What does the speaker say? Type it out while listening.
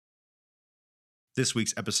This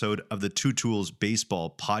week's episode of the Two Tools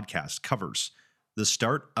Baseball podcast covers the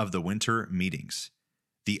start of the winter meetings,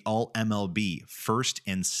 the All-MLB first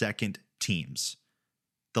and second teams.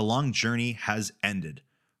 The long journey has ended.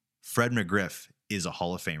 Fred McGriff is a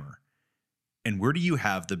Hall of Famer. And where do you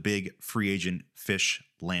have the big free agent fish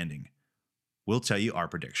landing? We'll tell you our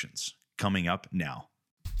predictions coming up now.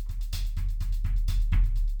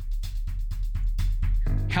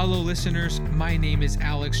 Hello, listeners. My name is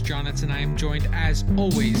Alex Jonathan. I am joined, as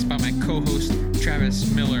always, by my co-host, Travis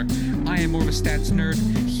Miller. I am more of a stats nerd.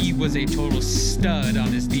 He was a total stud on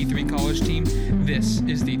his D3 college team. This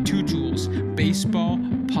is the Two Tools Baseball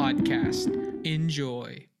Podcast.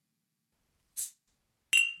 Enjoy.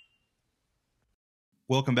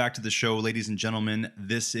 Welcome back to the show, ladies and gentlemen.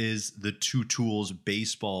 This is the Two Tools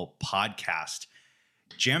Baseball Podcast.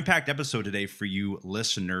 Jam-packed episode today for you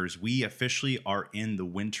listeners. We officially are in the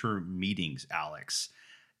winter meetings, Alex.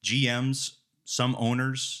 GMs, some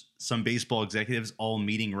owners, some baseball executives all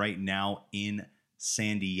meeting right now in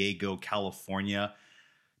San Diego, California,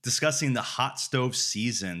 discussing the hot stove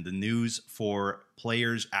season, the news for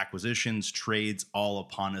players, acquisitions, trades, all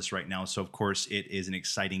upon us right now. So, of course, it is an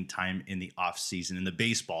exciting time in the offseason, in the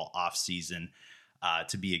baseball offseason,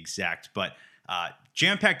 to be exact. But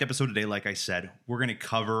jam-packed episode today, like I said. We're going to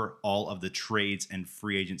cover all of the trades and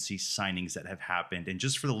free agency signings that have happened. And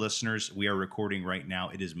just for the listeners, we are recording right now.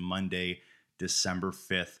 It is Monday, December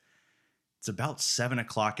 5th. It's about 7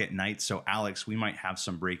 o'clock at night. So, Alex, we might have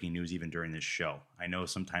some breaking news even during this show. I know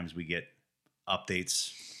sometimes we get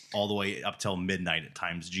updates all the way up till midnight at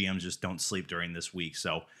times. GMs just don't sleep during this week.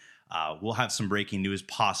 So we'll have some breaking news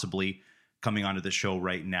possibly coming onto the show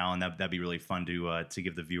right now. And that'd be really fun to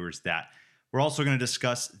give the viewers that. We're also going to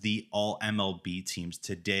discuss the All-MLB teams.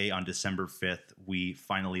 Today, on December 5th, we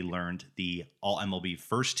finally learned the All-MLB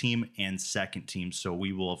first team and second team. So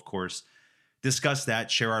we will, of course, discuss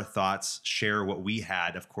that, share our thoughts, share what we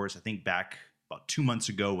had. Of course, I think back about 2 months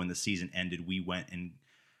ago when the season ended, we went and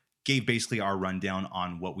gave basically our rundown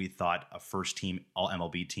on what we thought a first team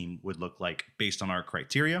All-MLB team would look like based on our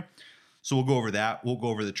criteria. So we'll go over that. We'll go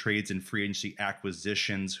over the trades and free agency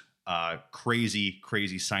acquisitions. Crazy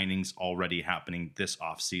signings already happening this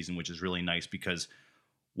offseason, which is really nice because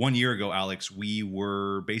 1 year ago, Alex, we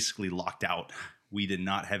were basically locked out. We did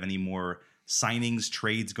not have any more signings,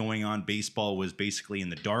 trades going on. Baseball was basically in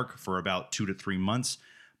the dark for about 2 to 3 months.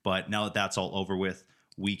 But now that that's all over with,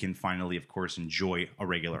 we can finally, of course, enjoy a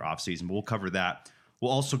regular offseason. But we'll cover that.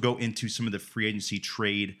 We'll also go into some of the free agency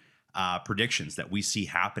trade predictions that we see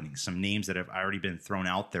happening, some names that have already been thrown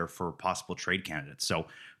out there for possible trade candidates. So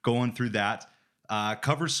going through that,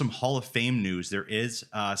 cover some Hall of Fame news. There is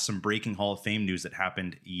some breaking Hall of Fame news that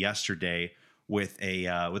happened yesterday with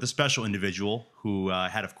a special individual who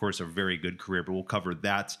had, of course, a very good career, but we'll cover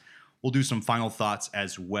that. We'll do some final thoughts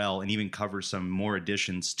as well and even cover some more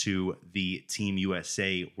additions to the Team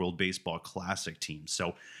USA World Baseball Classic team.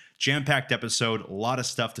 So jam-packed episode, a lot of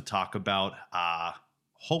stuff to talk about.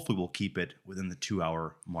 Hopefully we'll keep it within the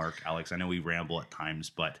 2-hour mark, Alex. I know we ramble at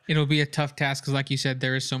times, but It'll be a tough task because, like you said,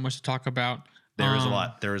 there is so much to talk about. There is a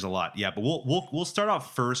lot. There is a lot. Yeah, but we'll start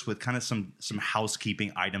off first with kind of some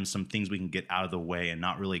housekeeping items, some things we can get out of the way and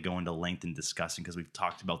not really go into length in discussing because we've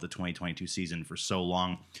talked about the 2022 season for so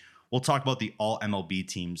long. We'll talk about the All-MLB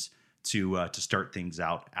teams to start things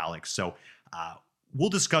out, Alex. So we'll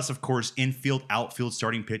discuss, of course, infield, outfield,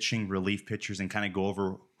 starting pitching, relief pitchers, and kind of go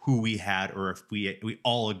over who we had or if we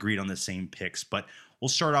all agreed on the same picks. But we'll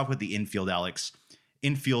start off with the infield, Alex.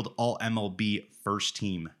 Infield All-MLB first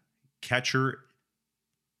team. Catcher,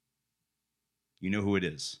 you know who it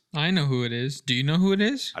is. I know who it is. Do you know who it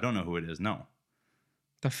is? I don't know who it is, no.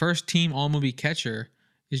 The first team All-MLB catcher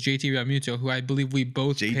is JT Realmuto, who I believe we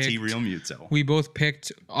both picked. JT Realmuto. We both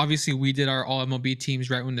picked. Obviously, we did our All-MLB teams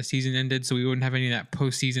right when the season ended, so we wouldn't have any of that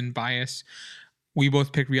postseason bias. We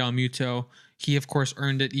both picked Realmuto. He, of course,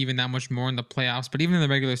 earned it even that much more in the playoffs. But even in the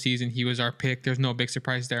regular season, he was our pick. There's no big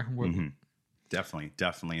surprise there. Mm-hmm.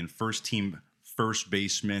 Definitely. And first team first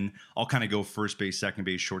baseman. I'll kind of go first base, second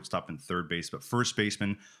base, shortstop, and third base. But first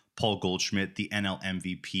baseman, Paul Goldschmidt, the NL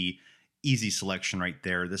MVP. Easy selection right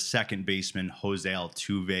there. The second baseman, Jose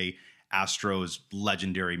Altuve, Astros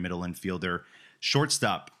legendary middle infielder.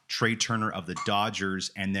 Shortstop, Trey Turner of the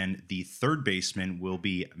Dodgers. And then the third baseman will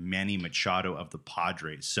be Manny Machado of the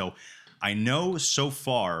Padres. So I know so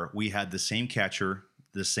far we had the same catcher,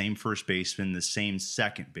 the same first baseman, the same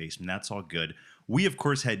second baseman. That's all good. We, of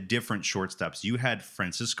course, had different shortstops. You had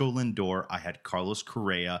Francisco Lindor. I had Carlos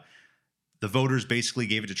Correa. The voters basically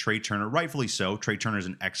gave it to Trey Turner, rightfully so. Trey Turner is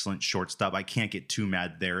an excellent shortstop. I can't get too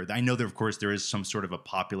mad there. I know that, of course, there is some sort of a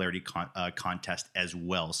popularity contest as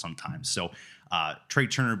well sometimes. So Trey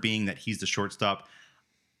Turner being that he's the shortstop,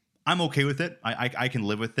 I'm okay with it. I can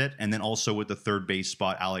live with it. And then also with the third base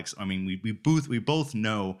spot, Alex, I mean, we both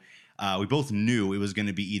know, we both knew it was going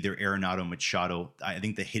to be either Arenado, Machado. I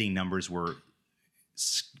think the hitting numbers were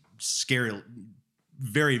scary,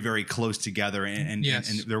 very, very close together, and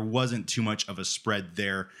there wasn't too much of a spread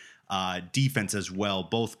there. Defense as well.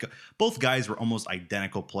 Both guys were almost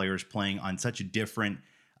identical players playing on such different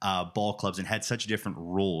ball clubs and had such different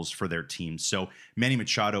roles for their teams. So Manny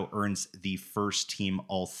Machado earns the first team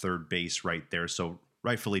all third base right there. So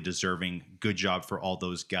rightfully deserving. Good job for all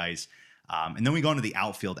those guys. And then we go into the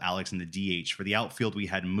outfield, Alex, and the DH. For the outfield, we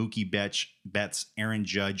had Mookie Betts, Aaron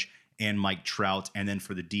Judge, and Mike Trout. And then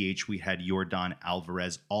for the DH, we had Yordan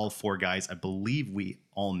Alvarez. All four guys, I believe we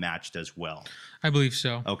all matched as well. I believe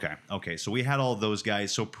so. Okay. So we had all those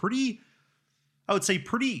guys. So pretty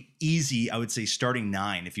easy, I would say, starting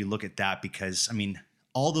nine, if you look at that, because, I mean,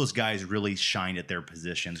 all those guys really shined at their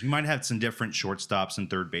positions. We might have some different shortstops and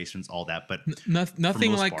third basemen, all that, but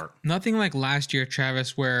nothing like last year,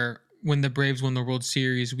 Travis, where when the Braves won the World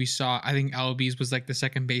Series, we saw, I think Albies was like the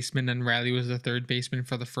second baseman and Riley was the third baseman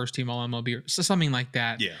for the first team All MLB, or something like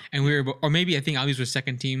that. Yeah. And or maybe I think Albies was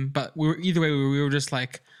second team, but either way, we were just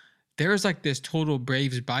like, there's like this total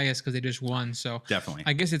Braves bias because they just won. So definitely,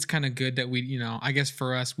 I guess it's kind of good that I guess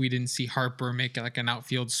for us, we didn't see Harper make like an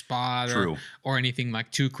outfield spot or anything like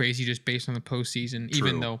too crazy just based on the postseason,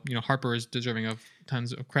 even though, Harper is deserving of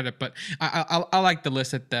tons of credit. But I like the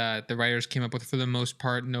list that the writers came up with for the most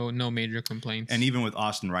part. No major complaints. And even with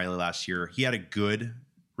Austin Riley last year, he had a good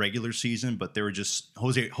regular season, but they were just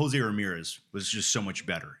Jose Ramirez was just so much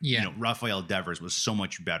better. Yeah. Rafael Devers was so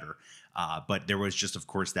much better. But there was just, of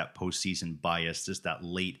course, that postseason bias, just that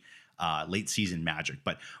late season magic.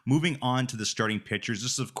 But moving on to the starting pitchers,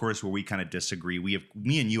 this is, of course, where we kind of disagree.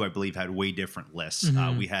 Me and you, I believe, had way different lists.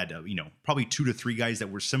 Mm-hmm. We had, probably 2 to 3 guys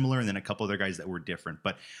that were similar, and then a couple other guys that were different.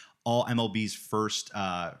 But all MLB's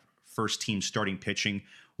first team starting pitching,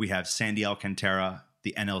 we have Sandy Alcantara,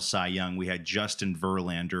 the NL Cy Young. We had Justin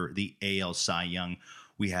Verlander, the AL Cy Young.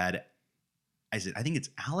 We had, I think it's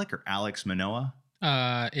Alek or Alex Manoah.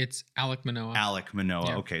 It's Alek Manoah. Alek Manoah.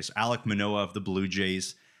 Yeah. Okay, so Alek Manoah of the Blue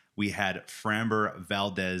Jays. We had Framber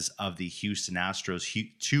Valdez of the Houston Astros.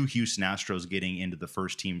 2 Houston Astros getting into the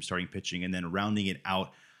first team starting pitching, and then rounding it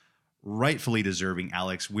out, rightfully deserving,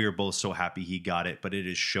 Alex. We are both so happy he got it, but it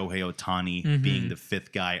is Shohei Ohtani being the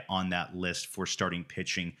 5th guy on that list for starting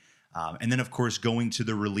pitching. And then, of course, going to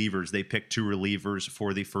the relievers. They picked 2 relievers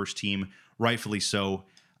for the first team, rightfully so.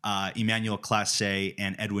 Emmanuel Clase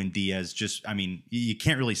and Edwin Diaz. You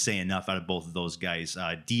can't really say enough out of both of those guys.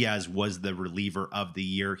 Diaz was the reliever of the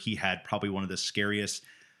year. He had probably arguably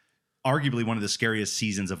one of the scariest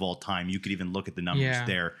seasons of all time. You could even look at the numbers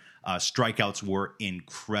there. Strikeouts were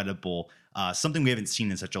incredible. Something we haven't seen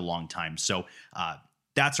in such a long time. So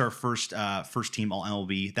that's our first team All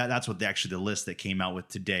MLB. That's what the list that came out with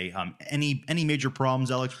today. Any major problems,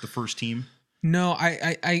 Alex, with the first team? No,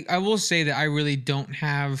 I will say that I really don't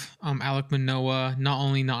have Alek Manoah, not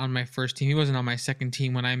on my first team. He wasn't on my second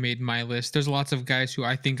team when I made my list. There's lots of guys who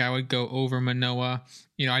I think I would go over Manoah.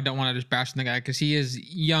 I don't want to just bash on the guy because he is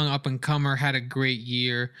young, up and comer, had a great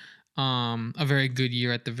year. A very good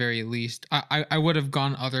year at the very least. I would have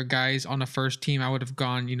gone other guys on a first team. I would have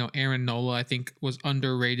gone, Aaron Nola, I think was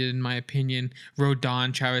underrated in my opinion.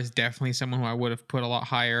 Rodon Chavez, definitely someone who I would have put a lot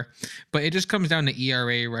higher. But it just comes down to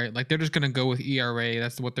ERA, right? Like they're just going to go with ERA.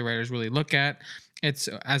 That's what the writers really look at. It's,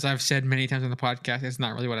 as I've said many times on the podcast, it's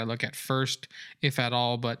not really what I look at first, if at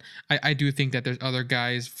all. But I do think that there's other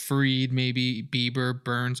guys, Fried, maybe Bieber,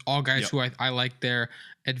 Burns, all guys who I like their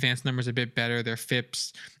advanced numbers a bit better, their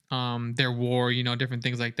FIPS, their WAR, different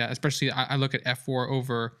things like that. Especially, I look at F4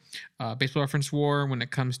 over Baseball Reference WAR when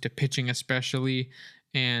it comes to pitching, especially.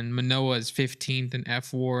 And Manoah is 15th in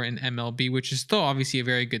F4 and MLB, which is still obviously a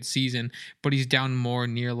very good season, but he's down more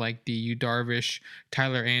near like the Yu Darvish,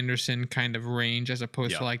 Tyler Anderson kind of range as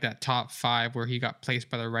opposed to like that top 5 where he got placed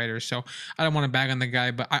by the writers. So I don't want to bag on the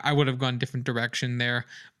guy, but I would have gone a different direction there.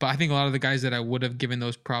 But I think a lot of the guys that I would have given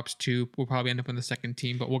those props to will probably end up on the second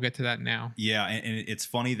team, but we'll get to that now. Yeah, and it's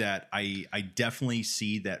funny that I definitely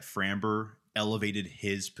see that Framber elevated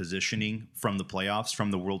his positioning from the playoffs,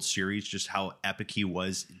 from the World Series, just how epic he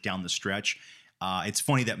was down the stretch. It's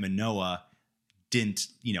funny that Manoah didn't,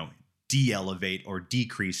 de-elevate or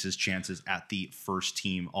decrease his chances at the first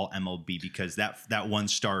team All MLB because that one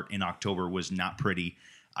start in October was not pretty.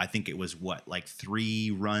 I think it was like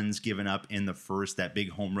 3 runs given up in the first, that big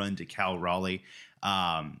home run to Cal Raleigh.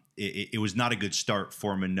 It was not a good start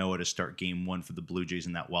for Manoah to start game 1 for the Blue Jays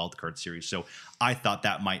in that wild card series. So I thought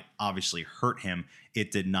that might obviously hurt him.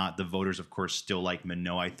 It did not. The voters, of course, still like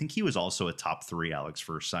Manoah. I think he was also a top 3, Alex,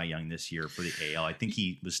 for Cy Young this year for the AL. I think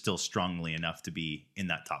he was still strongly enough to be in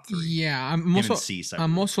that top 3. Yeah, I'm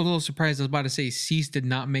also a little surprised. I was about to say Cease did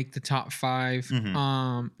not make the top 5.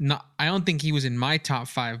 Mm-hmm. I don't think he was in my top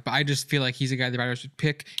 5, but I just feel like he's a guy the writers should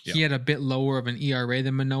pick. Yeah. He had a bit lower of an ERA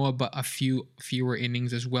than Manoah, but a fewer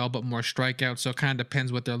innings as well, but more strikeouts. So it kind of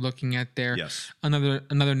depends what they're looking at there. Yes.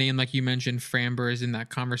 Another name, like you mentioned, Framber, is in that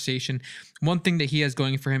conversation. One thing that he has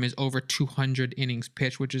going for him is over 200 innings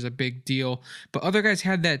pitched, which is a big deal. But other guys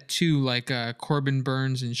had that too, like Corbin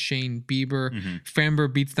Burns and Shane Bieber. Mm-hmm.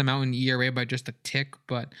 Framber beats them out in ERA by just a tick,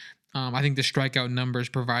 but I think the strikeout numbers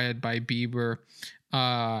provided by Bieber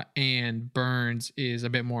and Burns is a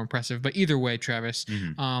bit more impressive. But either way, Travis,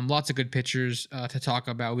 lots of good pitchers to talk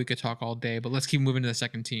about. We could talk all day, but let's keep moving to the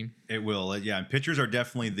second team. It will. Yeah. And pitchers are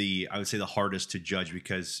definitely I would say the hardest to judge,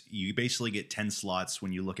 because you basically get 10 slots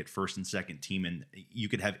when you look at first and second team, and you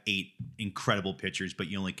could have 8 incredible pitchers, but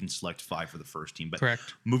you only can select 5 for the first team. But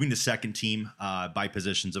correct. Moving to second team by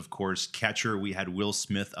positions, of course, catcher, we had Will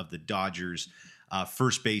Smith of the Dodgers.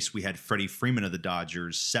 First base, we had Freddie Freeman of the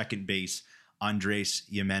Dodgers. Second base, Andres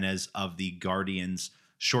Jimenez of the Guardians.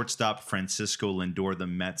 Shortstop, Francisco Lindor, the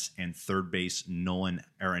Mets, and third base, Nolan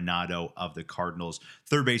Arenado of the Cardinals.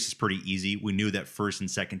 Third base is pretty easy. We knew that first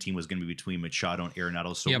and second team was going to be between Machado and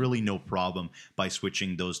Arenado, so really no problem by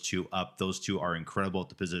switching those two up. Those two are incredible at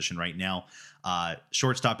the position right now.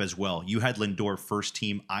 Shortstop as well. You had Lindor first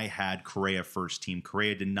team. I had Correa first team.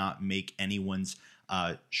 Correa did not make anyone's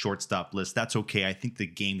shortstop list. That's okay. I think the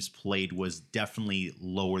games played was definitely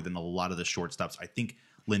lower than a lot of the shortstops. I think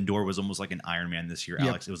Lindor was almost like an Iron Man this year,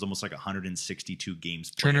 Alex. It was almost like 162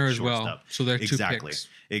 games played. Turner as well. So they're exactly, 2 picks.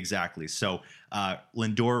 Exactly. So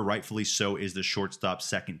Lindor, rightfully so, is the shortstop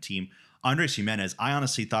second team. Andres Jimenez, I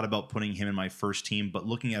honestly thought about putting him in my first team, but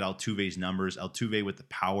looking at Altuve's numbers, Altuve with the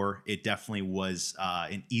power, it definitely was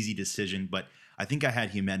an easy decision. But I think I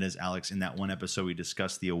had Jimenez, Alex, in that one episode we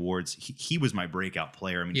discussed the awards. He was my breakout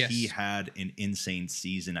player. I mean, he had an insane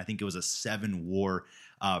season. I think it was a 7 WAR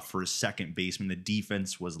for a second baseman. The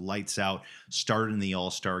defense was lights out, started in the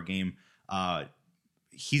All-Star game.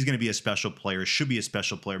 He's going to be a special player, should be a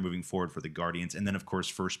special player moving forward for the Guardians. And then, of course,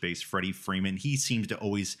 first base, Freddie Freeman. He seems to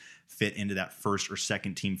always fit into that first or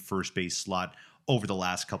second team first base slot over the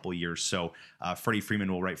last couple of years. So Freddie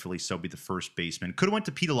Freeman will rightfully so be the first baseman. Could have went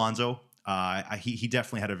to Pete Alonso. He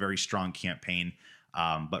definitely had a very strong campaign,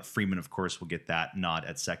 but Freeman, of course, will get that nod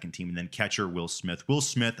at second team. And then catcher, Will Smith. Will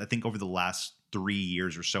Smith, I think over the last 3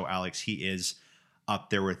 years or so, Alex, he is up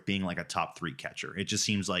there with being like a top 3 catcher. It just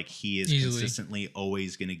seems like he is consistently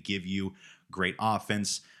always going to give you great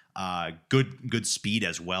offense, good speed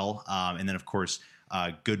as well, and then, of course,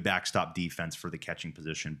 good backstop defense for the catching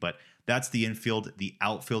position. But that's the infield. The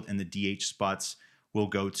outfield and the DH spots will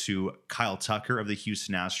go to Kyle Tucker of the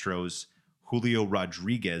Houston Astros, Julio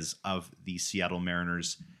Rodriguez of the Seattle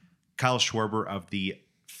Mariners, Kyle Schwarber of the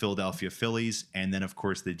Philadelphia Phillies, and then, of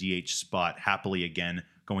course, the DH spot, happily again,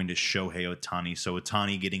 going to Shohei Ohtani. So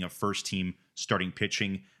Ohtani getting a first-team starting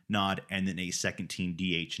pitching nod and then a second-team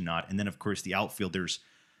DH nod. And then, of course, the outfielders,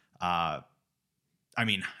 I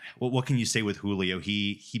mean, what can you say with Julio?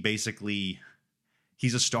 He basically...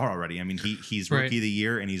 He's a star already. I mean, he's rookie of the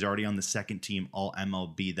year, and he's already on the second team All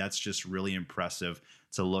MLB. That's just really impressive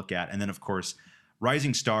to look at. And then, of course,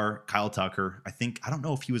 rising star Kyle Tucker. I don't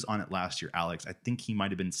know if he was on it last year, Alex. I think he might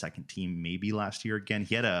have been second team maybe last year again.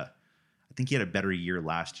 I think he had a better year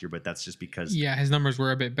last year, but that's just because... Yeah, his numbers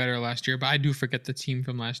were a bit better last year, but I do forget the team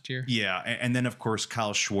from last year. Yeah, and then, of course,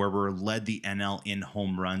 Kyle Schwarber led the NL in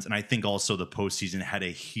home runs, and I think also the postseason had a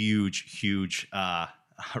huge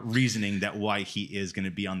reasoning that why he is going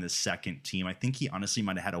to be on the second team. I think he honestly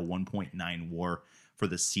might have had a 1.9 WAR for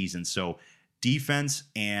the season. So defense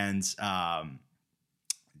and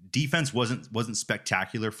defense wasn't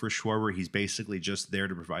spectacular for Schwarber. He's basically just there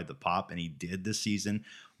to provide the pop, and he did this season.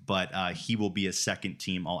 But he will be a second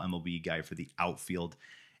team All MLB guy for the outfield.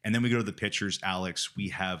 And then we go to the pitchers, Alex. We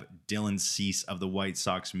have Dylan Cease of the White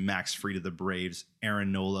Sox, Max Fried of the Braves,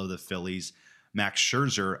 Aaron Nola of the Phillies, Max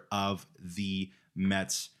Scherzer of the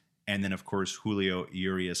Mets, and then, of course, Julio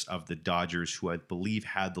Urias of the Dodgers, who I believe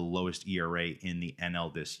had the lowest ERA in the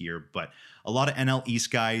NL this year. But a lot of NL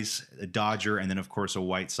East guys, a Dodger, and then, of course, a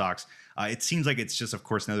White Sox. It seems like it's just, of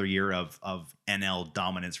course, another year of NL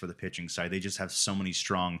dominance for the pitching side. They just have so many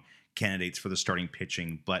strong candidates for the starting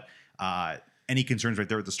pitching. But any concerns right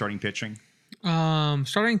there with the starting pitching?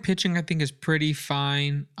 Starting pitching, I think, is pretty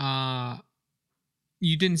fine.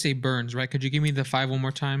 You didn't say Burns, right? Could you give me the 5 one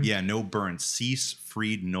more time? Yeah, no Burns. Cease,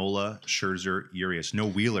 Fried, Nola, Scherzer, Urias. No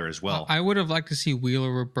Wheeler as well. I would have liked to see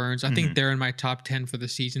Wheeler or Burns. I think they're in my top 10 for the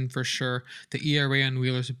season for sure. The ERA on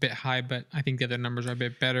Wheeler's a bit high, but I think the other numbers are a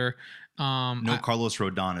bit better. Carlos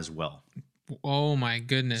Rodon as well. Oh my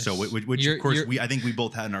goodness! So, which of course I think we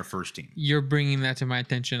both had in our first team. You're bringing that to my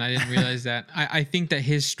attention. I didn't realize that. I think that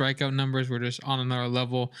his strikeout numbers were just on another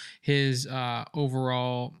level. His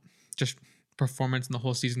overall just performance in the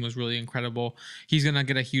whole season was really incredible. He's gonna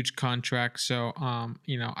get a huge contract, so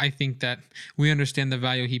I think that we understand the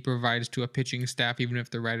value he provides to a pitching staff, even if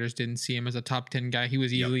the writers didn't see him as a top 10 guy. He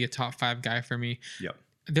was easily a top 5 guy for me. Yep.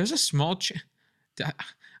 There's a small.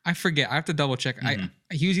 I forget. I have to double check.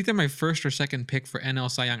 He was either my first or second pick for NL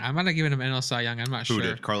Cy Young. I might have given him NL Cy Young. I'm not sure. Who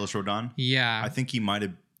did? Carlos Rodon? Yeah. I think he might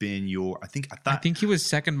have been your. I think he was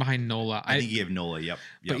second behind Nola. I think he gave Nola. Yep.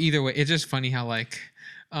 But either way, it's just funny how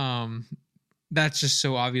that's just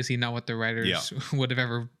so obviously not what the writers would have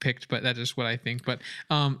ever picked. But that's just what I think. But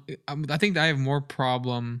I think I have more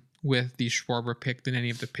problem with the Schwarber pick than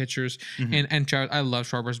any of the pitchers. And Travis, I love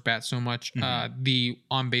Schwarber's bat so much. The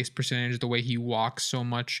on-base percentage, the way he walks so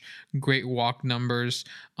much, great walk numbers,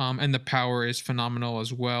 and the power is phenomenal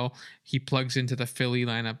as well. He plugs into the Philly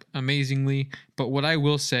lineup amazingly. But what I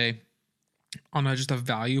will say, on just a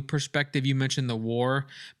value perspective, you mentioned the WAR.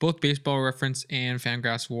 Both Baseball Reference and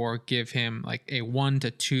Fangraphs WAR give him like a 1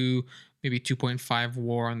 to 2, maybe 2.5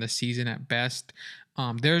 WAR on the season at best.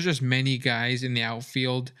 There's just many guys in the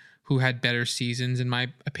outfield who had better seasons, in my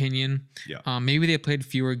opinion. Yeah. Maybe they played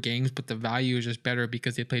fewer games, but the value is just better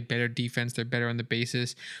because they played better defense. They're better on the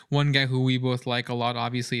bases. One guy who we both like a lot,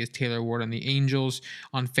 obviously, is Taylor Ward on the Angels.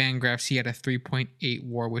 On Fangraphs, he had a 3.8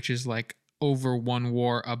 WAR, which is like over 1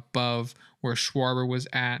 WAR above where Schwarber was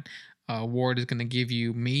at. Ward is going to give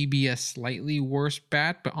you maybe a slightly worse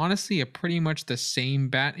bat, but honestly, a pretty much the same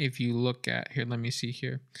bat. If you look at here, let me see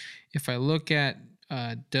here. If I look at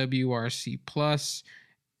WRC plus,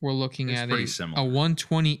 we're looking at a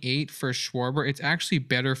 128 for Schwarber. It's actually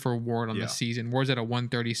better for Ward on the season. Ward's at a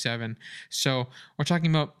 137. So we're talking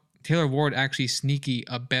about Taylor Ward actually sneaky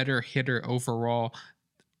a better hitter overall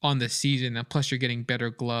on the season. And plus, you're getting better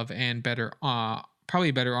glove and better, probably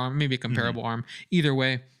better arm, maybe a comparable arm. Either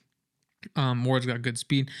way, Ward's got good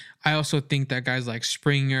speed. I also think that guys like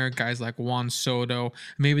Springer, guys like Juan Soto,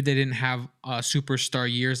 maybe they didn't have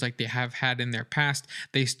superstar years like they have had in their past.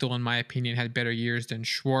 They still, in my opinion, had better years than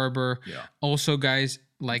Schwarber. Yeah. Also, guys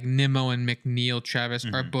like Nimmo and McNeil, Travis,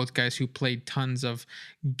 are both guys who played tons of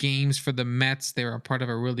games for the Mets. They were a part of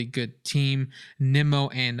a really good team. Nimmo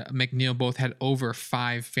and McNeil both had over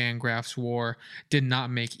 5 Fangraphs WAR, did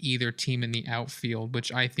not make either team in the outfield,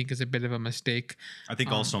 which I think is a bit of a mistake. I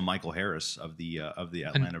think also Michael Harris of the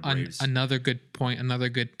Atlanta Braves. Another good point, another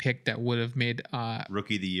good pick that would have made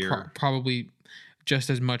Rookie of the Year. Probably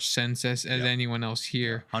just as much sense as anyone else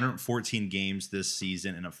here. 114 games this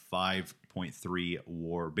season and a 5.3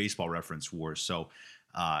 WAR, Baseball Reference WAR. So,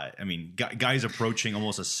 guys approaching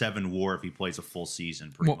almost a 7 WAR if he plays a full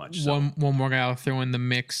season, pretty much. So. One more guy I'll throw in the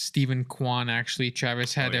mix, Stephen Kwan. Actually,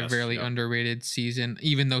 Travis had a really underrated season.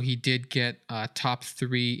 Even though he did get top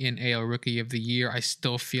 3 in AL Rookie of the Year, I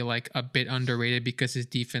still feel like a bit underrated because his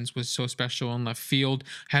defense was so special in left field.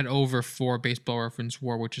 Had over 4 Baseball Reference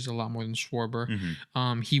WAR, which is a lot more than Schwarber.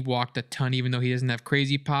 He walked a ton, even though he doesn't have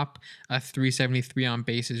crazy pop. A 373 on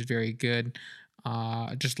base is very good.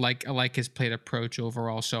 I like his plate approach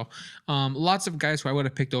overall. So lots of guys who I would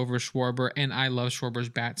have picked over Schwarber, and I love Schwarber's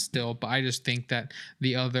bat still, but I just think that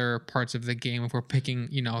the other parts of the game, if we're picking,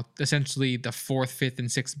 essentially the 4th, 5th, and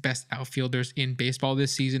 6th best outfielders in baseball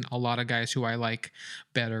this season, a lot of guys who I like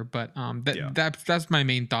better. But that's my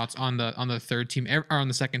main thoughts on the third team or on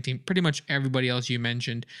the second team. Pretty much everybody else you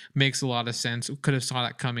mentioned makes a lot of sense. Could have saw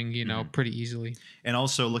that coming, pretty easily. And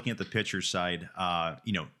also looking at the pitcher side,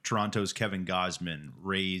 Toronto's Kevin Gosman,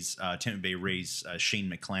 Tampa Bay Rays, Shane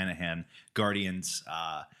McClanahan, Guardians,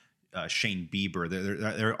 Shane Bieber.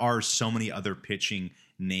 There are so many other pitching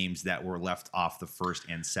names that were left off the first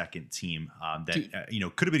and second team that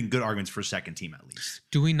could have been good arguments for second team at least.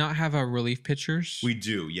 Do we not have relief pitchers? We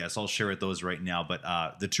do, yes. I'll share those right now. But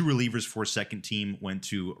the 2 relievers for second team went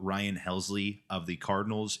to Ryan Helsley of the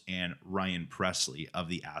Cardinals and Ryan Presley of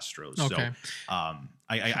the Astros. Okay. So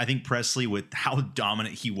I think Presley, with how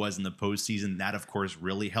dominant he was in the postseason, that of course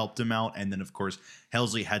really helped him out. And then of course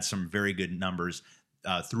Helsley had some very good numbers.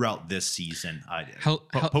 throughout this season.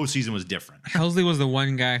 Postseason was different. Helsley was the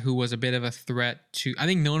one guy who was a bit of a threat to. I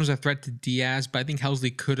think no one was a threat to Diaz, but I think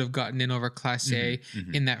Helsley could have gotten in over Class A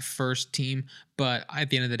in that first team. But at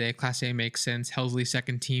the end of the day, Class A makes sense. Helsley's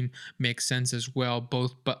second team makes sense as well.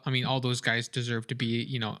 Both, but I mean, all those guys deserve to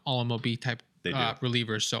be, all MLB type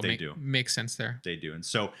relievers. So makes sense there. They do, and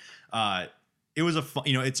so. It was a fun,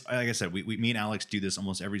 it's like I said, me and Alex do this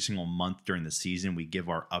almost every single month during the season. We give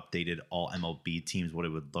our updated all MLB teams, what it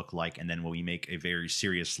would look like. And then we make a very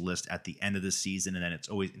serious list at the end of the season. And then it's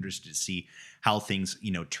always interesting to see how things,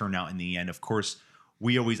 turn out in the end. Of course,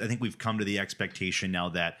 I think we've come to the expectation now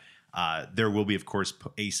that there will be, of course,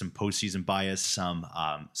 some postseason bias, some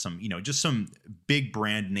just some big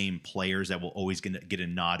brand name players that will always get a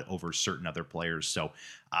nod over certain other players. So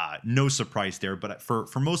no surprise there. But for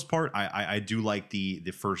most part, I do like the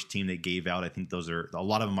first team they gave out. I think a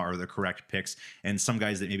lot of them are the correct picks. And some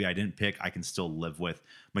guys that maybe I didn't pick, I can still live with.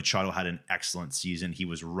 Machado had an excellent season. He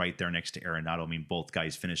was right there next to Arenado. I mean, both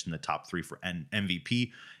guys finished in the top 3 for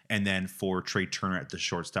MVP. And then for Trey Turner at the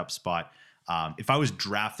shortstop spot. If I was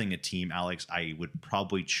drafting a team, Alex, I would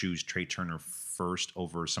probably choose Trey Turner first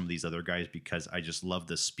over some of these other guys because I just love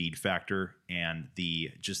the speed factor and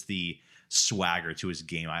the swagger to his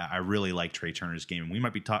game. I really like Trey Turner's game, and we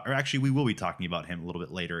will be talking about him a little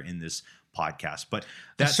bit later in this podcast. But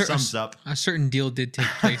that sums up a certain deal did take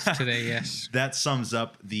place today. Yes, that sums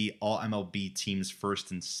up the all MLB teams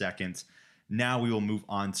first and second. Now we will move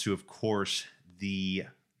on to, of course, the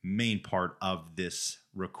main part of this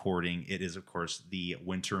recording. It is, of course, the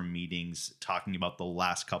winter meetings, talking about the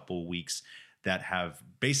last couple of weeks that have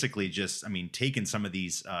basically just, taken some of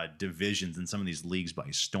these divisions and some of these leagues by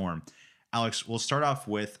storm. Alex, we'll start off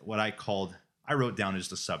with what I wrote down as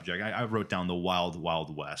the subject. I wrote down the Wild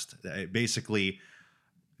Wild West. Basically,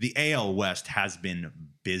 the AL West has been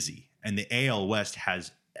busy, and the AL West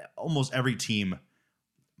has almost every team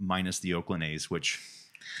minus the Oakland A's, which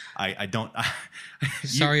I don't.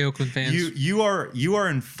 Sorry, Oakland fans. You are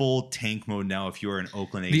in full tank mode now. If you are an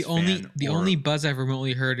Oakland A's fan, the only buzz I've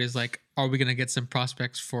remotely heard is like, are we going to get some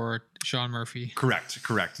prospects for Sean Murphy?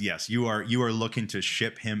 Correct. Yes, you are looking to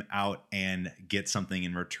ship him out and get something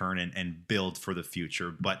in return and build for the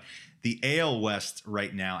future. But the AL West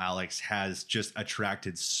right now, Alex, has just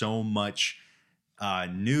attracted so much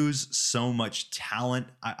news, so much talent.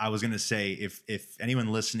 I was going to say, if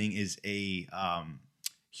anyone listening is a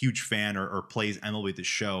huge fan or plays MLB The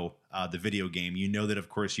Show, the video game, you know that, of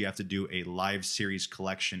course, you have to do a live series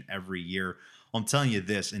collection every year. Well, I'm telling you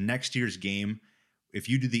this, in next year's game, if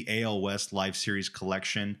you do the AL West live series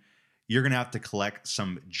collection, you're going to have to collect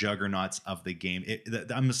some juggernauts of the game. I'm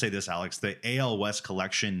going to say this, Alex, the AL West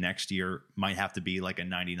collection next year might have to be like a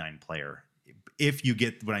 99 player. If you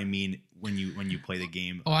get what I mean when you play the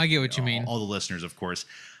game. Oh, I get what you mean. All the listeners, of course.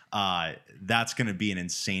 That's going to be an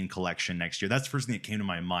insane collection next year. That's the first thing that came to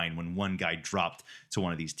my mind when one guy dropped to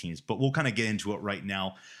one of these teams. But we'll kind of get into it right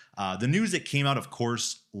now. The news that came out, of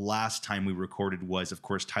course, last time we recorded was, of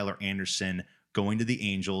course, Tyler Anderson going to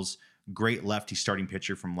the Angels. Great lefty starting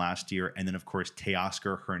pitcher from last year. And then, of course,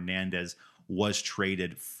 Teoscar Hernandez was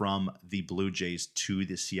traded from the Blue Jays to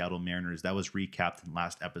the Seattle Mariners. That was recapped in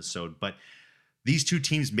last episode. But these two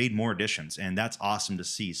teams made more additions, and that's awesome to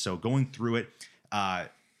see. So going through it,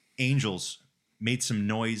 Angels made some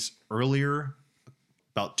noise earlier,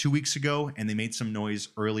 about 2 weeks ago, and they made some noise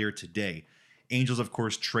earlier today. Angels, of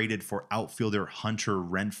course, traded for outfielder Hunter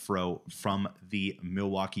Renfroe from the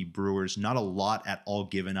Milwaukee Brewers. Not a lot at all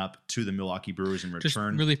given up to the Milwaukee Brewers in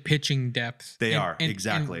return. Just really pitching depth. They are,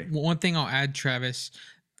 exactly. And one thing I'll add, Travis,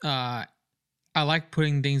 I like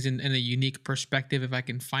putting things in a unique perspective if I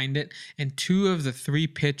can find it. And 2 of the 3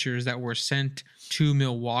 pitchers that were sent to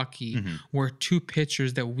Milwaukee were 2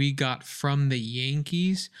 pitchers that we got from the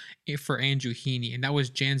Yankees for Andrew Heaney. And that was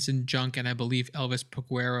Jansen Junk and I believe Elvis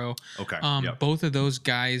Peguero. Okay. Both of those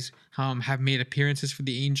guys have made appearances for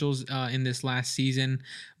the Angels in this last season.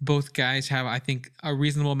 Both guys have, I think, a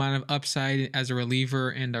reasonable amount of upside as a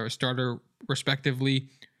reliever and a starter, respectively.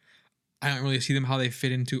 I don't really see them how they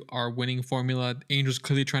fit into our winning formula. Angels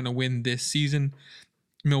clearly trying to win this season.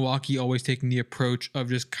 Milwaukee always taking the approach of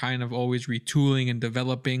just kind of always retooling and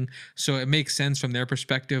developing. So it makes sense from their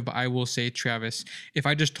perspective. But I will say, Travis, if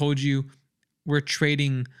I just told you we're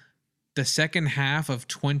trading the second half of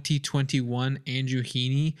 2021 Andrew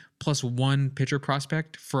Heaney plus 1 pitcher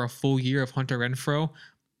prospect for a full year of Hunter Renfroe,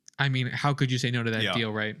 I mean, how could you say no to that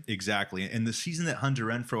deal, right? Exactly. And the season that Hunter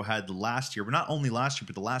Renfroe had last year, but not only last year,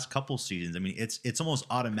 but the last couple seasons, I mean, it's almost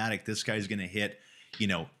automatic this guy's going to hit,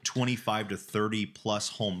 25 to 30 plus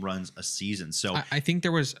home runs a season. So I think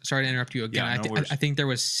there was, sorry to interrupt you again. Yeah, I think there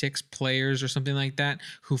was 6 players or something like that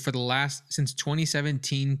who for the last, since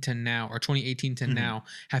 2017 to now, or 2018 to now,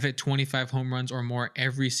 have hit 25 home runs or more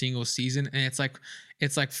every single season. And it's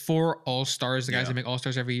like 4 all-stars, the guys that make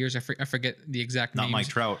all-stars every year. I forget the exact not names. Mike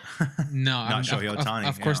Trout. No, not Shohei Ohtani.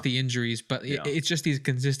 Of course, the injuries, but it's just these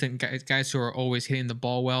consistent guys who are always hitting the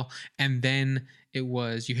ball well. And then it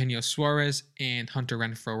was Eugenio Suarez and Hunter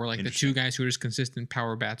Renfroe were like the 2 guys who are just consistent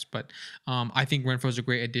power bats. But I think Renfroe is a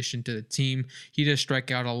great addition to the team. He does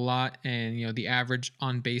strike out a lot, and the average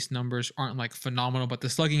on base numbers aren't like phenomenal, but the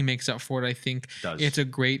slugging makes up for it. I think it's a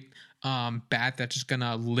great bat that's just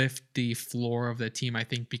gonna lift the floor of the team. I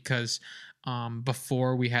think because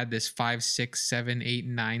before we had this 5, 6, 7, 8,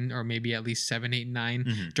 9, or maybe at least 7, 8,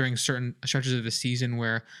 9 during certain stretches of the season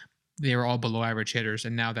where they were all below average hitters,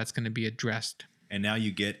 and now that's going to be addressed. And now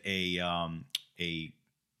you get a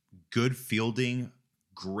good fielding,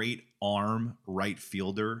 great arm right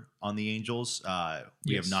fielder on the Angels.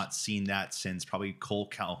 We have not seen that since probably Cole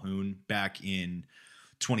Calhoun back in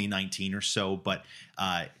 2019 or so. But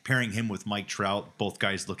pairing him with Mike Trout, both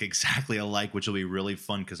guys look exactly alike, which will be really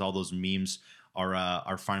fun because all those memes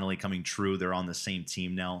are finally coming true. They're on the same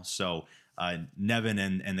team now. So Nevin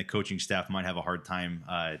and the coaching staff might have a hard time,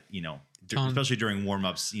 especially during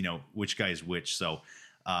warmups, which guy is which. So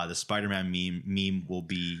the Spider-Man meme will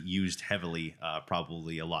be used heavily,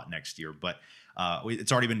 probably a lot next year. But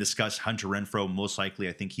it's already been discussed. Hunter Renfroe, most likely,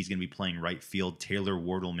 I think he's going to be playing right field. Taylor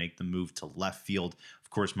Ward will make the move to left field. Of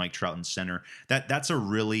course, Mike Trout in center. That's a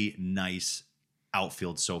really nice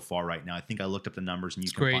outfield so far right now. I think I looked up the numbers, and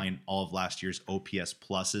you combine all of last year's OPS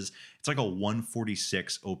pluses. It's like a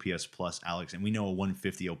 146 OPS plus, Alex, and we know a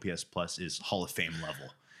 150 OPS plus is Hall of Fame level.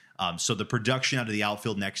 So the production out of the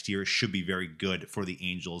outfield next year should be very good for the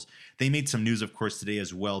Angels. They made some news, of course, today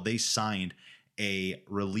as well. They signed a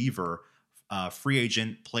reliever, free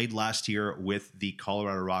agent, played last year with the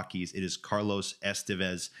Colorado Rockies. It is Carlos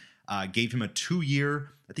Estevez. Gave him a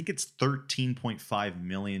 2-year, I think it's $13.5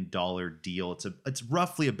 million deal. It's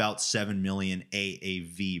roughly about $7 million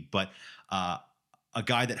AAV, but a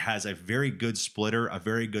guy that has a very good splitter, a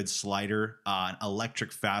very good slider, an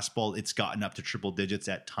electric fastball. It's gotten up to triple digits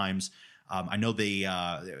at times. I know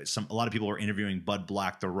a lot of people are interviewing Bud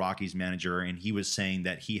Black, the Rockies manager, and he was saying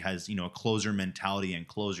that he has, a closer mentality and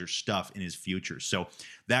closer stuff in his future. So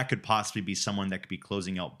that could possibly be someone that could be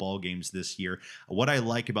closing out ball games this year. What I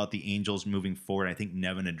like about the Angels moving forward, I think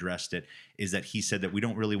Nevin addressed it, is that he said that we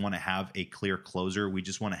don't really want to have a clear closer. We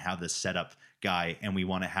just want to have the setup guy, and we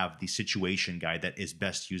want to have the situation guy that is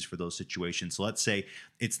best used for those situations. So let's say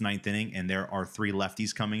it's 9th inning and there are 3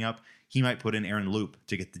 lefties coming up. He might put in Aaron Loup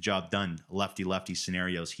to get the job done. Lefty-lefty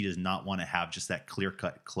scenarios. He does not want to have just that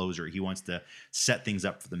clear-cut closer. He wants to set things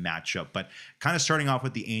up for the matchup. But kind of starting off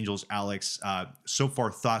with the Angels, Alex, so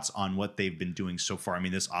far thoughts on what they've been doing so far? I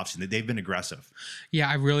mean, this offseason, they've been aggressive. Yeah,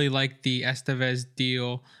 I really like the Estevez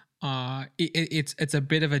deal. It's a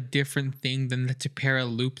bit of a different thing than the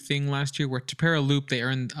Tepera Loop thing last year, where Tepera Loop, they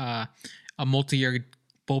earned a multi-year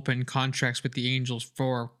bullpen contracts with the Angels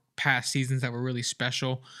for past seasons that were really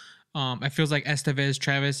special. It feels like Estevez,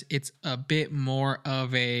 Travis, it's a bit more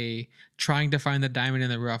of a trying to find the diamond in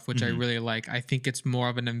the rough, which I really like. I think it's more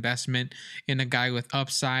of an investment in a guy with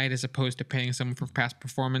upside as opposed to paying someone for past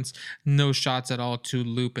performance. No shots at all to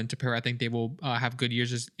Loop and Tepera. I think they will have good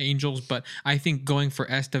years as Angels, but I think going for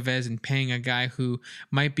Estevez and paying a guy who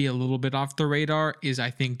might be a little bit off the radar is,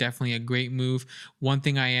 I think, definitely a great move. One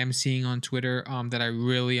thing I am seeing on Twitter that I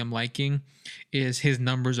really am liking is his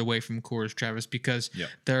numbers away from Coors, Travis, because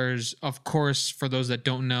there's, of course, for those that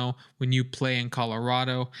don't know, when you play in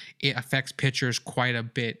Colorado, it affects pitchers quite a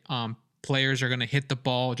bit. Players are going to hit the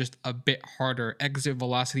ball just a bit harder. Exit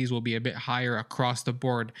velocities will be a bit higher across the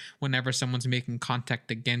board whenever someone's making contact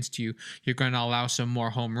against you. You're going to allow some more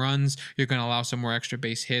home runs. You're going to allow some more extra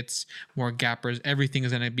base hits, more gappers. Everything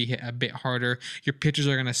is going to be hit a bit harder. Your pitchers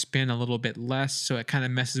are going to spin a little bit less, so it kind of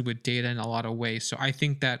messes with data in a lot of ways. So I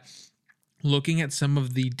think that looking at some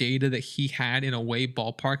of the data that he had in away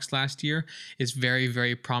ballparks last year is very,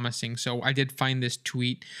 very promising. So I did find this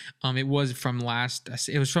tweet. It was from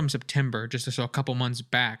September, just a couple months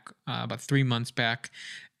back, about 3 months back.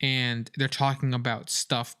 And they're talking about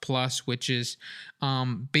Stuff Plus, which is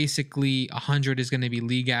basically 100 is going to be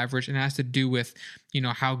league average. And it has to do with,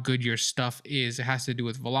 how good your stuff is. It has to do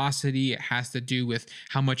with velocity. It has to do with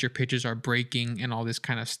how much your pitches are breaking and all this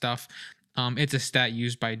kind of stuff. It's a stat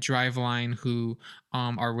used by Driveline, who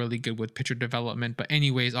are really good with pitcher development. But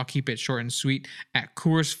anyways, I'll keep it short and sweet. At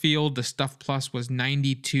Coors Field, the Stuff Plus was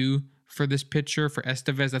 92 for this pitcher. For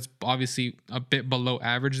Estevez, that's obviously a bit below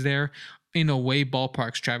average there. In away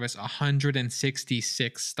ballparks, Travis,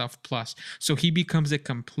 166 stuff plus. So he becomes a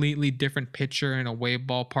completely different pitcher in away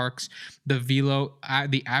ballparks. The velo,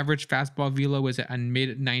 the average fastball velo is at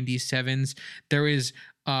mid 97s. There is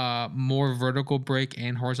more vertical break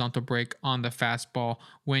and horizontal break on the fastball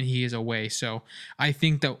when he is away. So I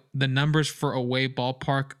think that the numbers for away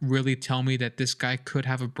ballpark really tell me that this guy could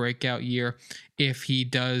have a breakout year if he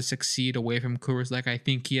does succeed away from Coors, like I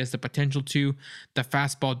think he has the potential to. The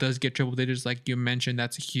fastball does get triple digits, like you mentioned.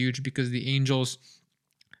 That's huge because the Angels,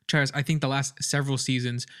 Travis, I think the last several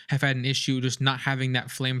seasons have had an issue just not having that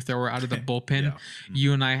flamethrower out of the bullpen. Yeah.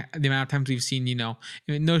 You and I, the amount of times we've seen,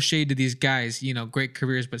 no shade to these guys, great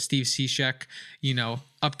careers, but Steve Cishek,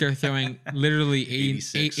 up there throwing literally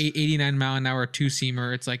 89 mile an hour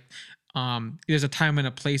two-seamer. It's like, there's a time and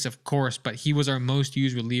a place, of course, but he was our most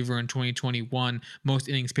used reliever in 2021, most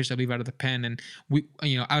innings pitched, I believe, out of the pen. And we,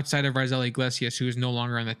 outside of Raisel Iglesias, who is no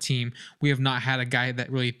longer on the team, we have not had a guy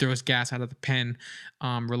that really throws gas out of the pen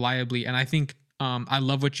reliably. And I think I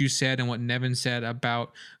love what you said and what Nevin said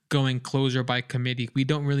about going closer by committee. We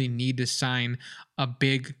don't really need to sign a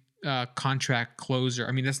big contract closer.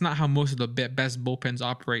 I mean, that's not how most of the best bullpens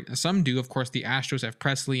operate. Some do, of course. The Astros have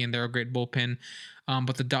Presley, and they're a great bullpen.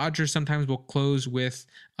 But the Dodgers sometimes will close with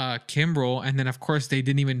Kimbrel, and then of course they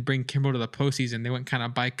didn't even bring Kimbrel to the postseason. They went kind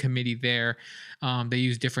of by committee there. They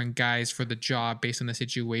used different guys for the job based on the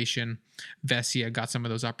situation. Vesia got some of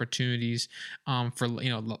those opportunities for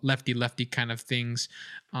lefty kind of things,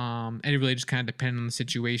 and it really just kind of depended on the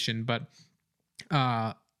situation. But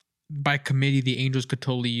by committee, the Angels could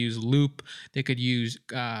totally use Loop. They could use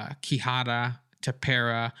Quijada,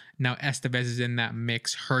 Tepera. Now Estevez is in that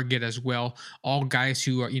mix. Herget as well. All guys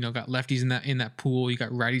who are, got lefties in that pool. You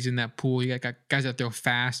got righties in that pool. You got guys that throw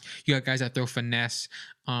fast. You got guys that throw finesse.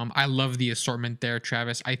 I love the assortment there,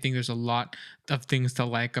 Travis. I think there's a lot of things to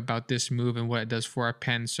like about this move and what it does for our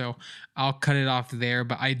pen. So I'll cut it off there,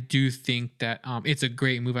 but I do think that it's a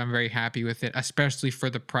great move. I'm very happy with it, especially for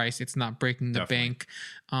the price. It's not breaking the bank.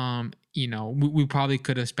 We probably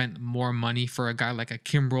could have spent more money for a guy like a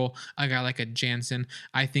Kimbrel, a guy like a Jansen.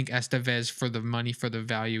 I think Estevez, for the money, for the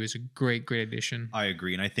value, is a great addition. I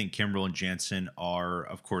agree. And I think Kimbrel and Jansen are,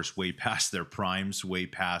 of course, way past their primes, way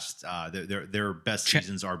past their best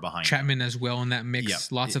seasons are behind Chapman them. As well in that mix. Yep.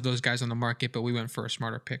 Lots of those guys on the market, but we went for a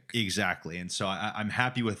smarter pick. Exactly. And so I'm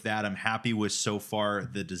happy with that. I'm happy with so far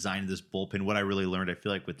the design of this bullpen. What I really learned, I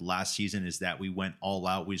feel like, with last season is that we went all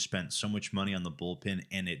out. We spent so much money on the bullpen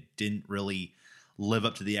and it didn't really live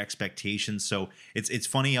up to the expectations. So it's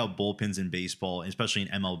funny how bullpens in baseball, especially in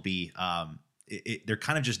MLB, they're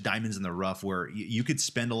kind of just diamonds in the rough where you could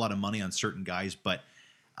spend a lot of money on certain guys, but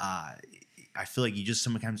I feel like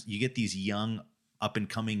sometimes you get these young up and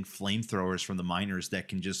coming flamethrowers from the minors that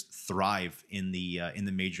can just thrive in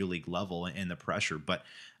the major league level and the pressure. But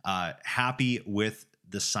happy with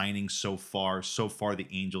the signings so far. So far, the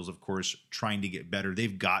Angels, of course, trying to get better.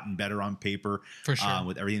 They've gotten better on paper for sure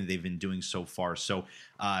with everything that they've been doing so far. So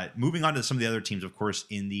moving on to some of the other teams, of course,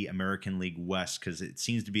 in the American League West, because it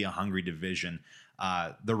seems to be a hungry division.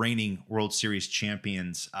 The reigning World Series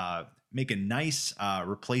champions make a nice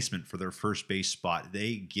replacement for their first base spot.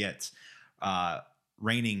 They get not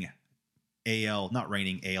reigning AL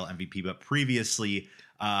MVP, but previously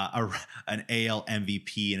an AL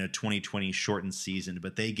MVP in a 2020 shortened season.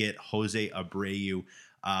 But they get Jose Abreu,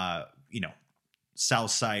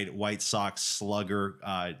 Southside White Sox slugger,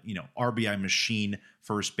 RBI machine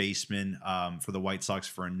first baseman for the White Sox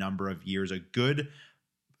for a number of years. A good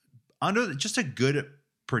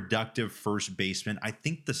productive first baseman. I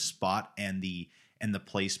think the spot and the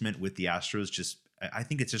placement with the Astros I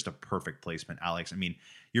think it's just a perfect placement, Alex. I mean,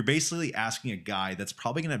 you're basically asking a guy that's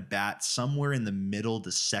probably going to bat somewhere in the middle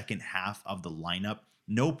to second half of the lineup,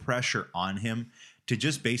 no pressure on him, to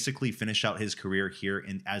just basically finish out his career here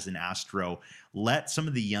as an Astro. Let some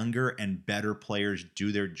of the younger and better players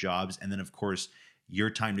do their jobs, and then, of course,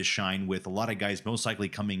 your time to shine with a lot of guys most likely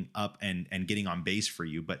coming up and getting on base for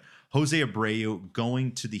you. But Jose Abreu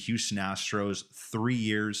going to the Houston Astros, 3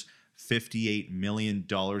 years, $58 million.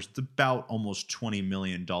 It's about almost $20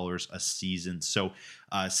 million a season. So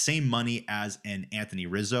same money as an Anthony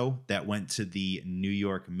Rizzo that went to the New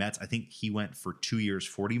York Mets. I think he went for 2 years,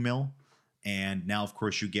 $40 million. And now, of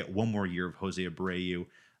course, you get one more year of Jose Abreu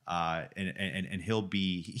And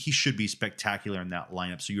he should be spectacular in that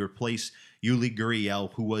lineup. So you replace Yuli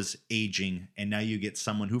Gurriel, who was aging, and now you get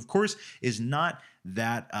someone who, of course, is not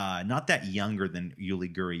that younger than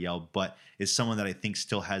Yuli Gurriel, but is someone that I think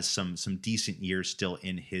still has some decent years still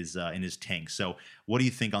in his tank. So what do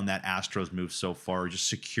you think on that Astros move so far? Just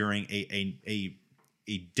securing a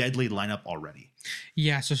deadly lineup already.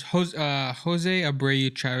 Yeah, so Jose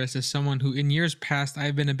Abreu Chavez is someone who in years past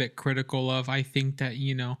I've been a bit critical of. I think that,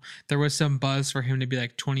 there was some buzz for him to be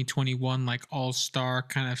like 2021, like all-star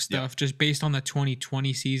kind of stuff, just based on the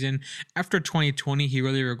 2020 season. After 2020, he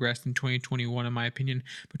really regressed in 2021, in my opinion.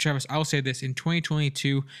 But Travis, I'll say this, in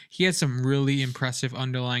 2022, he had some really impressive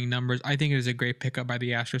underlying numbers. I think it is a great pickup by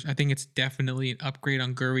the Astros. I think it's definitely an upgrade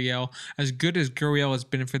on Gurriel. As good as Gurriel has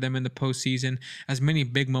been for them in the postseason, as many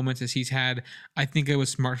big moments as he's had, I think it was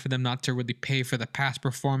smart for them not to really pay for the past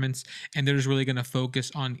performance, and they're just really going to focus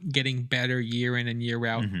on getting better year in and year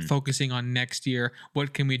out, focusing on next year.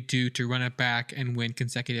 What can we do to run it back and win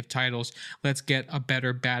consecutive titles? Let's get a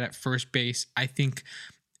better bat at first base. I think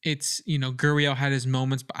it's, Gurriel had his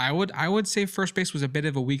moments, but I would say first base was a bit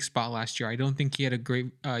of a weak spot last year. I don't think he had a great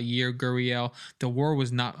year, Gurriel. The WAR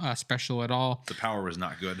was not special at all. The power was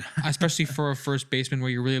not good. Especially for a first baseman where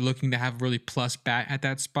you're really looking to have a really plus bat at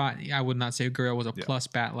that spot. I would not say Gurriel was a plus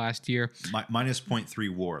bat last year. Minus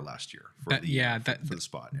 0.3 WAR last year for the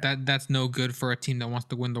spot. Yeah. That's no good for a team that wants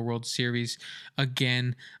to win the World Series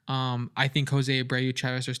again. I think Jose Abreu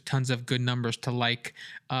Chavez, there's tons of good numbers to like.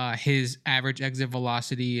 His average exit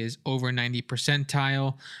velocity is over 90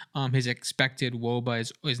 percentile. His expected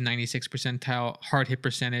WOBA is 96 percentile. Hard hit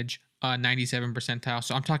percentage, 97 percentile.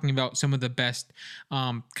 So I'm talking about some of the best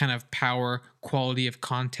kind of power, quality of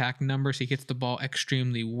contact numbers. He hits the ball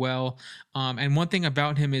extremely well. And one thing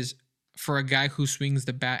about him is, for a guy who swings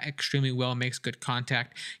the bat extremely well, makes good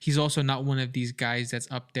contact, he's also not one of these guys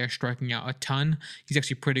that's up there striking out a ton. He's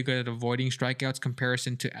actually pretty good at avoiding strikeouts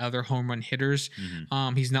comparison to other home run hitters.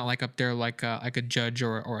 He's not like up there like a Judge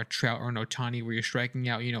or a Trout or an Ohtani where you're striking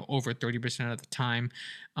out, over 30% of the time.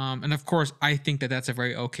 And of course, I think that that's a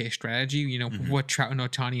very okay strategy. What Trout and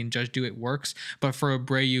Ohtani and Judge do, it works. But for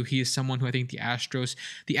Abreu, he is someone who I think the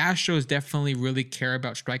Astros definitely really care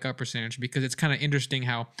about strikeout percentage, because it's kind of interesting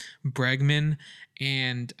how Bregman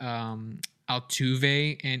and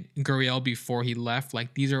Altuve and Gurriel before he left,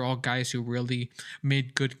 like these are all guys who really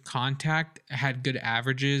made good contact, had good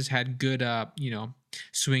averages, had good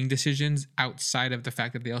swing decisions, outside of the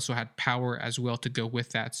fact that they also had power as well to go with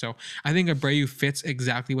that. So I think Abreu fits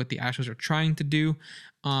exactly what the Astros are trying to do.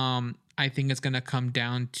 I think it's going to come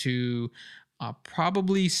down to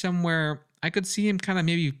probably somewhere, I could see him kind of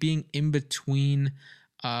maybe being in between,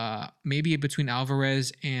 maybe between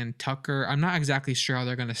Alvarez and Tucker. I'm not exactly sure how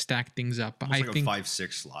they're going to stack things up, but almost I like think a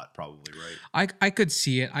 5-6 slot probably, right? I could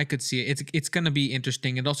see it. It's going to be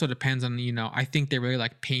interesting. It also depends on, I think they really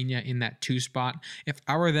like Pena in that 2 spot. If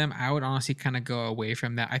I were them, I would honestly kind of go away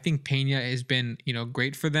from that. I think Pena has been,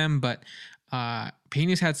 great for them, but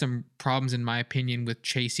Pena's had some problems, in my opinion, with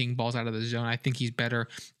chasing balls out of the zone. I think he's better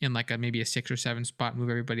in like maybe a 6 or 7 spot,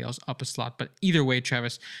 move everybody else up a slot. But either way,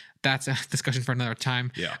 Travis, that's a discussion for another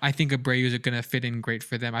time. Yeah. I think Abreu is going to fit in great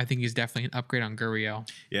for them. I think he's definitely an upgrade on Gurriel.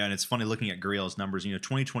 Yeah, and it's funny looking at Gurriel's numbers.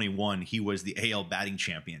 2021, he was the AL batting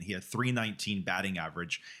champion. He had 319 batting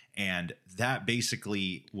average, and that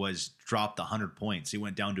basically was dropped 100 points. He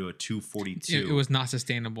went down to a 242. It was not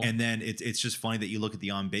sustainable. And then it's just funny that you look at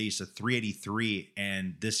the on base, a 383,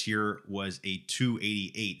 and this year was a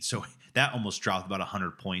 288. So that almost dropped about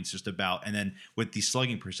 100 points, just about. And then with the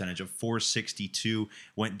slugging percentage of 462,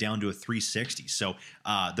 went down to a 360. So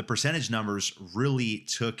the percentage numbers really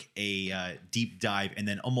took a deep dive, and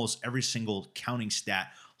then almost every single counting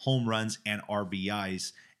stat, home runs and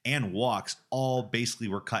RBIs and walks, all basically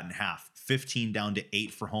were cut in half. 15 down to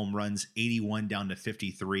 8 for home runs, 81 down to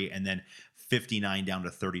 53, and then 59 down to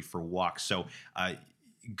 30 for walks. So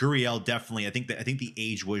Gurriel definitely, I think the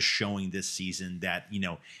age was showing this season that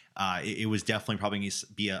it was definitely probably going to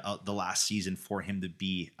be the last season for him to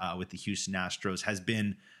be with the Houston Astros. Has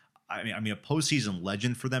been, I mean, a postseason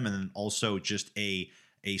legend for them, and then also just a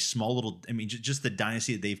small little, just the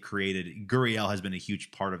dynasty that they've created. Gurriel has been a huge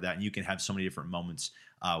part of that, and you can have so many different moments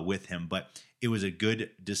with him. But it was a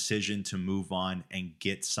good decision to move on and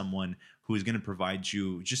get someone who is going to provide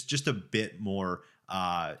you just a bit more,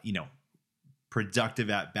 productive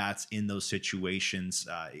at bats in those situations.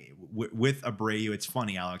 With Abreu, it's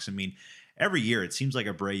funny, Alex. Every year it seems like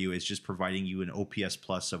Abreu is just providing you an OPS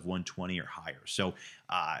plus of 120 or higher. So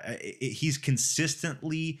he's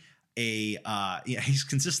consistently he's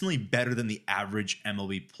consistently better than the average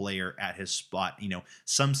MLB player at his spot.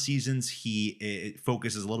 Some seasons he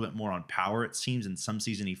focuses a little bit more on power, it seems, and some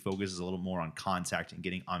season he focuses a little more on contact and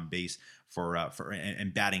getting on base for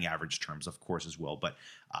and batting average terms, of course, as well. But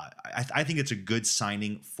I think it's a good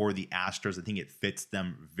signing for the Astros. I think it fits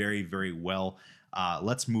them very, very well.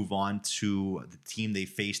 Let's move on to the team they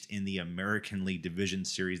faced in the American League Division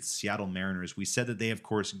Series, the Seattle Mariners. We said that they, of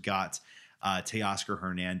course, got Teoscar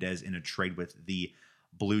Hernandez in a trade with the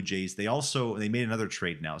Blue Jays. They made another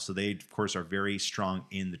trade now, so they, of course, are very strong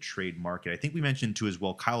in the trade market. I think we mentioned too as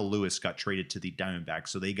well, Kyle Lewis got traded to the Diamondbacks,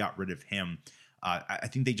 so they got rid of him. I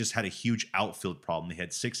think they just had a huge outfield problem. They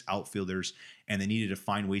had 6 outfielders, and they needed to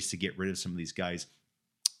find ways to get rid of some of these guys.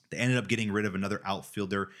 They ended up getting rid of another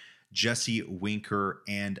outfielder, Jesse Winker,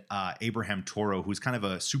 and Abraham Toro, who's kind of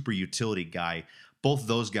a super utility guy. Both of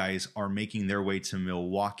those guys are making their way to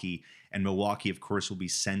Milwaukee, and Milwaukee, of course, will be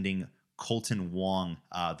sending Colton Wong,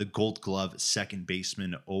 the Gold Glove second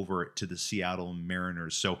baseman, over to the Seattle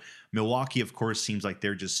Mariners. So Milwaukee, of course, seems like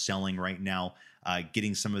they're just selling right now,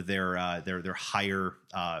 getting some of their higher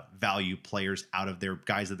value players out of their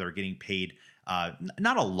guys that they're getting paid.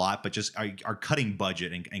 Not a lot, but just are cutting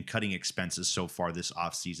budget and cutting expenses so far this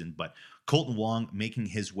offseason. But Colton Wong making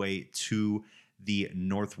his way to the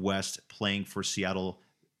Northwest, playing for Seattle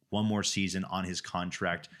one more season on his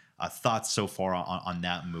contract. Thoughts so far on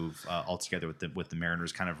that move altogether with the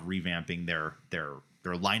Mariners kind of revamping their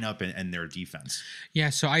lineup and their defense?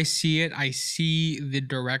 Yeah, so I see it. I see the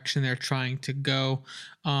direction they're trying to go.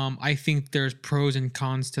 I think there's pros and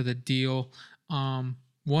cons to the deal.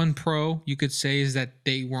 One pro you could say is that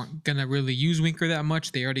they weren't going to really use Winker that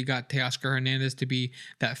much. They already got Teoscar Hernandez to be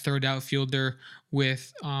that third outfielder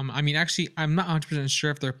with, actually, I'm not 100%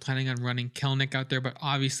 sure if they're planning on running Kelenic out there, but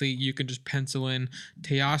obviously you can just pencil in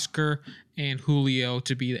Teoscar and Julio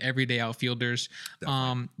to be the everyday outfielders.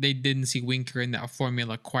 They didn't see Winker in that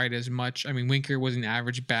formula quite as much. I mean, Winker was an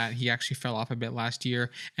average bat. He actually fell off a bit last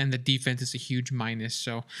year, and the defense is a huge minus.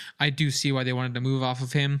 So I do see why they wanted to move off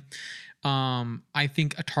of him. I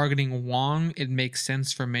think targeting Wong, it makes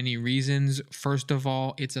sense for many reasons. First of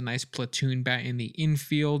all, it's a nice platoon bat in the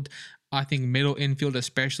infield. I think middle infield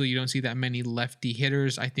especially, you don't see that many lefty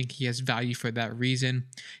hitters. I think he has value for that reason.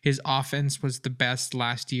 His offense was the best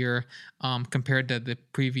last year compared to the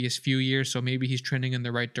previous few years, so maybe he's trending in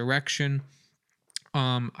the right direction.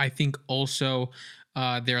 I think also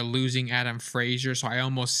they're losing Adam Frazier, so I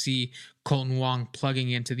almost see Colton Wong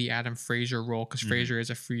plugging into the Adam Frazier role because Frazier is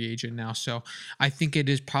a free agent now. So I think it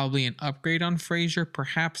is probably an upgrade on Frazier.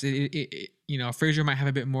 Perhaps Frazier might have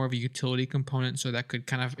a bit more of a utility component, so that could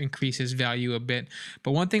kind of increase his value a bit.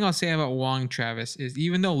 But one thing I'll say about Wong, Travis, is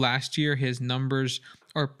even though last year his numbers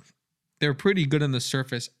they're pretty good on the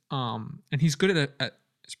surface, and he's good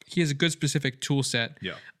he has a good specific tool set.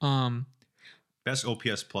 Yeah. Best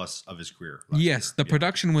OPS plus of his career. Yes, the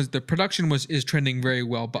production is trending very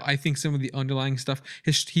well, but I think some of the underlying stuff,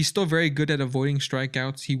 he's still very good at avoiding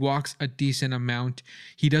strikeouts. He walks a decent amount.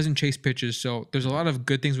 He doesn't chase pitches, so there's a lot of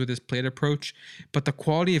good things with his plate approach. But the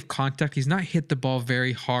quality of contact, he's not hit the ball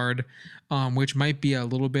very hard, which might be a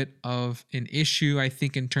little bit of an issue, I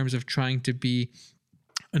think, in terms of trying to be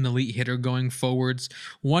an elite hitter going forwards.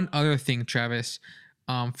 One other thing, Travis.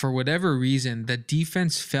 For whatever reason, the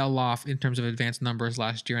defense fell off in terms of advanced numbers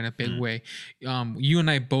last year in a big way. You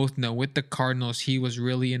and I both know with the Cardinals, he was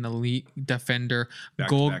really an elite defender.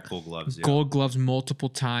 Back-to-back gold gloves. Yeah. Gold gloves multiple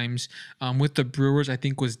times. With the Brewers, I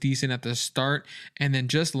think was decent at the start. And then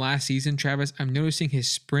just last season, Travis, I'm noticing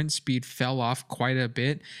his sprint speed fell off quite a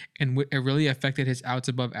bit. And it really affected his outs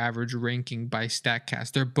above average ranking by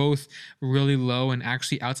StatCast. They're both really low, and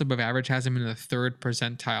actually outs above average has him in the 3rd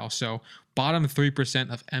percentile. So bottom 3%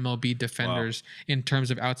 of MLB defenders in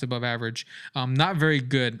terms of outs above average. Not very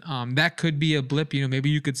good. That could be a blip. Maybe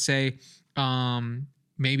you could say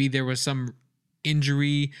maybe there was some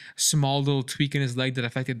injury, small little tweak in his leg that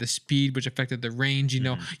affected the speed, which affected the range.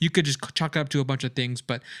 You could just chalk up to a bunch of things,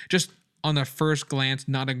 but just on the first glance,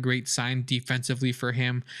 not a great sign defensively for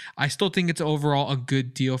him. I still think it's overall a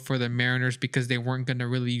good deal for the Mariners because they weren't going to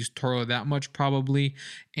really use Toro that much probably.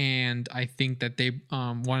 And I think that they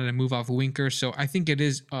wanted to move off Winker. So I think it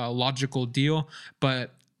is a logical deal.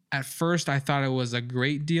 But at first, I thought it was a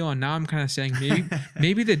great deal. And now I'm kind of saying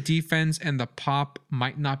maybe the defense and the pop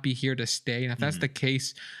might not be here to stay. And if that's the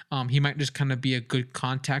case, he might just kind of be a good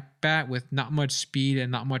contact bat with not much speed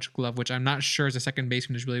and not much glove, which I'm not sure as a second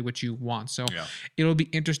baseman is really what you want. So it'll be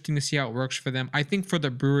interesting to see how it works for them. I think for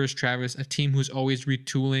the Brewers, Travis, a team who's always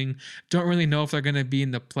retooling, don't really know if they're going to be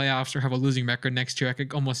in the playoffs or have a losing record next year. I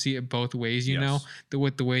could almost see it both ways,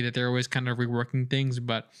 with the way that they're always kind of reworking things.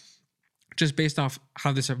 But just based off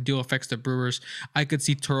how this deal affects the Brewers, I could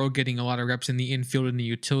see Toro getting a lot of reps in the infield in the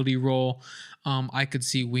utility role. I could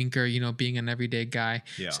see Winker, being an everyday guy.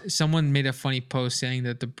 Yeah. Someone made a funny post saying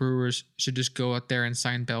that the Brewers should just go out there and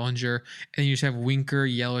sign Bellinger, and you just have Winker,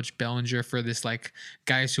 Yelich, Bellinger for this like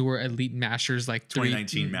guys who were elite mashers, like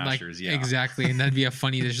 2019 mashers, yeah, exactly, and that'd be a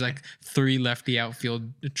funny. There's like 3 lefty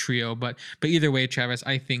outfield trio, but either way, Travis,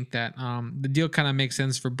 I think that the deal kind of makes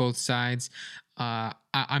sense for both sides.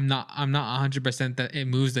 I'm not 100% that it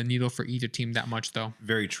moves the needle for either team that much, though.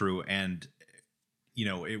 Very true. And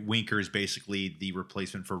Winker is basically the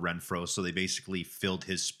replacement for Renfroe, so they basically filled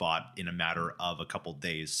his spot in a matter of a couple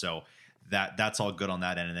days. So that's all good on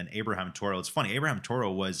that end. And then Abraham Toro, it's funny, Abraham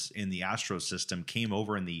Toro was in the Astros system, came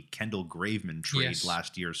over in the Kendall Graveman trade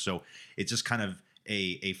last year. So it's just kind of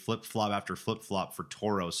a flip-flop after flip-flop for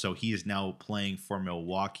Toro. So he is now playing for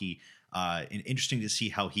Milwaukee. And interesting to see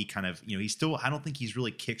how he kind of, he's still, I don't think he's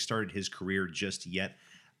really kickstarted his career just yet.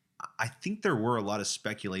 I think there were a lot of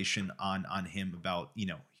speculation on him about,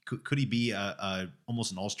 could he be a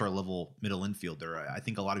almost an all-star level middle infielder? I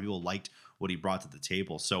think a lot of people liked what he brought to the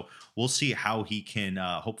table. So we'll see how he can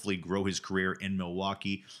hopefully grow his career in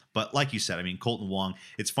Milwaukee. But like you said, I mean, Colton Wong,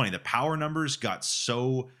 it's funny, the power numbers got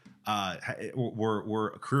so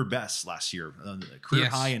were career best last year, career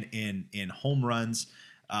high in home runs.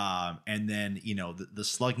 And then, the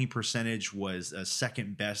slugging percentage was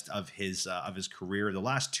second best of his career. The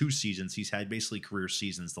last 2 seasons, he's had basically career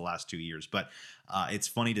seasons the last 2 years. But it's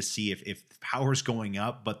funny to see if power's going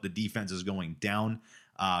up, but the defense is going down.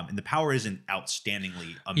 And the power isn't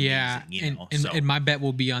outstandingly amazing. And my bet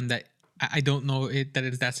will be on that. I don't know that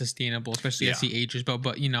it's that sustainable, especially as he ages. But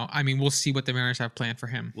we'll see what the Mariners have planned for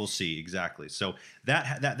him. We'll see, exactly. So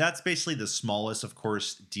that's basically the smallest, of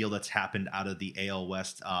course, deal that's happened out of the AL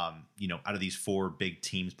West. Out of these 4 big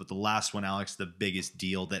teams. But the last one, Alex, the biggest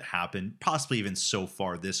deal that happened, possibly even so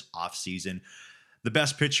far this offseason. The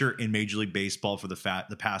best pitcher in Major League Baseball for the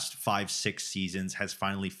past 5-6 seasons has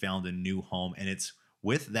finally found a new home, and it's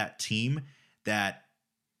with that team that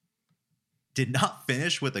did not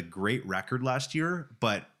finish with a great record last year,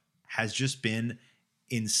 but has just been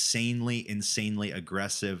insanely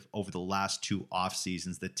aggressive over the last 2 off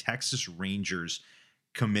seasons. The Texas Rangers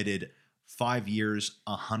committed 5 years,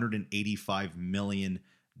 $185 million,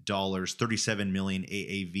 $37 million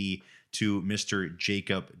AAV to Mr.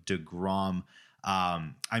 Jacob deGrom.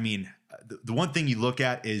 The one thing you look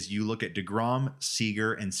at is you look at deGrom,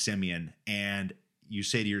 Seager, and Semien, and you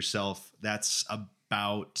say to yourself, that's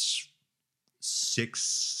about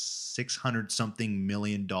 $600 something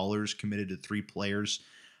million committed to 3 players.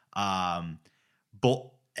 All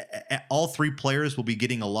 3 players will be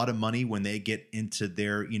getting a lot of money when they get into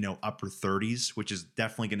their upper 30s, which is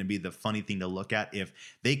definitely going to be the funny thing to look at. If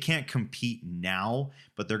they can't compete now,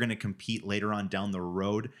 but they're going to compete later on down the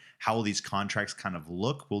road, how will these contracts kind of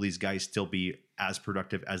look? Will these guys still be as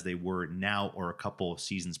productive as they were now or a couple of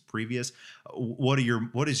seasons previous?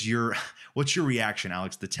 What's your reaction,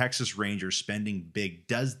 Alex? The Texas Rangers spending big.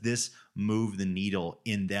 Does this move the needle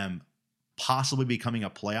in them possibly becoming a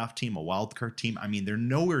playoff team, a wild card team? I mean, they're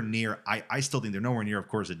nowhere near. I still think they're nowhere near, of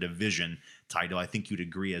course, a division title. I think you'd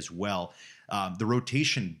agree as well. The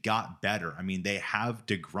rotation got better. I mean, they have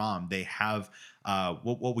deGrom. They have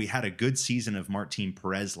we had a good season of Martin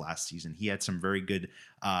Perez last season. He had some very good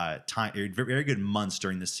very good months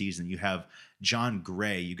during the season. You have John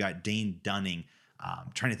Gray. You got Dane Dunning.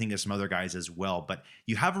 Trying to think of some other guys as well. But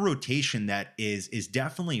you have a rotation that is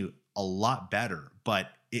definitely a lot better. But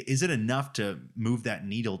is it enough to move that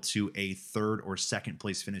needle to a 3rd or 2nd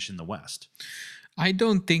place finish in the West? I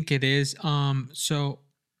don't think it is. So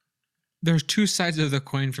there's 2 sides of the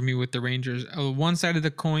coin for me with the Rangers. One side of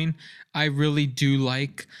the coin, I really do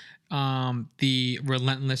like the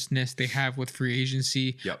relentlessness they have with free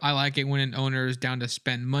agency. Yep. I like it when an owner is down to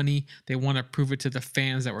spend money. They want to prove it to the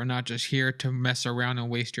fans that we're not just here to mess around and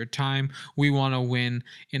waste your time. We want to win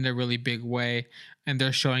in a really big way. And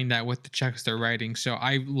they're showing that with the checks they're writing. So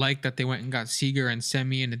I like that they went and got Seager and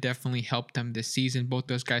Semien. It definitely helped them this season. Both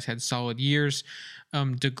those guys had solid years.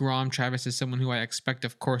 deGrom, Travis is someone who I expect,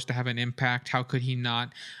 of course, to have an impact. How could he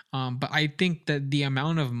not? But I think that the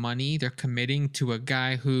amount of money they're committing to a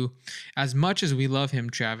guy who, as much as we love him,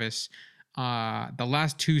 Travis, the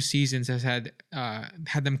last 2 seasons has had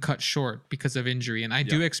them cut short because of injury. And I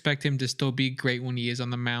do expect him to still be great when he is on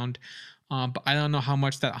the mound. But I don't know how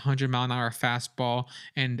much that 100-mile-an-hour fastball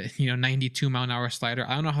and 92-mile-an-hour slider,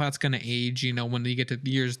 I don't know how that's going to age, when you get to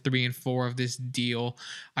years 3 and 4 of this deal.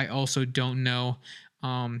 I also don't know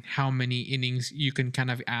how many innings you can kind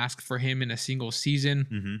of ask for him in a single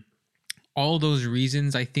season. all those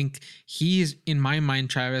reasons, I think he's, in my mind,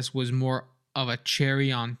 Travis was more of a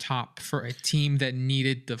cherry on top for a team that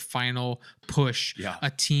needed the final push. Yeah. A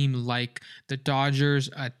team like the Dodgers,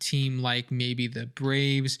 a team like maybe the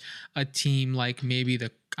Braves, a team like maybe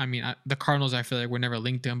the Cardinals, I feel like were never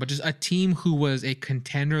linked to him, but just a team who was a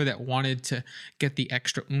contender that wanted to get the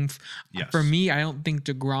extra oomph. Yes. For me, I don't think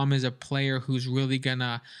DeGrom is a player who's really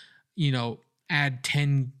gonna, add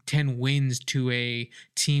 10 wins to a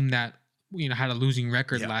team that had a losing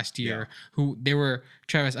record last year. Who they were,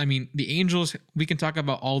 Travis. I mean, the Angels. We can talk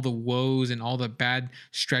about all the woes and all the bad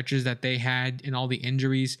stretches that they had and all the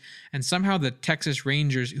injuries, and somehow the Texas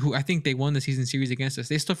Rangers, who I think they won the season series against us,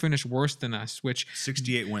 they still finished worse than us. Which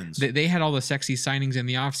 68 wins. They had all the sexy signings in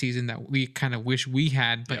the offseason that we kind of wish we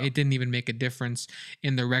had, but it didn't even make a difference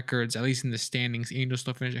in the records, at least in the standings. Angels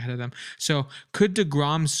still finished ahead of them. So could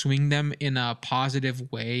DeGrom swing them in a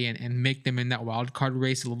positive way and make them in that wild card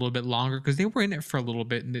race a little bit longer? Because they were in it for a little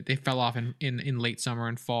bit and they fell off in late summer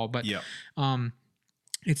and fall. But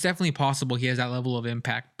it's definitely possible he has that level of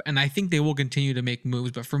impact. And I think they will continue to make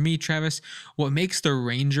moves. But for me, Travis, what makes the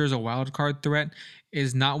Rangers a wild card threat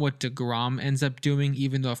is not what DeGrom ends up doing,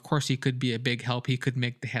 even though, of course, he could be a big help. He could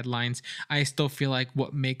make the headlines. I still feel like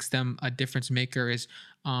what makes them a difference maker is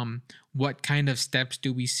what kind of steps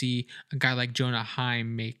do we see a guy like Jonah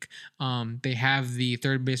Heim make? They have the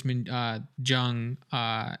third baseman, Jung.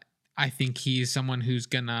 I think he's someone who's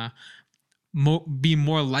going to be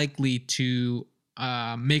more likely to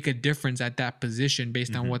make a difference at that position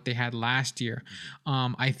based on what they had last year.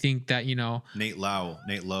 I think that, Nate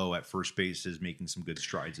Lowe at first base is making some good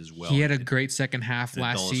strides as well. He had a great second half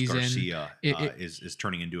last season. Garcia is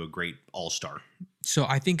turning into a great all-star. So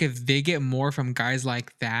I think if they get more from guys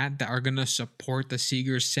like that are going to support the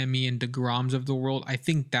Seagers, Semien, DeGroms of the world, I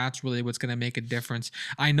think that's really what's going to make a difference.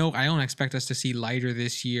 I know I don't expect us to see Leiter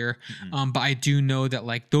this year, but I do know that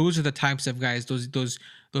like those are the types of guys,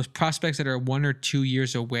 those prospects that are 1 or 2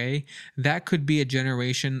 years away, that could be a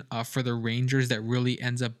generation for the Rangers that really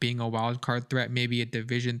ends up being a wild card threat, maybe a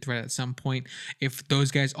division threat at some point. If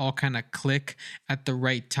those guys all kind of click at the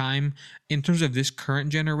right time. In terms of this current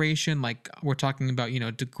generation, like we're talking about,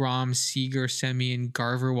 DeGrom, Seager, Semien,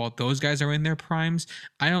 Garver, while those guys are in their primes,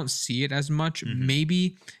 I don't see it as much.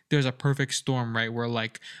 Maybe there's a perfect storm, right? Where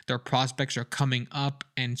like their prospects are coming up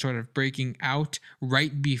and sort of breaking out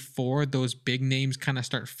right before those big names kind of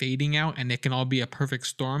start fading out, and it can all be a perfect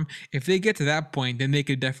storm. If they get to that point, then they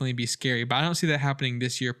could definitely be scary. But I don't see that happening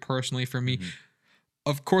this year personally for me.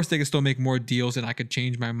 Of course, they could still make more deals and I could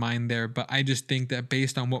change my mind there. But I just think that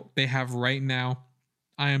based on what they have right now,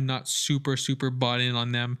 I am not super, super bought in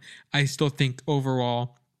on them. I still think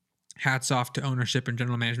overall, hats off to ownership and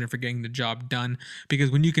general management for getting the job done. Because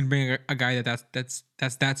when you can bring a guy that's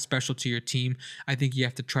that special to your team, I think you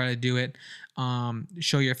have to try to do it.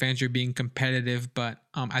 Show your fans you're being competitive, but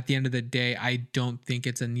at the end of the day, I don't think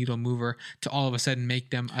it's a needle mover to all of a sudden make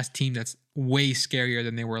them a team that's way scarier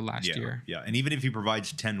than they were last year. Yeah, and even if he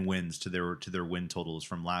provides 10 wins to their win totals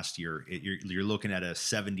from last year, you're looking at a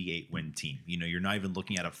 78 win team. You're not even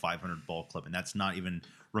looking at a 500 ball club, and that's not even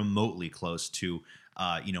remotely close to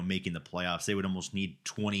making the playoffs. They would almost need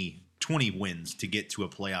 20 wins to get to a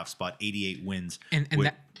playoff spot. 88 wins,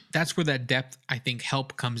 and that's where that depth, I think,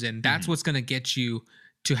 help comes in. That's what's going to get you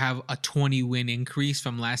to have a 20 win increase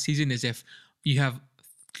from last season, is if you have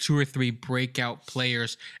 2 or 3 breakout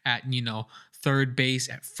players at third base,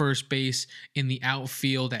 at first base, in the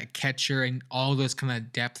outfield, at catcher, and all those kind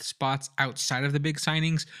of depth spots outside of the big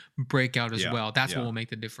signings break out as well. That's what will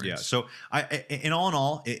make the difference. Yeah. So in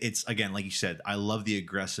all, it's again, like you said, I love the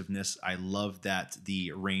aggressiveness. I love that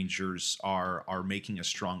the Rangers are making a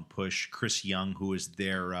strong push. Chris Young, who is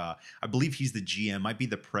their, I believe he's the GM, might be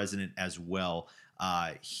the president as well.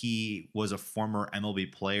 He was a former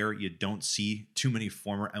MLB player. You don't see too many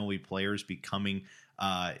former MLB players becoming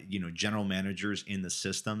general managers in the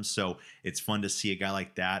system. So it's fun to see a guy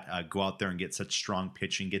like that go out there and get such strong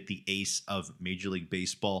pitching, get the ace of Major League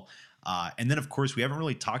Baseball. And then, of course, we haven't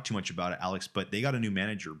really talked too much about it, Alex, but they got a new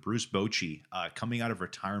manager, Bruce Bochy, coming out of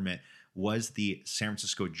retirement, was the San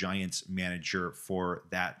Francisco Giants manager for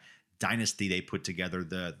that dynasty they put together,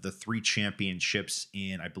 the 3 championships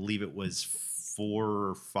in, I believe it was 4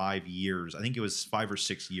 or 5 years. I think it was 5 or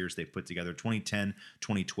 6 years they put together, 2010,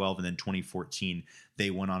 2012, and then 2014. They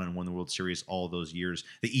went on and won the World Series all of those years,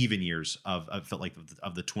 the even years of felt like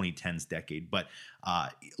of the 2010s decade. But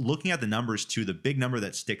looking at the numbers too, the big number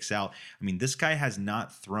that sticks out, I mean, this guy has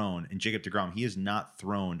not thrown, and Jacob deGrom, he has not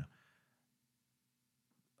thrown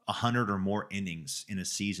 100 or more innings in a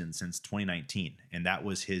season since 2019, and that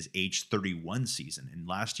was his age 31 season. And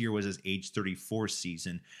last year was his age 34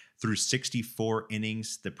 season. Threw 64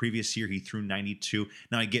 innings. The previous year he threw 92.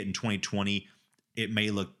 Now I get in 2020, it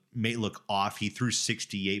may look off. He threw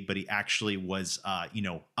 68, but he actually was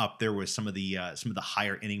up there with some of the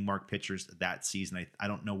higher inning mark pitchers that season. I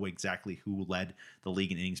don't know exactly who led the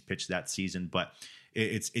league in innings pitched that season, but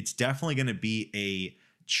it's definitely going to be a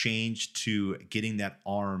change to getting that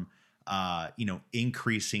arm,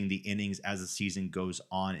 increasing the innings as the season goes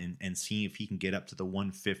on, and seeing if he can get up to the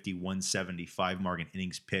 150, 175 mark in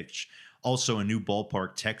innings pitched. Also, a new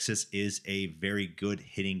ballpark. Texas is a very good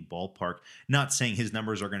hitting ballpark. Not saying his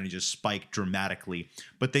numbers are going to just spike dramatically,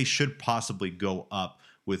 but they should possibly go up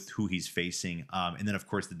with who he's facing. And then, of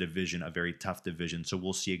course, the division, a very tough division. So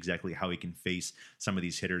we'll see exactly how he can face some of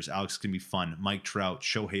these hitters. Alex, it's going to be fun. Mike Trout,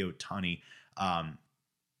 Shohei Ohtani,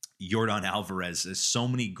 Yordan Alvarez. There's so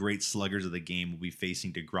many great sluggers of the game will be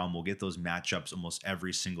facing DeGrom. We'll get those matchups almost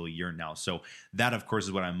every single year now. So that, of course,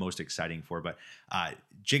 is what I'm most exciting for. But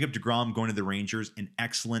Jacob DeGrom going to the Rangers, an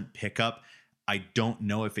excellent pickup. I don't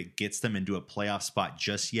know if it gets them into a playoff spot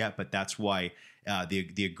just yet, but that's why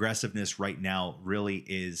the aggressiveness right now really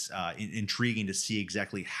is intriguing to see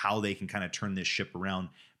exactly how they can kind of turn this ship around,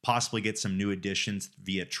 possibly get some new additions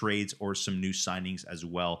via trades or some new signings as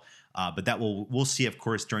well. But that we'll see, of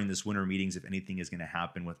course, during this winter meetings if anything is going to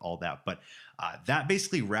happen with all that. But that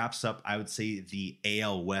basically wraps up, I would say, the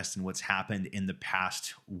AL West and what's happened in the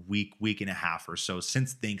past week and a half or so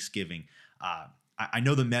since Thanksgiving. I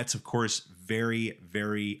know the Mets, of course, very,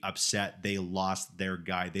 very upset. They lost their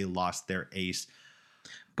guy. They lost their ace.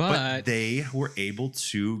 But they were able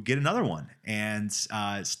to get another one. And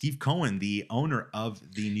Steve Cohen, the owner of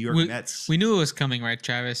the New York Mets. We knew it was coming, right,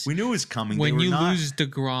 Travis? We knew it was coming. When you lose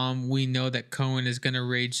DeGrom, we know that Cohen is going to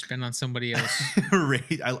rage spend on somebody else.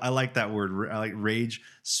 Rage. I like that word. I like rage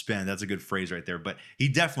spend. That's a good phrase right there. But he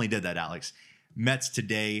definitely did that, Alex. Mets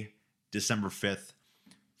today, December 5th,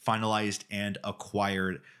 finalized and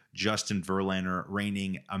acquired Justin Verlander,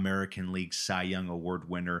 reigning American League Cy Young Award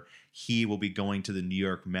winner. He will be going to the New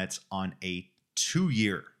York Mets on a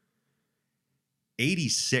 2-year,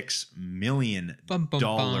 $86 million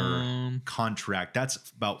contract.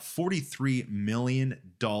 That's about $43 million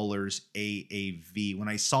AAV. When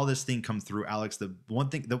I saw this thing come through, Alex, the one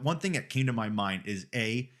thing that came to my mind is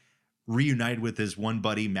reunited with his one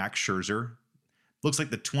buddy, Max Scherzer. Looks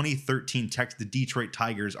like the 2013 the Detroit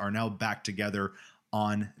Tigers are now back together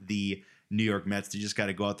on the New York Mets. They just got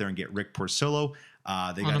to go out there and get Rick Porcello. They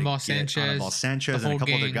got to get Anibal Sanchez and a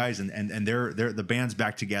couple other guys, and they're the band's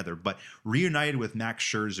back together. But reunited with Max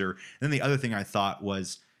Scherzer. And then the other thing I thought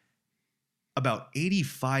was about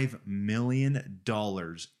 $85 million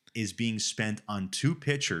is being spent on two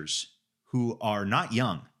pitchers who are not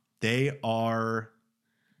young. They are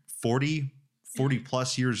 40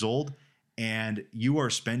 plus years old, and you are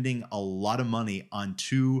spending a lot of money on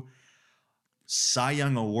two Cy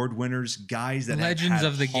Young Award winners, guys that legends have had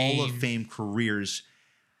of the Hall game. of Fame careers.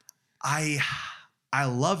 I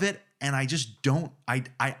love it, and I just don't.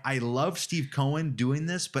 I love Steve Cohen doing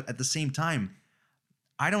this, but at the same time,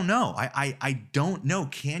 I don't know. I don't know.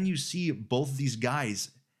 Can you see both of these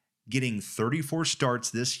guys getting 34 starts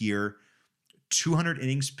this year, 200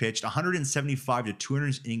 innings pitched, 175 to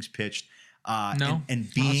 200 innings pitched? No, and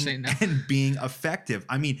being effective.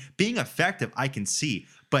 I mean, being effective, I can see,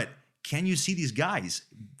 but can you see these guys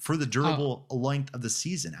for the durable length of the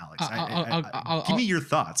season, Alex? Give me your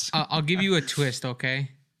thoughts. I'll give you a twist, okay?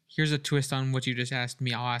 Here's a twist on what you just asked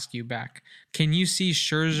me. I'll ask you back. Can you see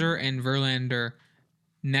Scherzer and Verlander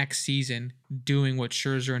next season doing what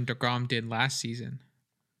Scherzer and DeGrom did last season?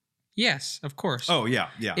 Yes, of course. Oh, yeah.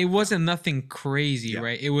 It wasn't nothing crazy,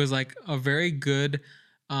 right? It was like a very good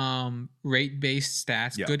rate-based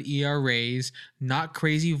stats, good ERAs, not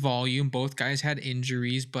crazy volume. Both guys had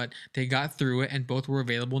injuries, but they got through it, and both were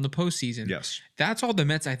available in the postseason. Yes. That's all the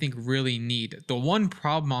Mets, I think, really need. The one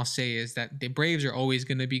problem I'll say is that the Braves are always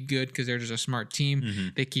going to be good because they're just a smart team. Mm-hmm.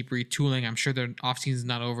 They keep retooling. I'm sure their offseason's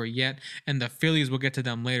not over yet. And the Phillies, we'll get to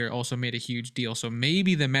them later, also made a huge deal. So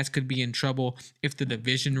maybe the Mets could be in trouble if the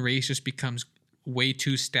division race just becomes way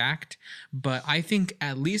too stacked. But I think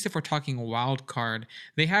at least if we're talking wild card,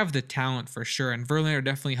 they have the talent for sure, and Verlander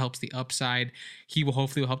definitely helps the upside. He will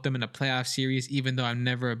hopefully help them in a playoff series, even though I'm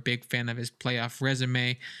never a big fan of his playoff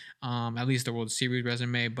resume, at least the World Series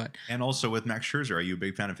resume. And also with Max Scherzer, are you a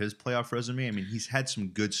big fan of his playoff resume? I mean, he's had some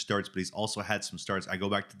good starts, but he's also had some starts. I go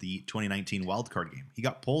back to the 2019 wild card game. He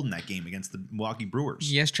got pulled in that game against the Milwaukee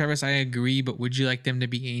Brewers. Yes, Travis, I agree, but would you like them to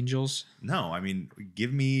be Angels? No, I mean,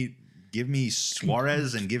 give me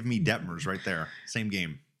Suarez and give me Detmers right there. Same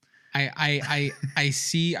game. I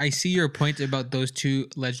see your point about those two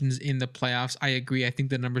legends in the playoffs. I agree. I think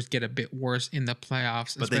the numbers get a bit worse in the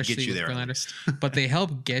playoffs, but they especially get you with there. Verlander. But they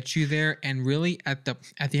help get you there. And really, at the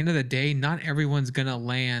end of the day, not everyone's gonna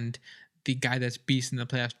land the guy that's beast in the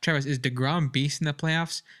playoffs. Travis, is DeGrom beast in the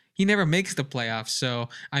playoffs? He never makes the playoffs. So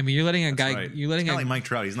I mean, you're letting a guy. Right. You're letting like Mike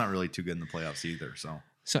Trout. He's not really too good in the playoffs either. So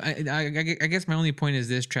I guess my only point is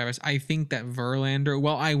this, Travis. I think that Verlander,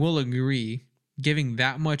 well, I will agree, giving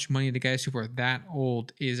that much money to guys who are that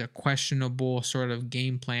old is a questionable sort of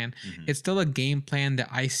game plan. Mm-hmm. It's still a game plan that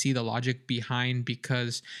I see the logic behind,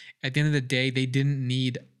 because at the end of the day, they didn't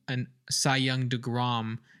need an Cy Young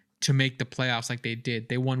DeGrom to make the playoffs like they did.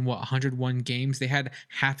 They won 101 games. They had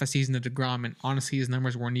half a season of DeGrom, and honestly, his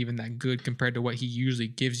numbers weren't even that good compared to what he usually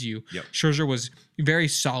gives you. Yep. Scherzer was very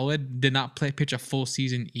solid. Did not pitch a full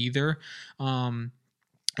season either.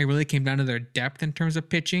 It really came down to their depth in terms of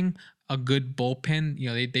pitching. A good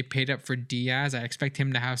bullpen. They paid up for Diaz. I expect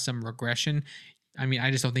him to have some regression. I mean,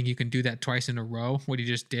 I just don't think you can do that twice in a row, what he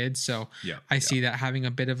just did. So I see that having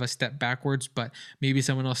a bit of a step backwards, but maybe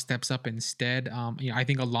someone else steps up instead. I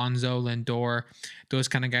think Alonso, Lindor, those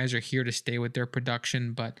kind of guys are here to stay with their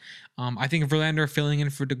production. But I think Verlander filling in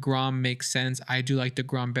for DeGrom makes sense. I do like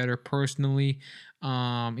DeGrom better personally.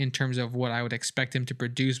 In terms of what I would expect him to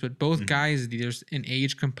produce. But both guys, there's an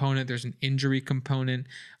age component, there's an injury component,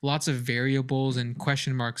 lots of variables and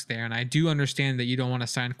question marks there. And I do understand that you don't want to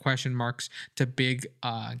sign question marks to big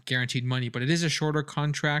guaranteed money, but it is a shorter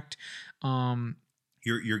contract.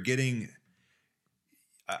 You're getting...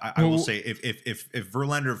 I will say if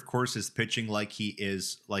Verlander, of course, is pitching like he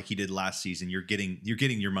did last season, you're getting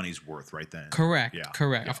your money's worth right then. Correct.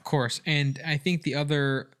 Yeah. Of course. And I think the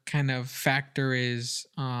other kind of factor is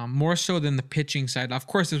more so than the pitching side. Of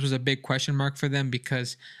course, this was a big question mark for them,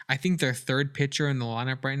 because I think their third pitcher in the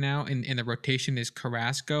lineup right now in the rotation is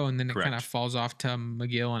Carrasco, and then it kind of falls off to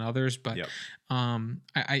McGill and others. But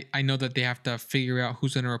I know that they have to figure out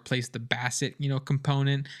who's going to replace the Bassett,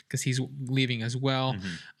 component, because he's leaving as well.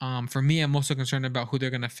 For me, I'm also concerned about who they're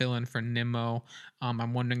going to fill in for Nimmo.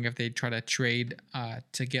 I'm wondering if they try to trade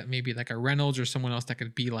to get maybe like a Reynolds or someone else that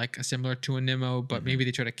could be like similar to a Nimmo, but maybe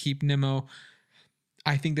they try to keep Nimmo.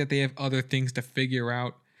 I think that they have other things to figure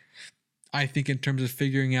out. I think in terms of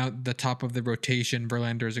figuring out the top of the rotation,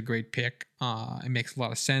 Verlander is a great pick. It makes a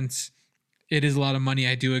lot of sense. It is a lot of money.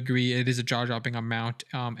 I do agree. It is a jaw-dropping amount.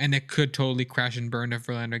 And it could totally crash and burn if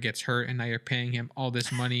Verlander gets hurt and now you're paying him all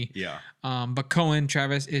this money. But Cohen,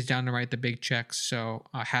 Travis, is down to write the big checks. So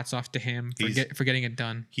hats off to him for getting it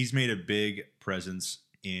done. He's made a big presence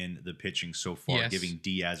in the pitching so far, giving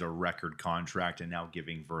Diaz a record contract and now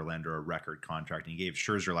giving Verlander a record contract. And he gave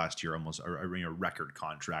Scherzer last year almost a record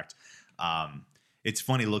contract. It's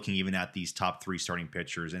funny looking even at these top three starting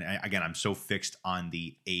pitchers. And again, I'm so fixed on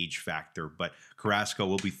the age factor, but Carrasco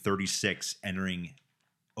will be 36 entering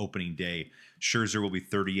opening day. Scherzer will be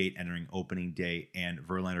 38 entering opening day, and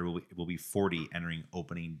Verlander will be 40 entering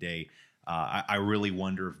opening day. I really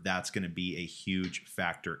wonder if that's going to be a huge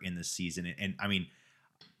factor in the season. And I mean,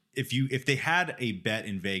 if they had a bet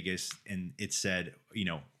in Vegas and it said,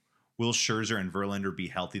 will Scherzer and Verlander be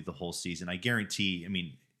healthy the whole season? I guarantee,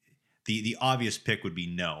 the obvious pick would be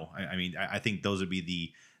no. I think those would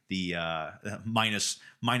be the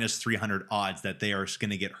minus 300 odds that they are going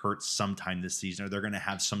to get hurt sometime this season, or they're going to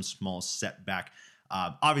have some small setback.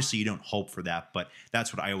 Obviously, you don't hope for that, but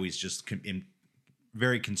that's what I always just am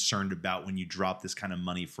very concerned about when you drop this kind of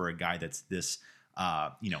money for a guy that's this,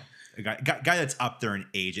 a guy that's up there in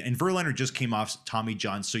age. And Verlander just came off Tommy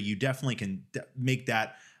John, so you definitely can make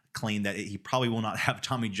that claim that he probably will not have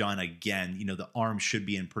Tommy John again. The arm should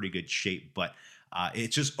be in pretty good shape, but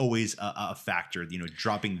it's just always a factor,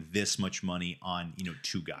 dropping this much money on,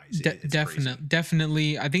 two guys.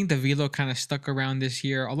 Definitely. I think the velo kind of stuck around this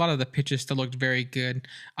year. A lot of the pitches still looked very good.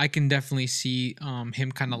 I can definitely see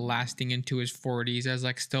him kind of lasting into his 40s as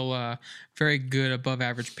like still a very good above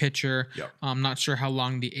average pitcher. I'm not sure how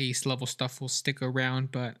long the ace level stuff will stick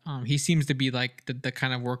around, but he seems to be like the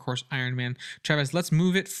kind of workhorse Iron Man. Travis, let's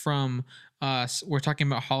move it from we're talking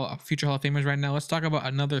about future Hall of Famers right now. Let's talk about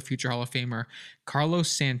another future Hall of Famer, Carlos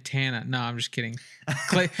Santana. No, I'm just kidding.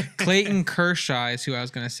 Clayton Kershaw is who I was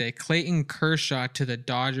going to say. Clayton Kershaw to the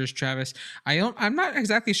Dodgers, Travis. I'm not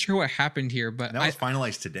exactly sure what happened here, but that was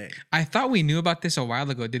finalized today. I thought we knew about this a while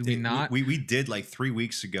ago. Did we not? We did like 3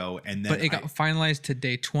 weeks ago, and then but it got finalized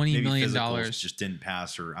today. $20 million just didn't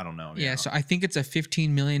pass, or I don't know. Yeah, so I think it's a $15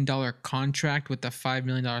 million contract with a $5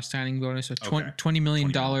 million signing bonus. So $20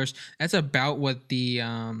 million. That's about what the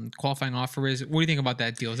qualifying offer is. What do you think about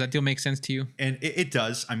that deal? Does that deal make sense to you? And it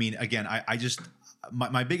does. Again, I just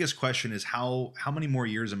my biggest question is how many more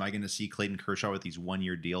years am I going to see Clayton Kershaw with these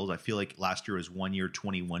 1-year deals? I feel like last year was 1 year,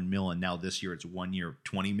 21 mil, and now this year it's 1 year,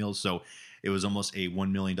 20 mil. So it was almost a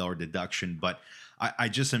 $1 million deduction. But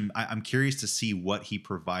I'm curious to see what he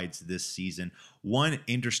provides this season. One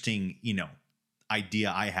interesting,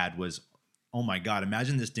 idea I had was, oh my God,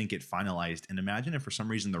 imagine this didn't get finalized. And imagine if for some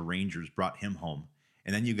reason the Rangers brought him home.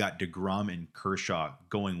 And then you got DeGrom and Kershaw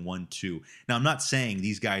going 1-2. Now, I'm not saying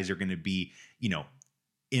these guys are going to be,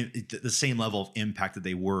 in the same level of impact that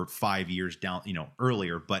they were 5 years down,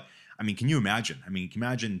 earlier. But I mean, can you imagine? Can you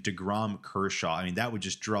imagine DeGrom, Kershaw? That would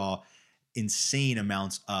just draw insane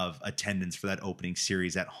amounts of attendance for that opening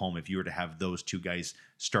series at home if you were to have those two guys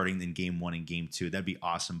starting in game 1 and game 2. That'd be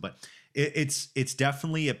awesome. But it's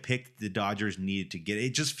definitely a pick the Dodgers needed to get.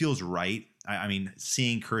 It just feels right.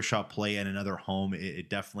 Seeing Kershaw play at another home, it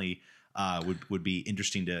definitely would be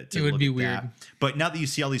interesting to it would look be at weird. that. But now that you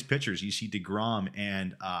see all these pitchers, you see DeGrom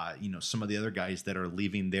and some of the other guys that are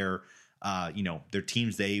leaving their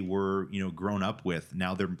teams they were grown up with.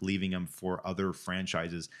 Now they're leaving them for other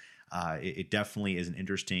franchises. It definitely is an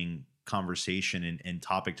interesting conversation and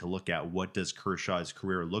topic to look at. What does Kershaw's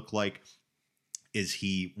career look like? Is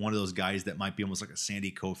he one of those guys that might be almost like a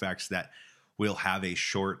Sandy Koufax that will have a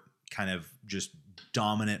short kind of just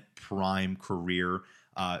dominant prime career?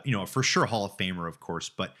 For sure Hall of Famer, of course,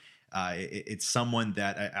 but it's someone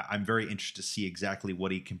that I'm very interested to see exactly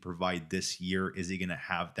what he can provide this year. Is he going to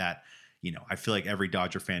have that? I feel like every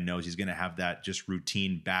Dodger fan knows he's going to have that just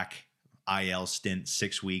routine back IL stint,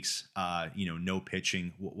 6 weeks, no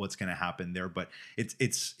pitching. What's going to happen there? But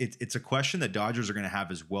it's a question that Dodgers are going to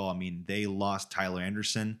have as well. They lost Tyler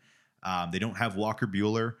Anderson. They don't have Walker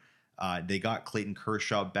Buehler. They got Clayton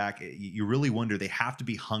Kershaw back. You really wonder. They have to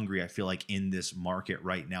be hungry, I feel like, in this market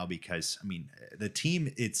right now because the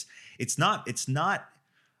team. It's not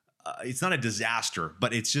a disaster,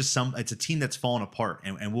 but it's a team that's fallen apart,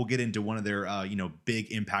 and we'll get into one of their big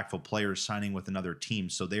impactful players signing with another team.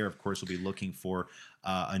 So there, of course, will be looking for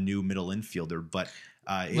a new middle infielder. But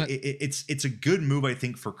it's a good move, I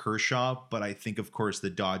think, for Kershaw. But I think, of course, the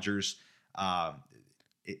Dodgers.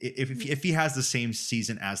 If he has the same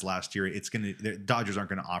season as last year, the Dodgers aren't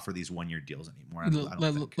going to offer these 1-year deals anymore. I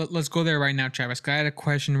don't think. Let's go there right now, Travis. I had a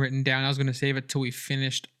question written down. I was going to save it till we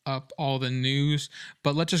finished up all the news,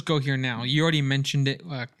 but let's just go here now. You already mentioned it,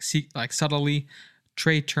 subtly.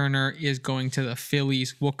 Trey Turner is going to the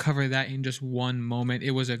Phillies. We'll cover that in just one moment.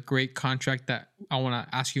 It was a great contract that I want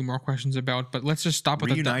to ask you more questions about, but let's just stop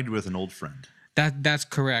with reunited with an old friend. That's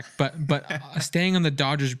correct. But staying on the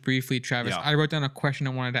Dodgers briefly, Travis, I wrote down a question I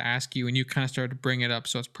wanted to ask you, and you kind of started to bring it up,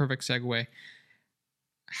 so it's a perfect segue.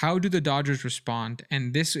 How do the Dodgers respond?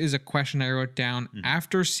 And this is a question I wrote down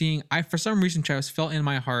after seeing, for some reason, Travis, felt in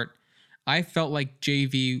my heart, I felt like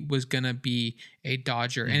JV was going to be a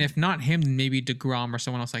Dodger. And if not him, then maybe DeGrom or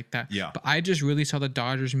someone else like that. Yeah. But I just really saw the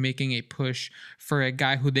Dodgers making a push for a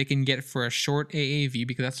guy who they can get for a short AAV,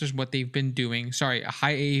 because that's just what they've been doing. Sorry, a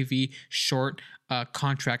high AAV, short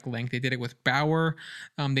contract length. They did it with Bauer.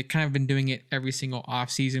 They kind of been doing it every single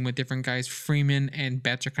offseason with different guys. Freeman and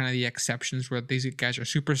Betts are kind of the exceptions, where these guys are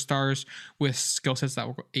superstars with skill sets that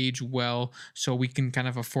will age well, so we can kind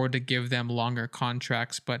of afford to give them longer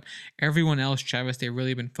contracts. But everyone else, Travis, they've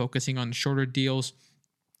really been focusing on shorter deals.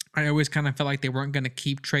 I always kind of felt like they weren't going to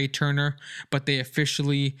keep Trey Turner, but they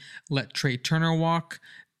officially let Trey Turner walk.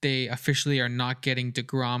 They officially are not getting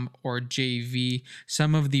DeGrom or JV.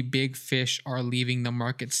 Some of the big fish are leaving the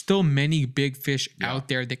market. Still many big fish out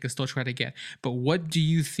there they can still try to get. But what do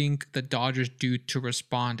you think the Dodgers do to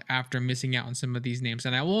respond after missing out on some of these names?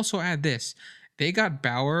 And I will also add this. They got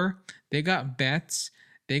Bauer. They got Betts.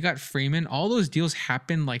 They got Freeman. All those deals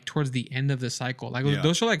happen like towards the end of the cycle.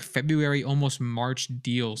 Those are like February, almost March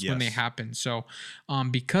deals when they happen. So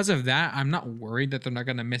because of that, I'm not worried that they're not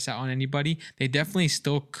going to miss out on anybody. They definitely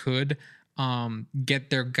still could get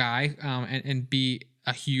their guy and be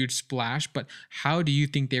a huge splash. But how do you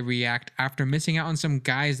think they react after missing out on some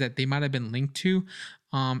guys that they might have been linked to?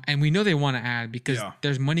 And we know they want to add because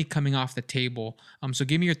there's money coming off the table. So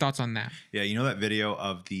give me your thoughts on that. Yeah, you know that video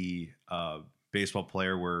of the baseball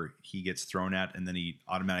player where he gets thrown at and then he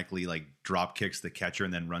automatically like drop kicks the catcher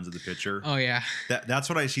and then runs at the pitcher? Oh yeah. That's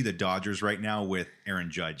what I see the Dodgers right now with Aaron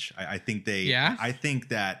Judge. I think I think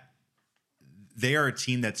that they are a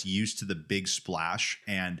team that's used to the big splash,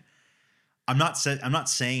 and I'm not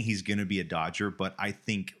saying he's going to be a Dodger, but I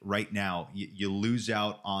think right now you lose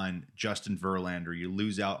out on Justin Verlander, you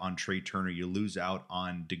lose out on Trey Turner, you lose out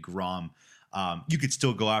on DeGrom. You could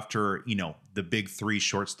still go after, the big three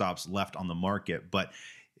shortstops left on the market, but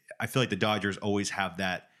I feel like the Dodgers always have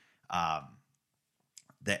that.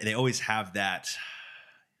 They always have that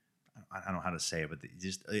I don't know how to say it, but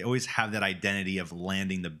they always have that identity of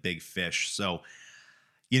landing the big fish. So,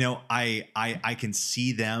 I can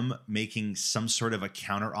see them making some sort of a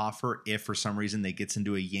counter offer if for some reason they gets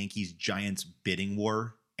into a Yankees Giants bidding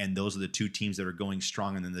war, and those are the two teams that are going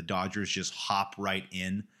strong, and then the Dodgers just hop right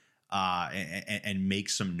in and make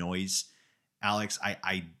some noise. Alex,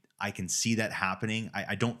 I can see that happening.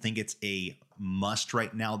 I don't think it's a must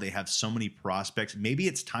right now. They have so many prospects. Maybe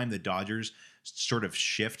it's time the Dodgers sort of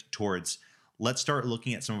shift towards, let's start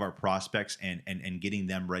looking at some of our prospects and getting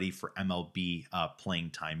them ready for MLB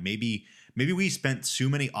playing time. Maybe we spent too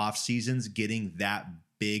many off seasons getting that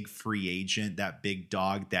big free agent, that big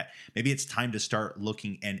dog, that maybe it's time to start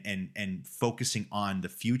looking and focusing on the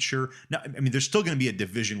future. Now, I mean, there's still going to be a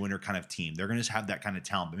division winner kind of team. They're going to have that kind of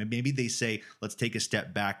talent, but maybe they say, let's take a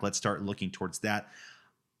step back. Let's start looking towards that.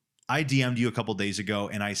 I DM'd you a couple days ago,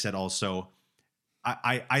 and I said also,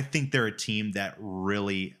 I think they're a team that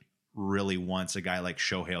really wants a guy like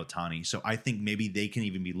Shohei Ohtani. So I think maybe they can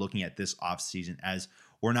even be looking at this offseason as,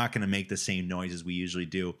 we're not going to make the same noise as we usually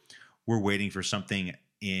do. We're waiting for something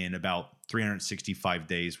in about 365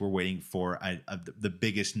 days. We're waiting for the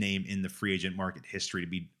biggest name in the free agent market history to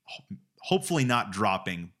be hopefully not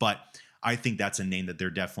dropping, but I think that's a name that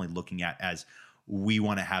they're definitely looking at as, we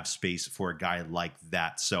want to have space for a guy like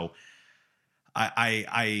that. So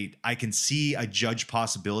I can see a Judge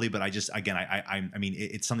possibility, but I mean,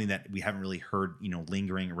 it's something that we haven't really heard,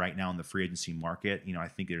 lingering right now in the free agency market. I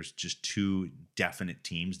think there's just two definite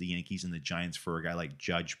teams, the Yankees and the Giants, for a guy like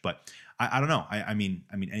Judge. But I don't know. I mean,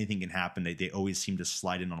 anything can happen. They always seem to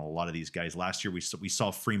slide in on a lot of these guys. Last year we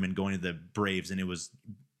saw Freeman going to the Braves, and it was,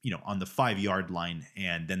 on the 5-yard line,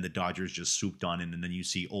 and then the Dodgers just swooped on in, and then you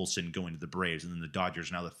see Olsen going to the Braves, and then the Dodgers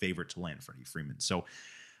are now the favorite to land Freddie Freeman. So,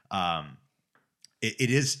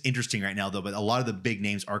 it is interesting right now, though, but a lot of the big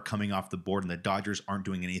names are coming off the board, and the Dodgers aren't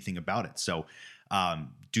doing anything about it. So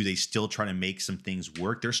do they still try to make some things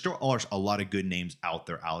work? There's still a lot of good names out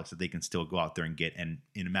there, Alex, that they can still go out there and get. And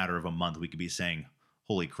in a matter of a month, we could be saying,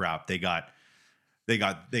 holy crap, they got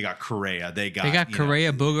Correa. They got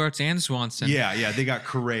Correa, Bogarts, and Swanson. Yeah. They got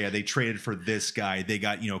Correa. They traded for this guy. They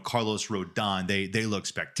got, Carlos Rodon. They look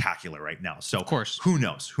spectacular right now. So of course, who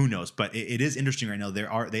knows? But it is interesting right now.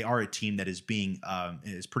 They are a team that is being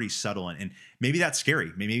is pretty subtle, and maybe that's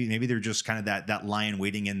scary. Maybe they're just kind of that lion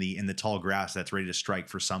waiting in the tall grass that's ready to strike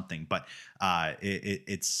for something. But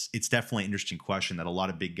it's definitely an interesting question that a lot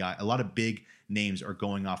of big names are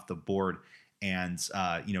going off the board. And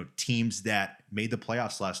teams that made the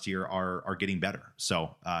playoffs last year are getting better.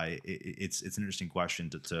 So it's an interesting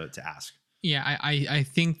question to ask. Yeah, I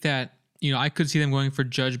think that I could see them going for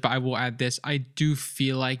Judge, but I will add this: I do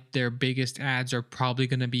feel like their biggest adds are probably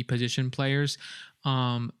going to be position players.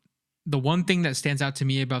 The one thing that stands out to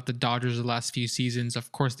me about the Dodgers the last few seasons,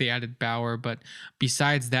 of course, they added Bauer, but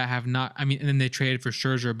besides that, have not. I mean, and then they traded for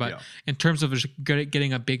Scherzer. But in terms of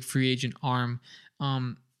getting a big free agent arm,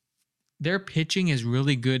 their pitching is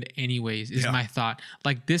really good anyways, is my thought.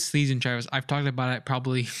 Like this season, Travis, I've talked about it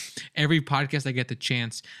probably every podcast I get the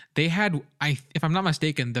chance. They had, if I'm not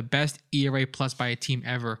mistaken, the best ERA plus by a team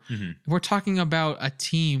ever. Mm-hmm. We're talking about a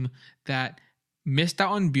team that missed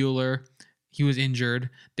out on Buehler. He was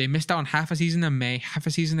injured. They missed out on half a season of May, half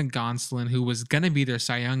a season of Gonsolin, who was going to be their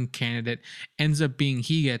Cy Young candidate, ends up being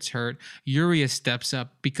he gets hurt. Urias steps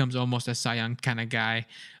up, becomes almost a Cy Young kind of guy.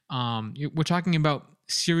 We're talking about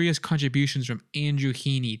serious contributions from Andrew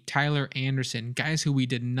Heaney, Tyler Anderson, guys who we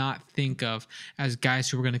did not think of as guys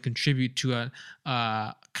who were going to contribute to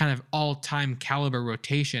a kind of all-time caliber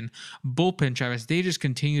rotation. Bullpen, Travis, they just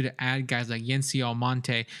continue to add guys like Yency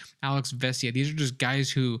Almonte, Alex Vesia. These are just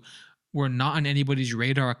guys who were not on anybody's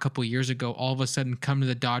radar a couple years ago. All of a sudden come to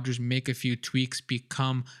the Dodgers, make a few tweaks,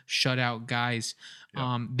 become shutout guys.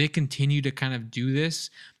 Yep. They continue to kind of do this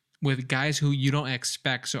with guys who you don't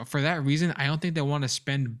expect. So for that reason, I don't think they want to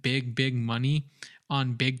spend big money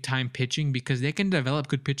on big time pitching because they can develop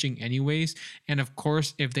good pitching anyways. And of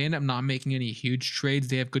course, if they end up not making any huge trades,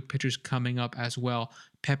 they have good pitchers coming up as well.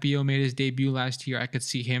 Pepio made his debut last year. I could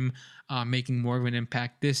see him making more of an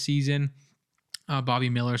impact this season. Bobby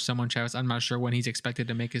Miller, someone, Travis, I'm not sure when he's expected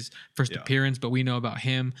to make his first appearance, but we know about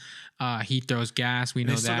him. He throws gas. We know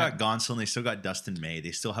that. They still got Gonsolin. They still got Dustin May.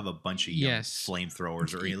 They still have a bunch of young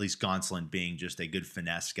flamethrowers, or at least Gonsolin being just a good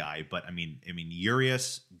finesse guy. But I mean,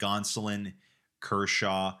 Urias, Gonsolin,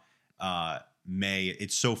 Kershaw, May.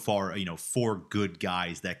 It's so far, 4 good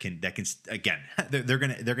guys that can again. They're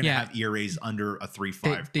gonna have ERAs under a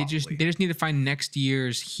 3.5. They just need to find next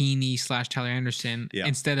year's Heaney / Tyler Anderson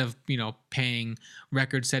instead of paying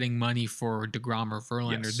record setting money for DeGrom or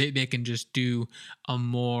Verlander. Yes. They can just do a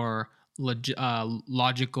more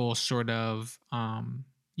logical sort of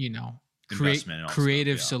you know, Investment and all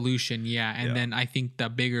creative stuff, solution. Yeah. And Yeah. then I think the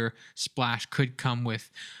bigger splash could come with,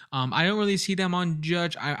 I don't really see them on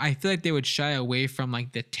Judge. I feel like they would shy away from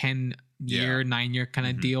like the 10-year, 9-year kind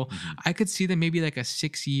of deal. I could see them maybe like a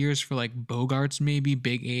 6 years for like Bogarts, maybe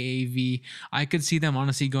big AAV. I could see them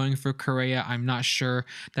honestly going for Correa. I'm not sure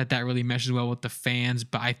that really meshes well with the fans,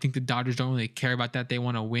 but I think the Dodgers don't really care about that. They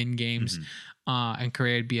want to win games, and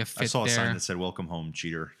Correa would be a fit. I saw a there. sign that said "Welcome home,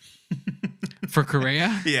 cheater." For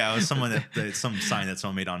Correa? Yeah, it was someone some sign that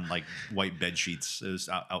someone made on like white bed sheets. It was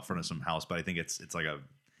out front of some house, but I think it's like a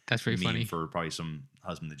that's very meme funny for probably some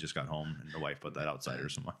husband that just got home and the wife put that outside or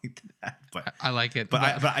something like that. But I like it.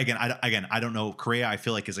 But again, I don't know. Correa, I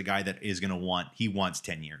feel like is a guy that is going to he wants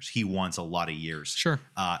 10 years. He wants a lot of years. Sure.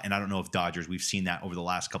 And I don't know if Dodgers, we've seen that over the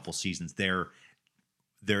last couple seasons. They're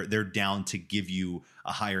down to give you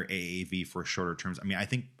a higher AAV for shorter terms. I mean, I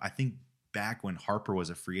think back when Harper was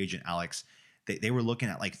a free agent, Alex, they were looking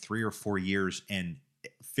at like 3 or 4 years and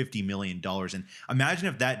 $50 million. And imagine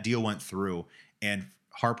if that deal went through and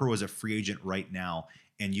Harper was a free agent right now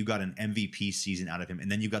and you got an MVP season out of him,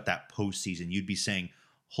 and then you got that postseason, you'd be saying,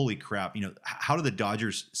 holy crap, how do the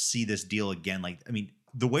Dodgers see this deal again? Like, I mean,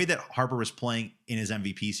 the way that Harper was playing in his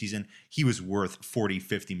MVP season, he was worth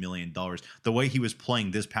 $40-50 million. The way he was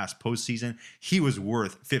playing this past postseason, he was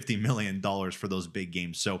worth $50 million for those big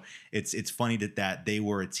games. So it's funny that they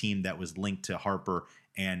were a team that was linked to Harper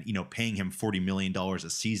and, paying him $40 million a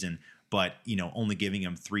season, but, only giving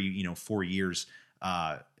him 4 years.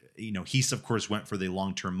 He of course went for the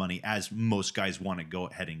long-term money, as most guys want to go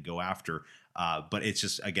ahead and go after. But it's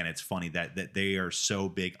just, again, it's funny that they are so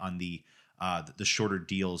big on the shorter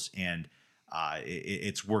deals, and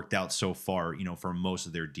it's worked out so far, for most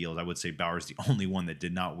of their deals. I would say Bauer's the only one that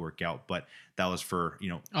did not work out, but that was for,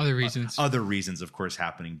 other reasons. Other reasons, of course,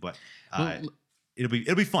 happening. But it'll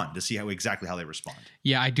be fun to see exactly how they respond.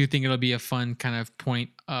 Yeah, I do think it'll be a fun kind of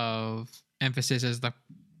point of emphasis as the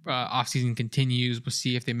offseason continues. We'll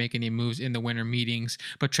see if they make any moves in the winter meetings.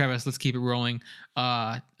 But Travis, let's keep it rolling.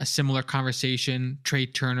 A similar conversation. Trey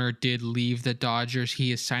Turner did leave the Dodgers.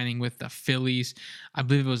 He is signing with the Phillies. I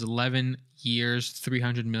believe it was 11 years,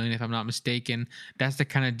 $300 million, if I'm not mistaken. That's the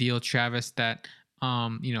kind of deal, Travis, that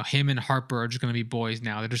him and Harper are just going to be boys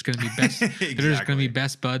now. They're just going to be best. Exactly. They're just going to be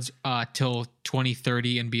best buds till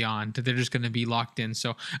 2030 and beyond. They're just going to be locked in.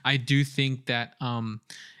 So I do think that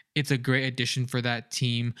it's a great addition for that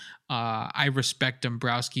team. I respect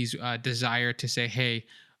Dombrowski's desire to say, hey,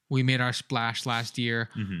 we made our splash last year.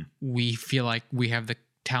 We feel like we have the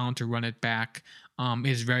talent to run it back.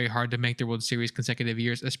 It's very hard to make the World Series consecutive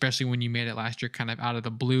years, especially when you made it last year kind of out of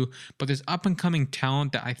the blue. But there's up-and-coming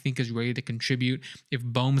talent that I think is ready to contribute. If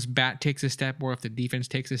Bohm's bat takes a step, or if the defense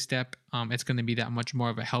takes a step, it's going to be that much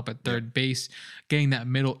more of a help at third base. Getting that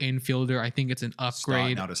middle infielder, I think it's an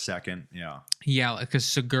upgrade. Not a second, yeah. Yeah, because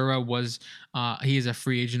Segura was, he is a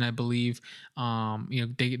free agent, I believe.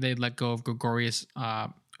 They let go of Gregorius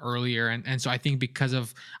earlier, and so I think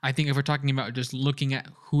if we're talking about just looking at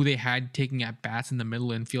who they had taking at bats in the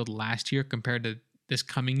middle infield last year compared to this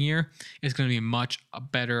coming year, it's going to be much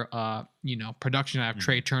better production out of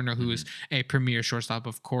Trey Turner, who is a premier shortstop,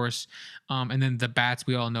 of course, and then the bats,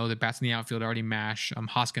 we all know the bats in the outfield already mash.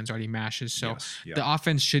 Hoskins already mashes, so the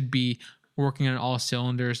offense should be working on all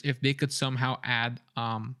cylinders. If they could somehow add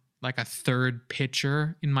like a third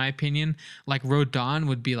pitcher, in my opinion, like Rodon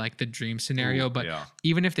would be like the dream scenario. But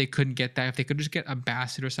even if they couldn't get that, if they could just get a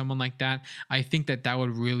Bassett or someone like that, I think that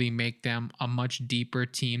would really make them a much deeper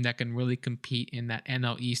team that can really compete in that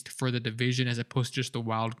NL East for the division as opposed to just the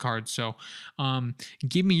wild card. So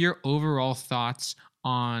give me your overall thoughts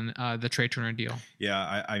on the Trey Turner deal.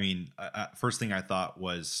 Yeah, I mean, first thing I thought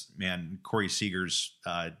was, man, Corey Seager's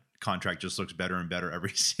contract just looks better and better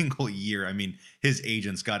every single year. I mean, his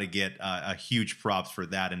agents got to get a huge props for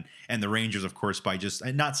that, and the Rangers, of course, by just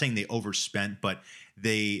not saying they overspent, but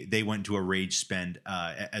they went to a rage spend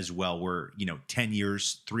as well, where 10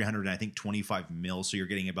 years, 325 mil, so you're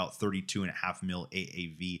getting about 32.5 mil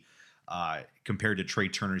AAV. Compared to Trey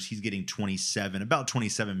Turner's, he's getting about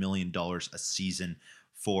 $27 million a season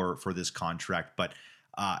for this contract. But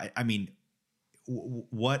I mean,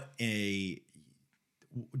 what an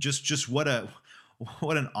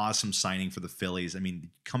awesome signing for the Phillies. I mean,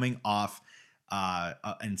 coming off an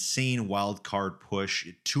insane wild card push,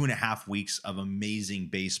 2.5 weeks of amazing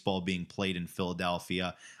baseball being played in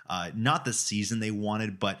Philadelphia. Not the season they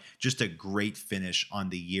wanted, but just a great finish on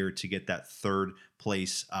the year to get that third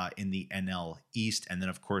place in the NL East, and then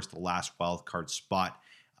of course the last wild card spot.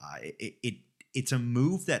 It's a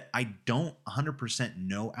move that I don't 100%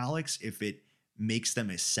 know, Alex, if it makes them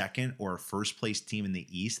a second or a first place team in the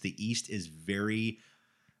East. The East is very,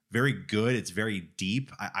 very good. It's very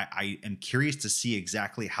deep. I am curious to see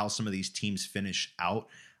exactly how some of these teams finish out.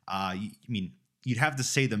 I mean, you'd have to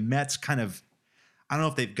say the Mets kind of, I don't know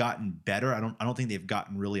if they've gotten better. I don't think they've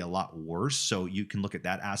gotten really a lot worse. So you can look at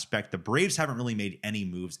that aspect. The Braves haven't really made any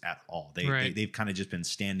moves at all. They've kind of just been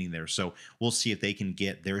standing there. So we'll see if they can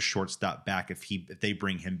get their shortstop back if they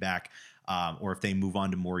bring him back, or if they move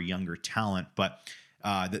on to more younger talent. But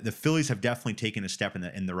the Phillies have definitely taken a step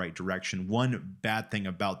in the right direction. One bad thing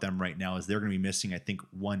about them right now is they're going to be missing, I think,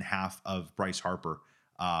 one half of Bryce Harper.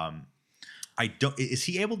 Is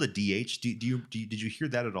he able to DH? Did you hear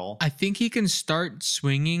that at all? I think he can start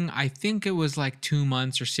swinging. I think it was like 2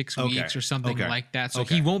 months or 6 weeks or something like that. So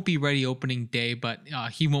he won't be ready opening day, but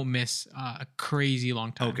he won't miss a crazy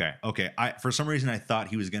long time. Okay. For some reason I thought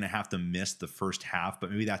he was going to have to miss the first half,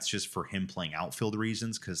 but maybe that's just for him playing outfield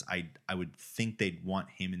reasons, because I would think they'd want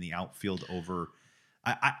him in the outfield over.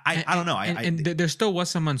 I don't know. And there still was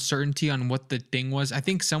some uncertainty on what the thing was. I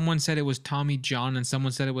think someone said it was Tommy John and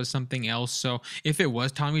someone said it was something else. So if it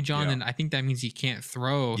was Tommy John, then I think that means he can't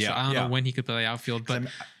throw. So I don't know when he could play outfield. But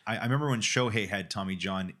I remember when Shohei had Tommy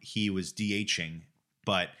John, he was DHing,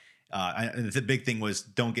 but the big thing was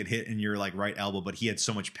don't get hit in your like right elbow. But he had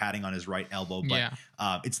so much padding on his right elbow. But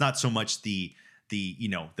it's not so much the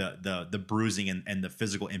bruising and the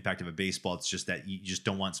physical impact of a baseball. It's just that you just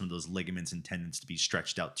don't want some of those ligaments and tendons to be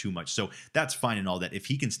stretched out too much. So that's fine and all that. If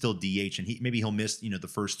he can still DH, and maybe he'll miss, the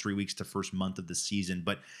first 3 weeks to first month of the season,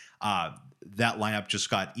 but that lineup just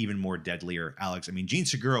got even more deadlier, Alex. I mean, Gene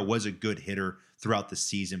Segura was a good hitter throughout the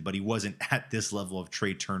season, but he wasn't at this level of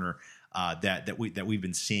Trey Turner that we've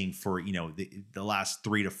been seeing for, the last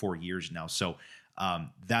 3 to 4 years now. So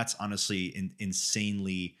that's honestly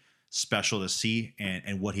insanely special to see,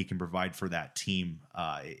 and what he can provide for that team.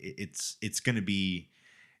 It's going to be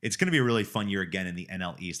a really fun year again in the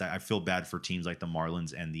NL East. I feel bad for teams like the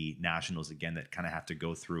Marlins and the Nationals again that kind of have to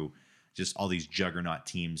go through just all these juggernaut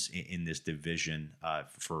teams in this division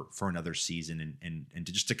for another season, and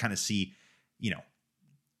to kind of see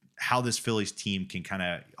how this Phillies team can kind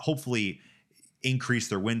of hopefully increase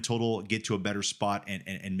their win total, get to a better spot,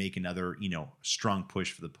 and make another strong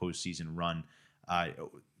push for the postseason run.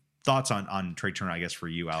 Thoughts on Trey Turner, I guess, for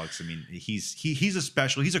you, Alex? I mean,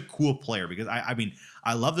 he's a cool player because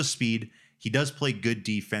I love the speed. He does play good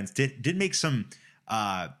defense. Did make some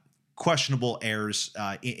questionable errors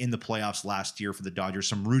in the playoffs last year for the Dodgers.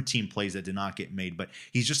 Some routine plays that did not get made, but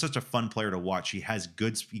he's just such a fun player to watch. He has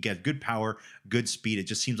good power, good speed. It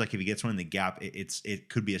just seems like if he gets one in the gap, it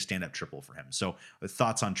could be a stand-up triple for him. So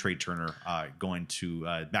thoughts on Trey Turner going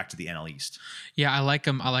to back to the NL East? Yeah, I like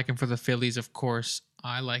him. I like him for the Phillies, of course.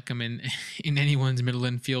 I like him in anyone's middle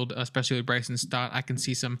infield, especially with Bryson Stott. I can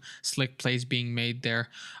see some slick plays being made there.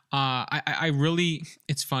 I really,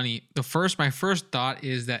 it's funny. My first thought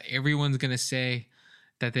is that everyone's gonna say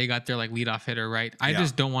that they got their like leadoff hitter, right? I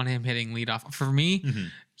just don't want him hitting leadoff. For me,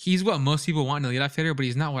 he's what most people want in a leadoff hitter, but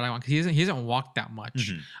he's not what I want because he hasn't walked that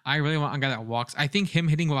much. I really want a guy that walks. I think him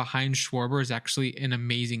hitting behind Schwarber is actually an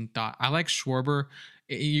amazing thought. I like Schwarber.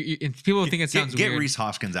 People think it sounds weird. Get Rhys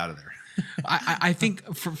Hoskins out of there. I think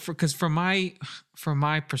because from my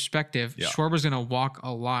perspective, Schwarber's gonna walk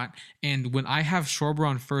a lot, and when I have Schwarber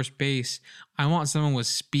on first base, I want someone with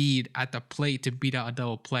speed at the plate to beat out a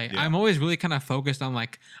double play. I'm always really kind of focused on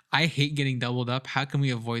like, I hate getting doubled up. How can we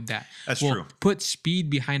avoid that? That's true. Put speed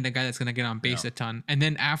behind a guy that's gonna get on base a ton, and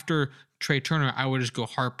then after Trey Turner, I would just go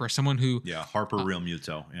Harper, someone who Harper, Real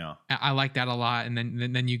Muto. I like that a lot. And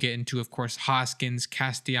then you get into, of course, Hoskins,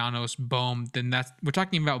 Castellanos, Bohm. Then we're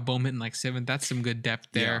talking about Bohm hitting like 7th. That's some good depth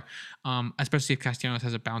there, especially if Castellanos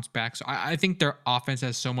has a bounce back. So I think their offense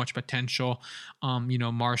has so much potential.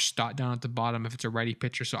 Marsh, Stott down at the bottom if it's a righty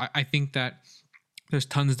pitcher. So I think that there's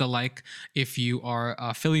tons to like. If you are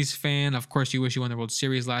a Phillies fan, of course, you wish you won the World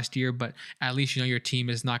Series last year, but at least your team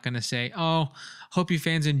is not going to say, "Oh, hope you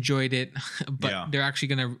fans enjoyed it," but they're actually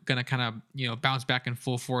gonna kind of bounce back in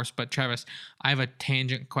full force. But Travis, I have a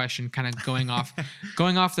tangent question, kind of going off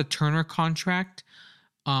the Turner contract.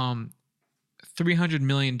 $300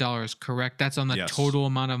 million, correct? That's on the total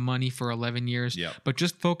amount of money for 11 years. Yeah. But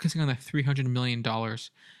just focusing on the $300 million,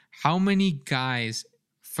 how many guys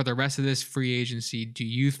for the rest of this free agency do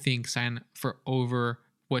you think sign for over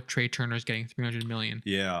what Trey Turner is getting, $300 million?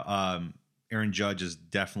 Yeah, Aaron Judge is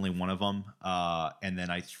definitely one of them, and then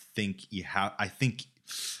I think it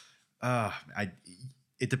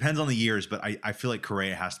depends on the years, but I feel like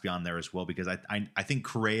Correa has to be on there as well because I think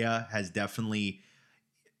Correa has definitely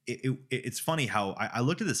it's funny how I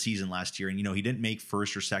looked at the season last year, and he didn't make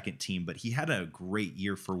first or second team, but he had a great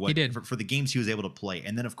year for what He did. For the games he was able to play.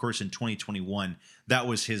 And then of course in 2021, that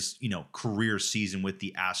was his career season with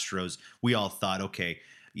the Astros. We all thought, okay,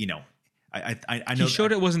 I know he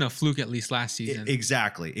showed it wasn't a fluke at least last season.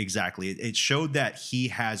 Exactly. It showed that he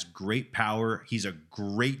has great power. He's a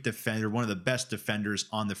great defender, one of the best defenders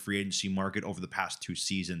on the free agency market over the past 2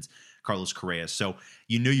 seasons, Carlos Correa. So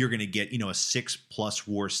you knew you're going to get, a 6+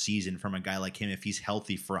 WAR season from a guy like him if he's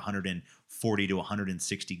healthy for 140 to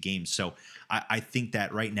 160 games. So I think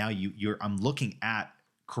that right now I'm looking at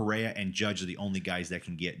Correa and Judge are the only guys that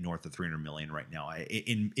can get north of $300 million right now.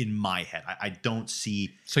 In my head, I don't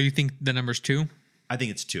see. So you think the number's 2? I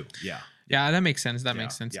think it's 2. Yeah. Yeah, that makes sense. That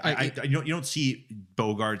makes sense. Yeah. You don't see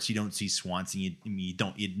Bogarts, you don't see Swanson, you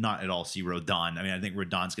not at all see Rodon. I mean, I think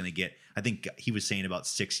Rodon's going to get. I think he was saying about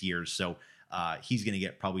 6 years, so he's going to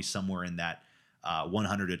get probably somewhere in that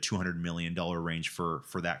 $100 to $200 million range for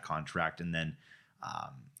that contract, and then.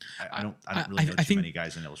 I don't really know too many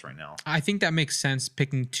guys in those right now. I think that makes sense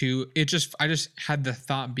picking 2. I just had the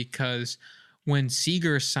thought because when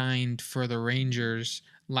Seager signed for the Rangers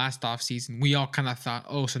last offseason, we all kind of thought,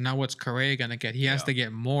 oh, so now what's Correa going to get? He has to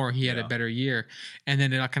get more. He had a better year. And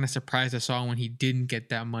then it kind of surprised us all when he didn't get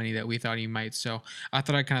that money that we thought he might. So I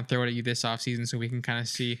thought I'd kind of throw it at you this offseason so we can kind of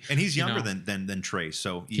see. And he's younger than Trey.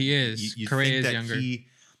 So he is. Correa is younger.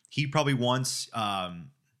 He probably wants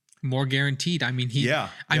more guaranteed. I mean,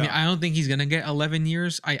 I mean, I don't think he's gonna get 11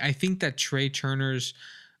 years. I think that Trey Turner's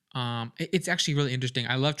it's actually really interesting.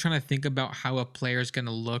 I love trying to think about how a player is going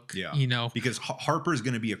to look, because Harper is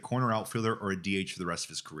going to be a corner outfielder or a DH for the rest of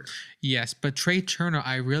his career. Yes, but Trey Turner,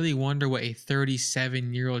 I really wonder what a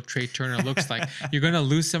 37-year-old Trey Turner looks like. You're going to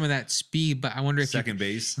lose some of that speed, but I wonder if second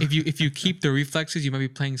base. If you keep the reflexes, you might be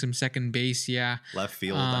playing some second base. Yeah, left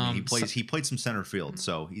field. I mean, he played some center field,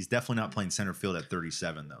 so he's definitely not playing center field at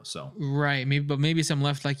 37 though. So right, maybe some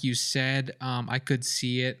left, like you said. I could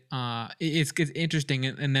see it. It's interesting,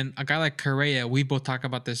 and then a guy like Correa, we both talk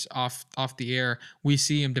about this off the air. We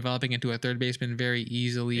see him developing into a third baseman very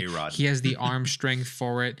easily. A-Rod. He has the arm strength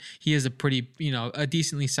for it. He has a pretty, a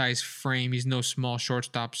decently sized frame. He's no small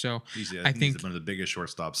shortstop. So I think he's one of the biggest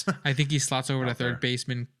shortstops. I think he slots over to third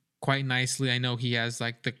baseman quite nicely. I know he has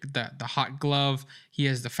like the hot glove. He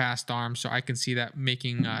has the fast arm, so I can see that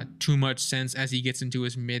making too much sense as he gets into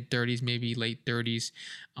his mid-30s, maybe late 30s.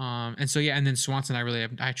 And so and then Swanson, I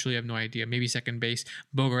actually have no idea. Maybe second base.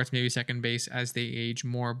 Bogarts maybe second base as they age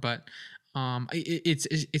more, but it's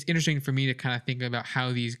interesting for me to kind of think about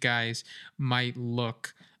how these guys might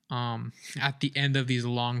look at the end of these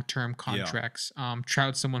long-term contracts.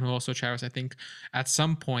 Trout's someone who also, Travis, I think at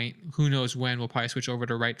some point, who knows when, will probably switch over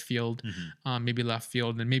to right field, maybe left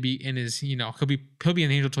field, and maybe in his, he'll be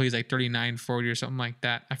an Angel till he's like 39, 40 or something like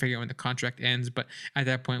that. I forget when the contract ends, but at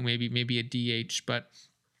that point, maybe a DH. But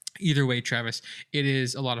either way, Travis, it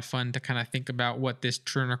is a lot of fun to kind of think about what this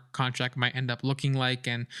Turner contract might end up looking like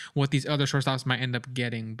and what these other shortstops might end up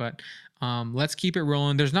getting. But let's keep it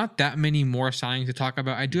rolling. There's not that many more signings to talk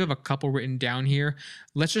about. I do have a couple written down here.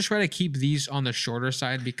 Let's just try to keep these on the shorter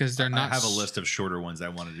side because they're not. I have a list of shorter ones I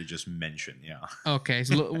wanted to just mention. Yeah. Okay,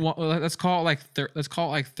 so let's call it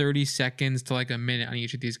like 30 seconds to like a minute on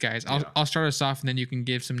each of these guys. I'll start us off and then you can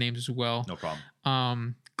give some names as well. No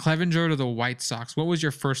problem. Clevenger to the White Sox. What was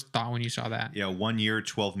your first thought when you saw that? Yeah, 1 year,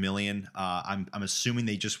 $12 million. I'm assuming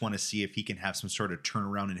they just want to see if he can have some sort of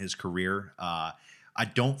turnaround in his career. I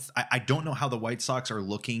don't know how the White Sox are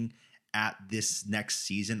looking at this next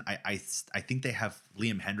season. I think they have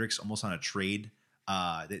Liam Hendricks almost on a trade.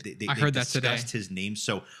 They heard that today. Discussed his name,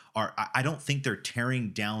 so I don't think they're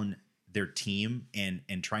tearing down their team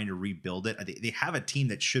and trying to rebuild it. They have a team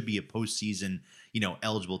that should be a postseason,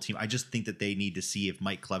 eligible team. I just think that they need to see if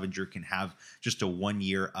Mike Clevenger can have just a 1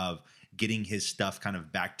 year of getting his stuff kind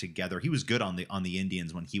of back together. He was good on the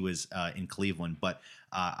Indians when he was in Cleveland, but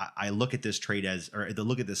I look at this trade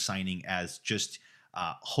look at this signing as just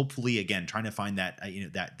hopefully again trying to find that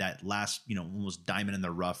that last almost diamond in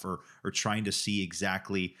the rough or trying to see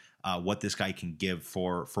exactly what this guy can give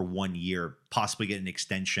for 1 year, possibly get an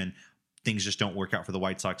extension. Things just don't work out for the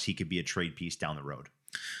White Sox. He could be a trade piece down the road.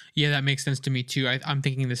 Yeah, that makes sense to me too. I'm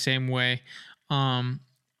thinking the same way.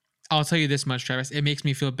 I'll tell you this much, Travis. It makes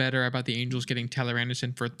me feel better about the Angels getting Tyler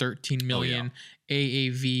Anderson for $13 million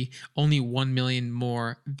AAV, only $1 million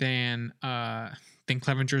more than think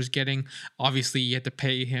Clevenger is getting. Obviously, you have to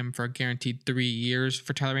pay him for a guaranteed 3 years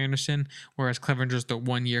for Tyler Anderson, whereas Clevenger's the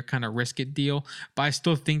 1 year kind of risk it deal. But I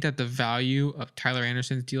still think that the value of Tyler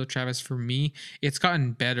Anderson's deal, Travis, for me, it's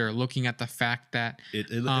gotten better looking at the fact that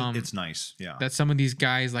it's nice. Yeah. That some of these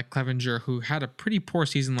guys like Clevenger, who had a pretty poor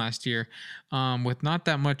season last year, with not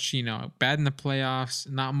that much, bad in the playoffs,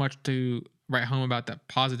 not much to write home about that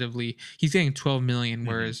positively. He's getting $12 million,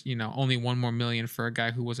 whereas only $1 more million for a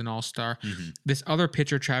guy who was an all-star. This other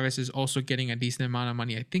pitcher, Travis, is also getting a decent amount of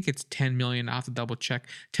money. I think it's $10 million. I'll have to double check.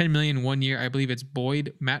 $10 million 1 year. I believe it's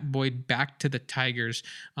Matt Boyd, back to the Tigers.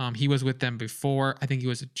 He was with them before. I think he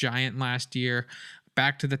was a Giant last year.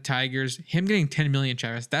 Back to the Tigers. Him getting $10 million,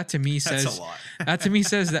 Travis. That to me says that's a lot. That to me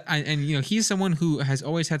says that, and he's someone who has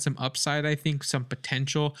always had some upside. I think some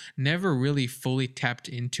potential. Never really fully tapped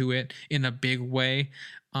into it in a big way.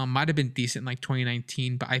 Might have been decent like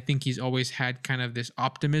 2019, but I think he's always had kind of this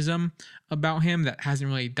optimism about him that hasn't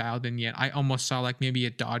really dialed in yet. I almost saw like maybe a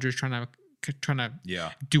Dodgers trying to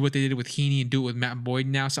do what they did with Heaney and do it with Matt Boyd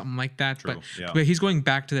now, something like that. True. But he's going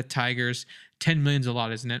back to the Tigers. $10 million's a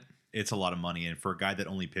lot, isn't it? It's a lot of money, and for a guy that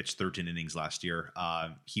only pitched 13 innings last year,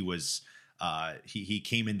 he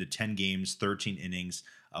came into 10 games, 13 innings,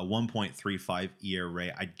 1.35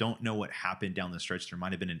 ERA. I don't know what happened down the stretch. There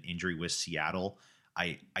might have been an injury with Seattle.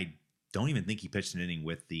 I don't even think he pitched an inning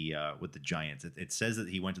with the Giants. It says that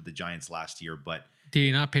he went to the Giants last year, but did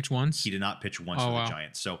he not pitch once? He did not pitch once with the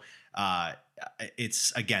Giants. So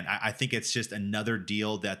it's, again, I think it's just another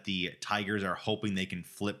deal that the Tigers are hoping they can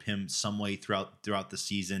flip him some way throughout the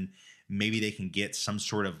season. Maybe they can get some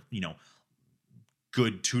sort of,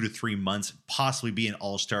 good 2 to 3 months, possibly be an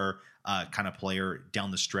all-star kind of player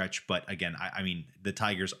down the stretch. But again, I mean, the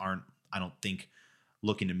Tigers aren't, I don't think,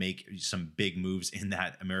 looking to make some big moves in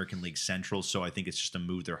that American League Central. So I think it's just a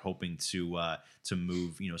move they're hoping to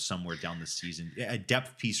move, somewhere down the season. A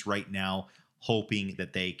depth piece right now, hoping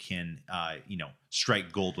that they can,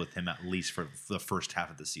 strike gold with him at least for the first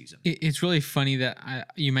half of the season. It's really funny that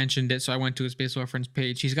you mentioned it, so I went to his Baseball Reference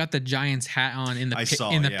page. He's got the Giants hat on in the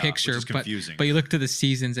picture, which is confusing. But you look to the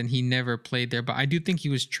seasons and he never played there. But I do think he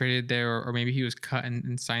was traded there, or maybe he was cut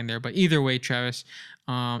and signed there. But either way, Travis,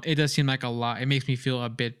 it does seem like a lot. It makes me feel a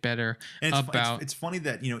bit better about. It's funny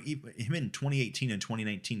that him in 2018 and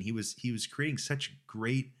 2019, he was creating such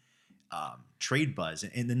great trade buzz,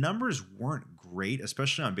 and the numbers weren't great,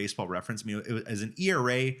 especially on Baseball Reference. I mean, as an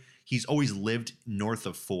ERA, he's always lived north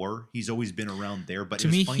of 4. He's always been around there, but it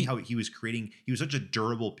was funny how he was such a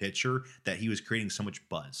durable pitcher that he was creating so much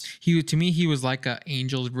buzz. To me, he was like a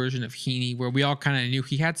Angels version of Heaney, where we all kind of knew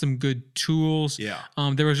he had some good tools. Yeah.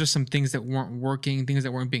 There was just some things that weren't working, things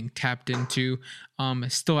that weren't being tapped into.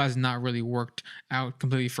 It still has not really worked out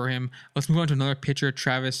completely for him. Let's move on to another pitcher,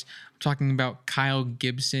 Travis. I'm talking about Kyle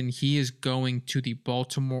Gibson. He is going to the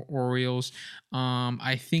Baltimore Orioles.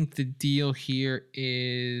 I think the deal here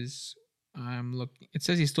is, I'm looking. It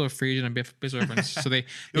says he's still a free agent on Baseball Reference. So it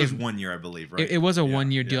was 1 year, I believe, right? It was a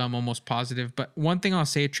 1 year deal. I'm almost positive. But one thing I'll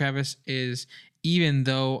say, Travis, is even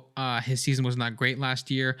though his season was not great last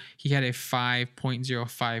year, he had a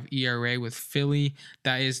 5.05 ERA with Philly.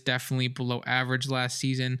 That is definitely below average last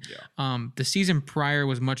season. Yeah. The season prior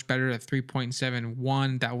was much better at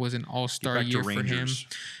 3.71. That was an all-star year for him.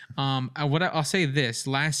 I'll say this: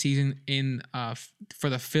 last season for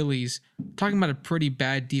the Phillies, talking about a pretty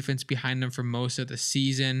bad defense behind them for most of the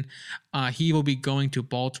season. He will be going to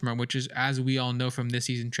Baltimore, which is, as we all know from this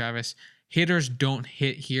season, Travis, hitters don't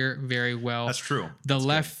hit here very well. That's true. That's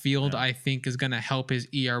left field, I think, is going to help his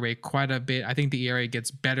ERA quite a bit. I think the ERA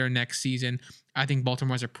gets better next season. I think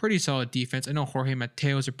Baltimore has a pretty solid defense. I know Jorge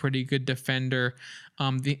Mateo is a pretty good defender.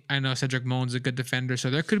 I know Cedric Mullins is a good defender. So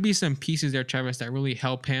there could be some pieces there, Travis, that really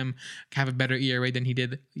help him have a better ERA than he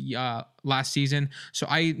did last season. So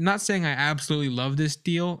I'm not saying I absolutely love this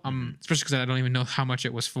deal, especially because I don't even know how much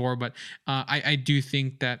it was for. But I do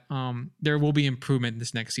think that there will be improvement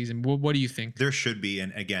this next season. What do you think? There should be.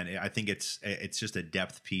 And again, I think it's just a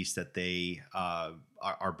depth piece that they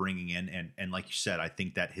are bringing in. And like you said, I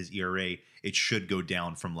think that his ERA, it should go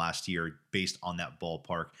down from last year based on that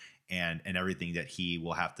ballpark and everything that he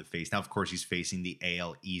will have to face. Now, of course, he's facing the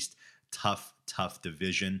AL East, tough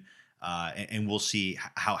division. And we'll see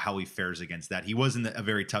how he fares against that. He was in a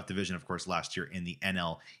very tough division, of course, last year in the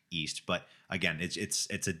NL East. But again, it's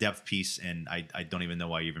a depth piece, and I don't even know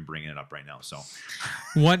why you're even bringing it up right now. So,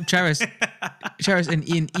 Travis, and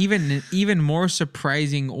even more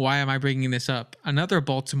surprising, why am I bringing this up? Another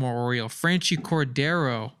Baltimore Oriole, Franchy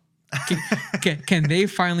Cordero. Can they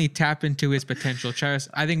finally tap into his potential? Travis,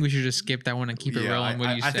 I think we should just skip that one and keep it rolling. What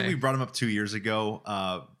do you say? I think we brought him up 2 years ago.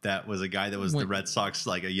 That was a guy that was the Red Sox,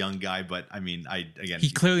 like a young guy. But I mean, he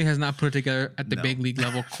clearly has not put it together at the big league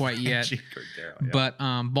level quite yet. But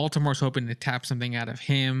Baltimore's hoping to tap something out of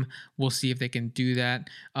him. We'll see if they can do that.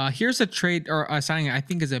 Here's a trade or a signing I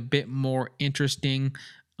think is a bit more interesting.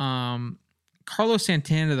 Carlos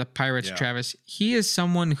Santana to the Pirates, Travis. He is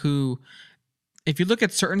someone who, if you look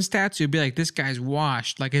at certain stats, you'd be like, this guy's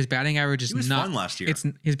washed. Like his batting average is not fun last year.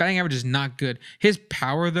 His batting average is not good. His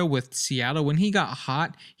power though with Seattle, when he got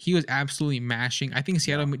hot, he was absolutely mashing. I think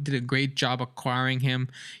Seattle did a great job acquiring him.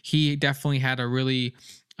 He definitely had a really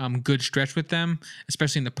good stretch with them,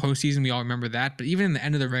 especially in the postseason. We all remember that. But even in the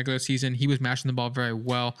end of the regular season, he was mashing the ball very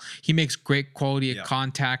well. He makes great quality of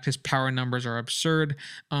contact. His power numbers are absurd.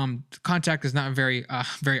 Contact is not very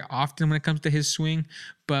often when it comes to his swing,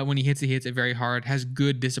 but when he hits it very hard. Has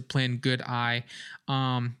good discipline, good eye.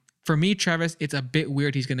 For me, Travis, it's a bit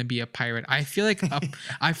weird he's going to be a Pirate. I feel like a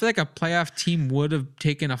playoff team would have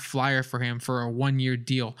taken a flyer for him for a 1-year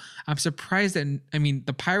deal. I'm surprised that, I mean,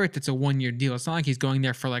 the Pirates, it's a 1-year deal. It's not like he's going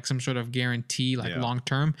there for like some sort of guarantee, like long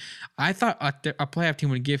term. I thought a playoff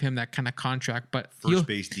team would give him that kind of contract, but first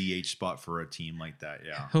base DH spot for a team like that,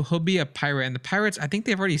 he'll be a Pirate. And the Pirates, I think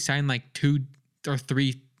they've already signed like 2 or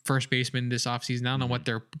 3 first baseman this offseason. I don't know what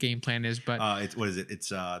their game plan is, but what is it? It's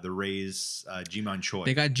the Rays, Ji-Man Choi.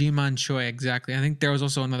 They got Ji-Man Choi, exactly. I think there was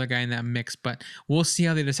also another guy in that mix, but we'll see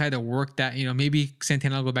how they decide to work that. You know, maybe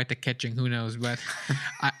Santana will go back to catching. Who knows? But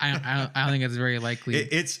I don't think it's very likely.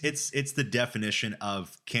 It's the definition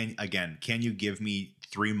of can you give me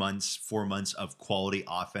 3 months, 4 months of quality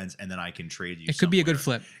offense, and then I can trade you. It could be a good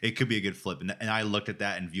flip. It could be a good flip. And I looked at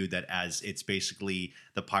that and viewed that as it's basically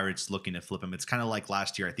the Pirates looking to flip him. It's kind of like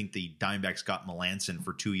last year. I think the Diamondbacks got Melanson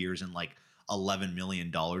for 2 years and like $11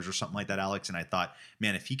 million or something like that, Alex. And I thought,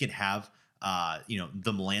 man, if he could have,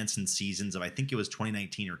 the Melanson seasons of, I think it was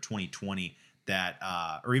 2019 or 2020, that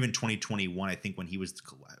or even 2021, I think, when he was,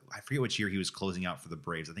 I forget which year he was closing out for the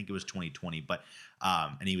Braves. I think it was 2020, but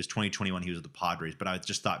and he was 2021, he was with the Padres. But I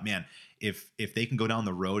just thought, man, if they can go down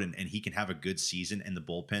the road and he can have a good season in the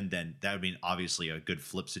bullpen, then that would be obviously a good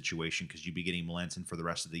flip situation, because you'd be getting Melanson for the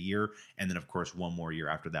rest of the year, and then of course one more year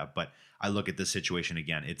after that. But I look at this situation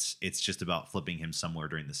again, it's just about flipping him somewhere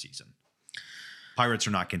during the season. Pirates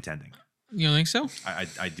are not contending. You don't think so?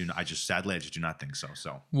 I do not. Sadly, I just do not think so.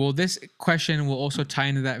 So, well, this question will also tie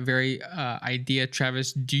into that very idea,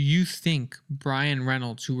 Travis. Do you think Brian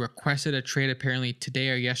Reynolds, who requested a trade apparently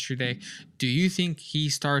today or yesterday, do you think he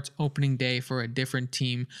starts opening day for a different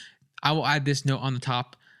team? I will add this note on the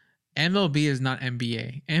top. MLB is not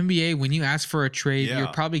NBA. NBA, when you ask for a trade, you're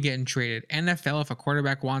probably getting traded. NFL, if a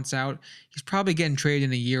quarterback wants out, he's probably getting traded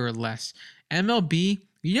in a year or less. MLB,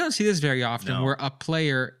 you don't see this very often, where a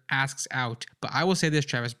player asks out. But I will say this,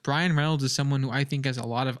 Travis. Brian Reynolds is someone who I think has a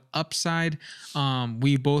lot of upside.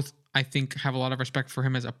 We both, I think, have a lot of respect for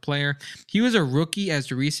him as a player. He was a rookie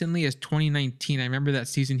as recently as 2019. I remember that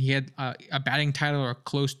season. He had a batting title or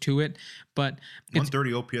close to it. But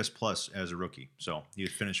 130 OPS plus as a rookie. So he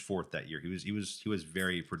finished 4th that year. He was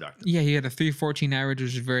very productive. Yeah, he had a 314 average,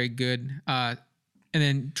 which is very good. And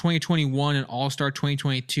then 2021 and All-Star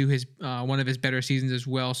 2022, his one of his better seasons as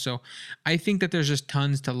well. So I think that there's just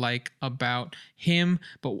tons to like about him.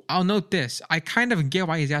 But I'll note this. I kind of get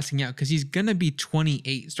why he's asking out, because he's going to be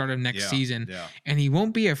 28 start of next season. Yeah. And he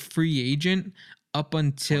won't be a free agent up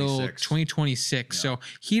until 2026. So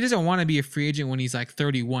he doesn't want to be a free agent when he's like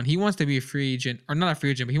 31. He wants to be a free agent, or not a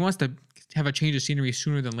free agent, but he wants to have a change of scenery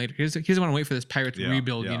sooner than later. He doesn't want to wait for this Pirates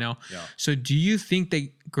rebuild, Yeah. So do you think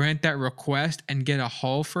they grant that request and get a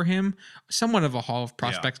haul for him? Somewhat of a haul of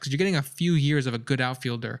prospects, because you're getting a few years of a good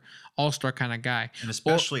outfielder, all-star kind of guy. And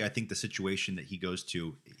especially, I think the situation that he goes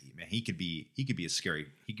to, man, he could be a scary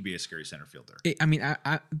center fielder.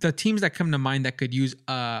 The teams that come to mind that could use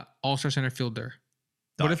all-star center fielder.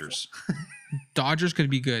 Dodgers. Dodgers could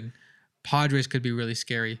be good. Padres could be really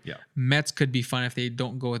scary. Yeah. Mets could be fun if they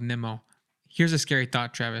don't go with Nimmo. Here's a scary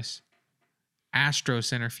thought, Travis. Astros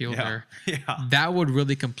center fielder. Yeah. That would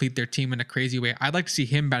really complete their team in a crazy way. I'd like to see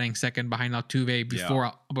him batting second behind Altuve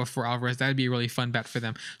before Alvarez. That'd be a really fun bet for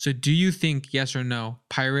them. So do you think, yes or no,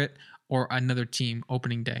 Pirate or another team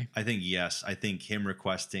opening day? I think yes. I think him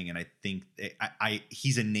requesting, and I think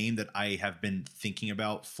he's a name that I have been thinking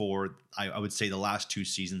about for, I would say, the last 2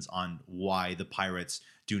 seasons on why the Pirates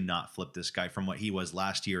do not flip this guy from what he was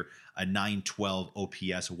last year, a 912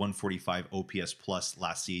 OPS, a 145 OPS plus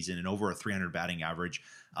last season, and over a 300 batting average.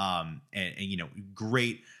 And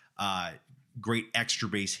great great extra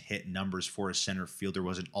base hit numbers for a center fielder,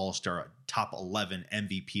 was an all-star, top 11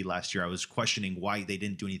 MVP last year. I was questioning why they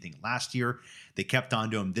didn't do anything last year. They kept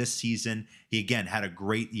on to him this season. He again had a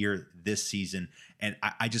great year this season. And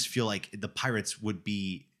I just feel like the Pirates would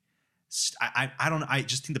be, I don't know. I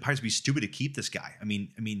just think the Pirates would be stupid to keep this guy. I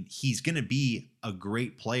mean, he's going to be a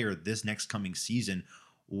great player this next coming season.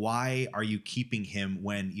 Why are you keeping him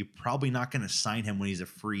when you're probably not going to sign him when he's a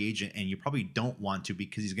free agent, and you probably don't want to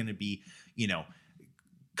because he's going to be,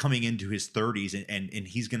 coming into his 30s and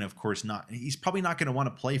he's going to, of course, he's probably not going to want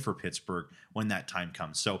to play for Pittsburgh when that time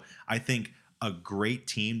comes. So I think a great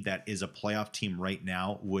team that is a playoff team right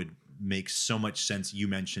now would make so much sense. You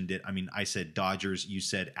mentioned it. I mean, I said Dodgers, you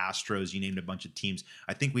said Astros, you named a bunch of teams.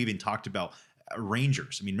 I think we even talked about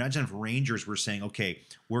Rangers. I mean, imagine if Rangers were saying, okay,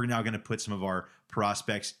 we're now going to put some of our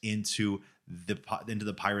prospects into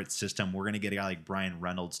the Pirates system. We're going to get a guy like Brian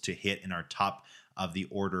Reynolds to hit in our top of the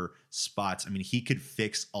order spots. I mean, he could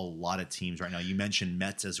fix a lot of teams right now. You mentioned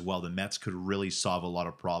Mets as well. The Mets could really solve a lot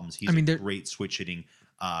of problems. He's a great switch hitting,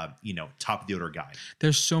 top of the order guy.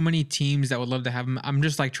 There's so many teams that would love to have him. I'm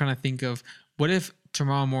just like trying to think of what if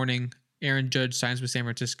tomorrow morning Aaron Judge signs with San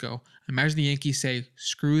Francisco. Imagine the Yankees say,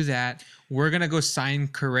 screw that. We're going to go sign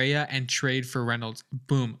Correa and trade for Reynolds.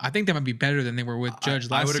 Boom. I think that might be better than they were with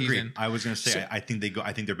Judge last season. I would agree. I was going to say, I think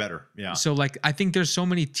they're better. Yeah. So I think there's so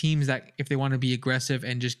many teams that if they want to be aggressive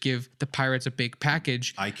and just give the Pirates a big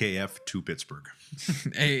package. IKF to Pittsburgh.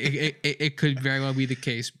 it could very well be the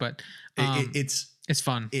case, but it's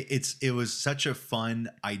fun. It was such a fun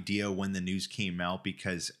idea when the news came out,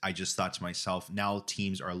 because I just thought to myself, now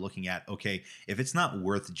teams are looking at, okay, if it's not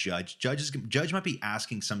worth Judge might be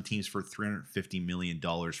asking some teams for $350 million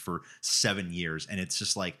for 7 years. And it's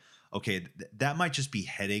just like, okay, that might just be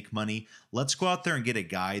headache money. Let's go out there and get a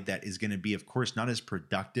guy that is going to be, of course, not as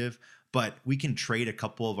productive, but we can trade a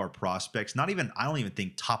couple of our prospects. I don't even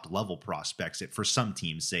think top level prospects for some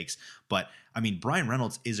teams' sakes. But I mean, Brian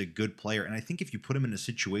Reynolds is a good player. And I think if you put him in a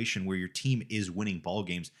situation where your team is winning ball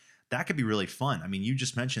games, that could be really fun. I mean, you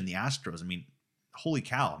just mentioned the Astros. I mean, holy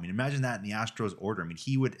cow. I mean, imagine that in the Astros order. I mean,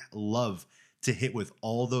 he would love to hit with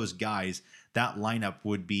all those guys. That lineup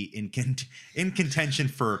would be in contention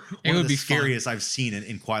for one of the scariest I've seen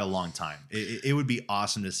in quite a long time. It would be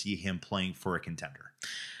awesome to see him playing for a contender.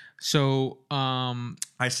 So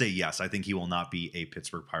I say yes. I think he will not be a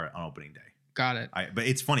Pittsburgh Pirate on opening day. Got it. But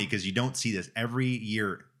it's funny because you don't see this every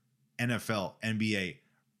year. NFL, NBA,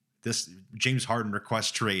 this James Harden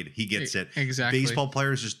request trade, he gets it. Exactly. Baseball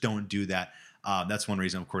players just don't do that. That's one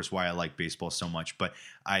reason, of course, why I like baseball so much. But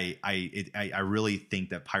I really think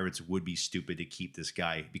that Pirates would be stupid to keep this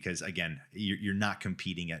guy because, again, you're not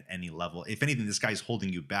competing at any level. If anything, this guy's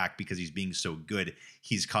holding you back because he's being so good.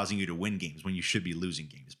 He's causing you to win games when you should be losing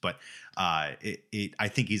games. But I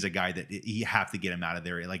think he's a guy that you have to get him out of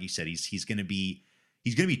there. Like you said, he's going to be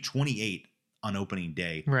 28 on opening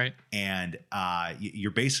day. Right. And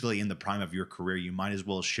you're basically in the prime of your career. You might as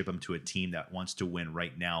well ship him to a team that wants to win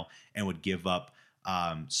right now and would give up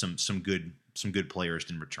some good players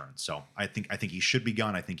in return. So I think he should be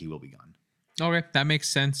gone. I think he will be gone. Okay, that makes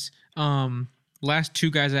sense. Last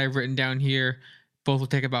two guys I've written down here, both will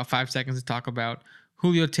take about 5 seconds to talk about.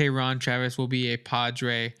 Julio Teheran, Travis, will be a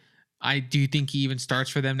Padre. Do you think he even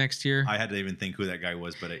starts for them next year? I had to even think who that guy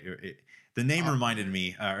was, but the name reminded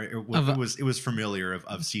me. It was familiar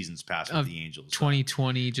of seasons past with the Angels.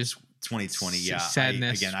 2020, just 2020. Yeah,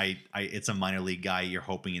 sadness. It's a minor league guy. You're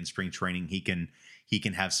hoping in spring training he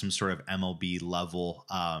can have some sort of MLB level,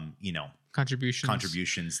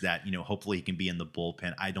 contributions that hopefully he can be in the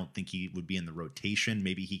bullpen. I don't think he would be in the rotation.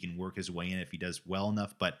 Maybe he can work his way in if he does well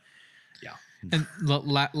enough. But yeah. And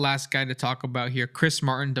last guy to talk about here, Chris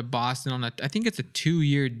Martin to Boston I think it's a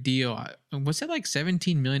 2-year deal. Was it like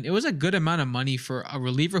 $17 million? It was a good amount of money for a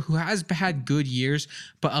reliever who has had good years,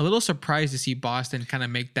 but a little surprised to see Boston kind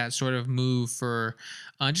of make that sort of move for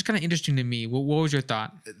just kind of interesting to me. What was your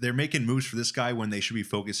thought? They're making moves for this guy when they should be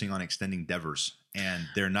focusing on extending Devers, and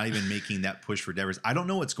they're not even making that push for Devers. I don't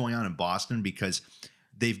know what's going on in Boston because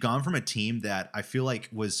they've gone from a team that I feel like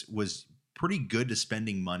was pretty good to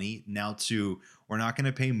spending money now to we're not going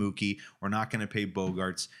to pay Mookie, we're not going to pay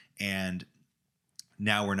Bogarts, and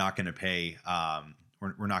now we're not going to pay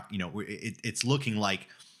we're not it's looking like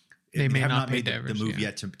they may have not made Devers, the move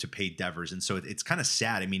yet to pay Devers, and so it's kind of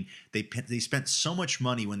sad. I mean, they spent so much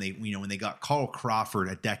money when they got Carl Crawford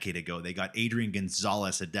a decade ago, they got Adrian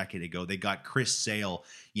Gonzalez a decade ago, they got Chris Sale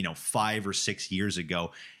 5 or 6 years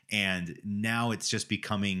ago, and now it's just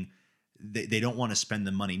becoming they don't want to spend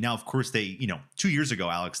the money. Now, of course, they, 2 years ago,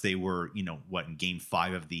 Alex, they were, in game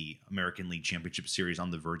 5 of the American League Championship Series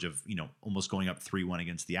on the verge of, almost going up 3-1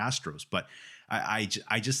 against the Astros. But I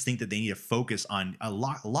just think that they need to focus on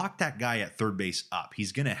lock that guy at third base up.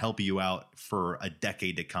 He's going to help you out for a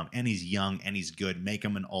decade to come. And he's young and he's good. Make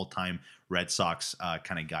him an all-time Red Sox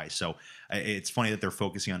kind of guy. So it's funny that they're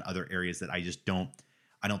focusing on other areas that I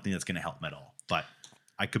don't think that's going to help them at all. But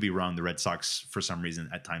I could be wrong. The Red Sox, for some reason,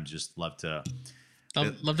 at times just love to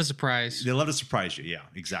surprise. They love to surprise you. Yeah,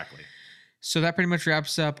 exactly. So that pretty much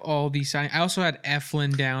wraps up all the signing. I also had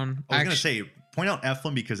Eflin down. I was going to say, point out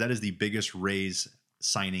Eflin because that is the biggest Rays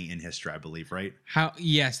signing in history, I believe, right?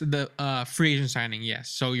 Yes, the free agent signing. Yes.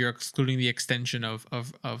 So you're excluding the extension of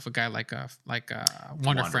a guy like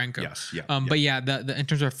Wander Franco. Yes. Yeah. But yeah, the in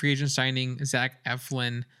terms of free agent signing, Zach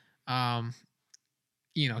Eflin,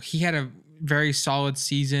 he had a very solid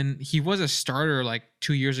season. He was a starter like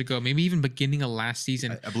 2 years ago, maybe even beginning of last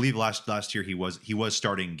season. I believe last year he was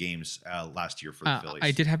starting games last year for the Phillies. I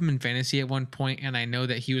did have him in fantasy at one point, and I know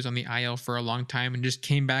that he was on the IL for a long time and just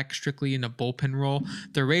came back strictly in a bullpen role.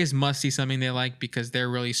 The Rays must see something they like because they're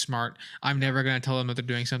really smart. I'm never going to tell them that they're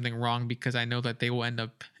doing something wrong because I know that they will end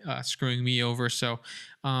up screwing me over. So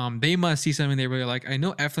they must see something they really like. I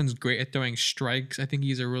know Eflin's great at throwing strikes. I think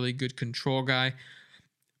he's a really good control guy.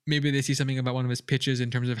 Maybe they see something about one of his pitches in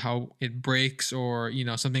terms of how it breaks or,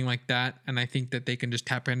 something like that. And I think that they can just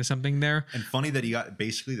tap into something there. And funny that he got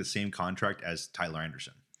basically the same contract as Tyler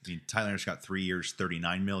Anderson. I mean, Tyler Anderson got 3 years,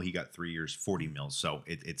 $39 million. He got 3 years, $40 million. So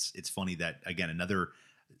it's funny that, again, another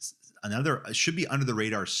should be under the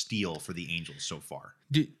radar steal for the Angels so far.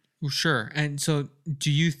 Sure. And so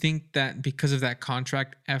do you think that because of that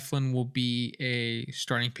contract, Eflin will be a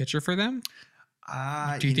starting pitcher for them?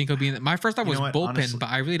 Do you think he'll be in my first thought was bullpen, honestly, but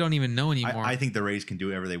I really don't even know anymore. I think the Rays can do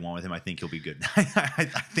whatever they want with him. I think he'll be good.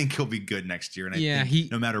 I think he'll be good next year. And I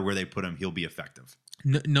think no matter where they put him, he'll be effective.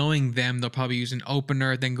 Knowing them, they'll probably use an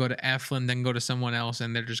opener, then go to Eflin, then go to someone else,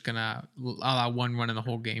 and they're just going to allow one run in the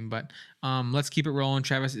whole game. But let's keep it rolling,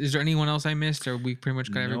 Travis. Is there anyone else I missed, or we pretty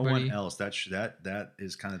much got everybody? No one else. That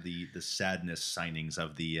is kind of the sadness signings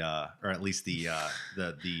of the, or at least the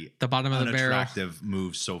bottom of the barrel. Unattractive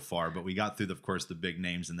moves so far. But we got through, of course, the big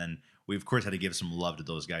names, and then we, of course, had to give some love to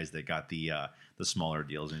those guys that got the smaller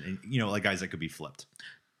deals, and like guys that could be flipped.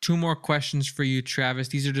 2 more questions for you, Travis.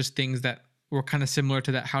 These are just things that were kind of similar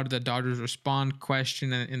to that how did the Dodgers respond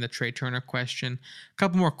question and in the Trey Turner question. A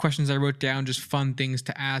couple more questions I wrote down, just fun things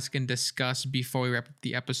to ask and discuss before we wrap up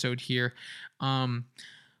the episode here.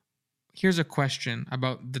 Here's a question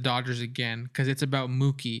about the Dodgers again, because it's about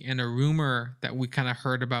Mookie and a rumor that we kind of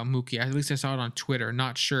heard about Mookie. At least I saw it on Twitter.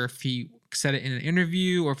 Not sure if he said it in an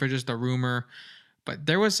interview or if it's just a rumor. But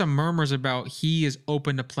there was some murmurs about he is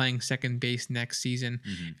open to playing second base next season.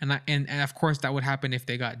 Mm-hmm. And of course, that would happen if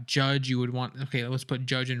they got Judge. You would want, okay, let's put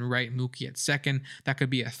Judge in right, Mookie at second. That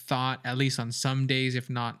could be a thought, at least on some days,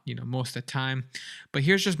 if not, most of the time. But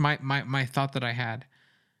here's just my thought that I had.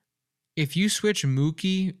 If you switch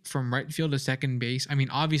Mookie from right field to second base, I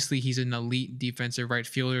mean, obviously he's an elite defensive right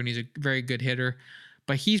fielder and he's a very good hitter,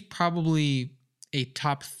 but he's probably a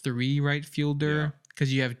top 3 right fielder. Yeah.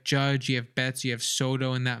 Because you have Judge, you have Betts, you have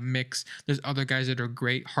Soto in that mix. There's other guys that are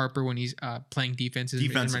great. Harper when he's playing defense in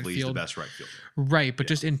right field. He's the best right fielder. Right, but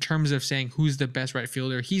just in terms of saying who's the best right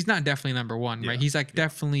fielder, he's not definitely number 1, right? He's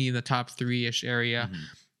definitely in the top 3-ish area. Mm-hmm.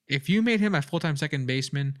 If you made him a full-time second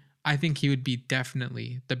baseman, I think he would be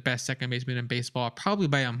definitely the best second baseman in baseball, probably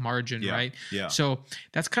by a margin, right? Yeah. So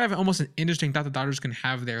that's kind of almost an interesting thought the Dodgers can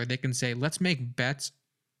have there. They can say, let's make Betts.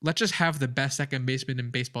 Let's just have the best second baseman in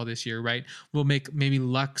baseball this year, right? We'll make maybe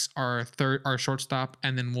Lux our shortstop,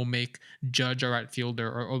 and then we'll make Judge our right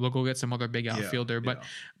fielder, or we'll go get some other big outfielder. But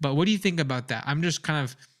what do you think about that? I'm just kind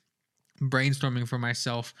of brainstorming for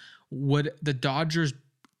myself. Would the Dodgers,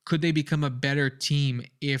 could they become a better team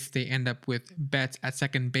if they end up with Betts at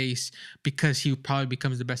second base because he probably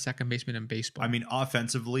becomes the best second baseman in baseball? I mean,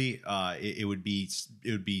 offensively, it would be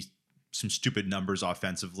some stupid numbers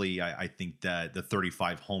offensively. I think that the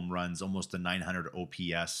 35 home runs, almost a 900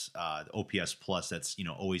 OPS, OPS plus, that's,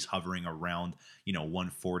 always hovering around,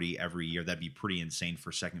 140 every year. That'd be pretty insane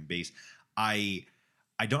for second base. I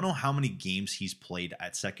don't know how many games he's played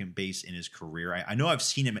at second base in his career. I know I've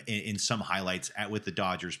seen him in some highlights with the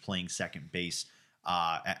Dodgers playing second base.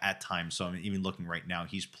 at times. So I'm even looking right now,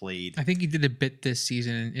 he's played. I think he did a bit this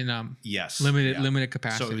season in Yes, limited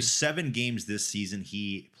capacity. So it was 7 games this season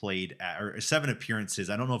he played or 7 appearances.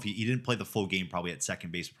 I don't know if he didn't play the full game probably at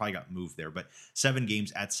second base, probably got moved there, but 7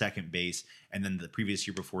 games at second base, and then the previous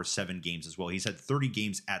year before 7 games as well. He's had 30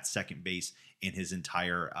 games at second base in his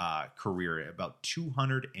entire career, about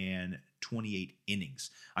 228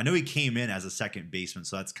 innings. I know he came in as a second baseman,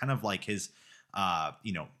 so that's kind of like his. I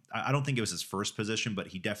don't think it was his first position, but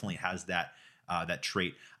he definitely has that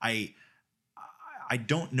trait. I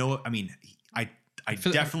don't know. I mean, I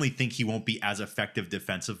definitely think he won't be as effective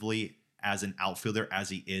defensively as an outfielder as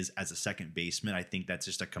he is as a second baseman. I think that's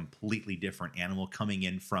just a completely different animal coming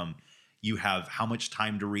in from you have how much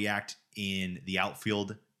time to react in the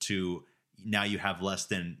outfield to now you have less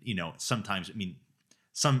than, sometimes, I mean,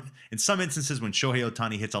 in some instances when Shohei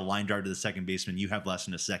Ohtani hits a line drive to the second baseman, you have less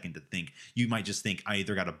than a second to think. You might just think, I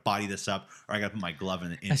either got to body this up or I got to put my glove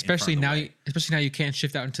in. Especially in now, front of the especially now you can't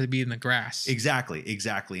shift out into being in the grass. Exactly.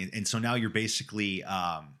 And so now you're basically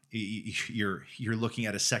you're looking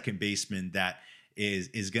at a second baseman that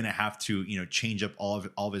is going to have to change up all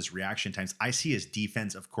of his reaction times. I see his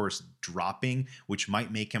defense, of course, dropping, which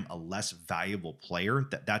might make him a less valuable player.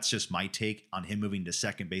 That's just my take on him moving to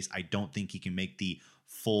second base. I don't think he can make the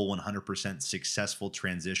full 100% successful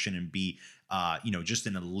transition and be just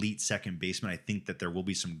an elite second baseman. I think that there will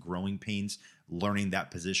be some growing pains learning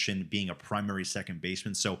that position, being a primary second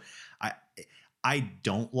baseman. So I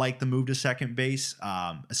don't like the move to second base.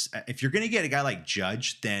 If you're going to get a guy like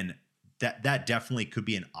Judge, then that definitely could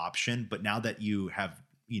be an option. But now that you have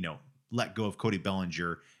let go of Cody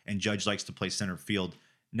Bellinger and Judge likes to play center field,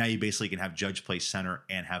 now you basically can have Judge play center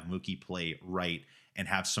and have Mookie play right and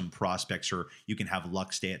have some prospects, or you can have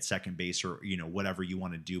Luck stay at second base, or whatever you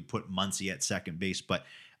want to do, put Muncy at second base. But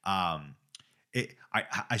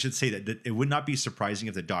I should say that it would not be surprising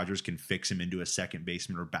if the Dodgers can fix him into a second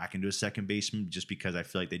baseman or back into a second baseman, just because I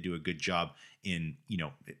feel like they do a good job in,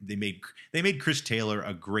 they made Chris Taylor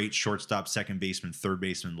a great shortstop, second baseman, third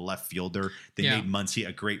baseman, left fielder. They made Muncy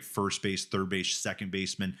a great first base, third base, second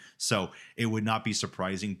baseman. So it would not be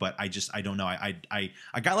surprising, but I don't know.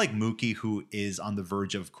 A guy like Mookie, who is on the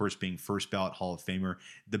verge of course being first ballot Hall of Famer,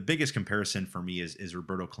 the biggest comparison for me is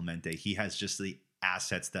Roberto Clemente. He has just the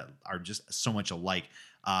assets that are just so much alike.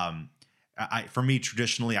 For me,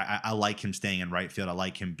 traditionally, I like him staying in right field. I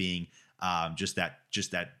like him being just that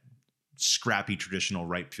scrappy traditional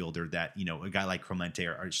right fielder that a guy like Clemente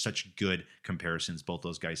are such good comparisons, both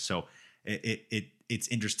those guys. So it's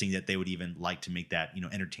interesting that they would even like to make that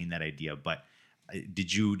entertain that idea. But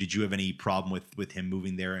did you have any problem with him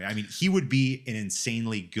moving there? I mean, he would be an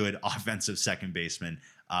insanely good offensive second baseman.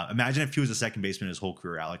 Imagine if he was a second baseman his whole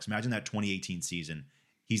career, Alex. Imagine that 2018 season.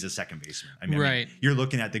 He's a second baseman. I mean, you're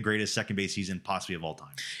looking at the greatest second base season possibly of all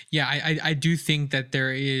time. Yeah, I do think that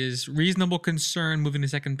there is reasonable concern moving to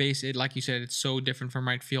second base. Like you said, it's so different from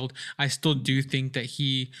right field. I still do think that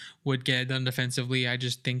he would get it done defensively. I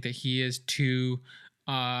just think that he is too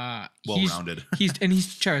well-rounded.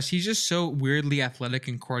 He's Travis. He's just so weirdly athletic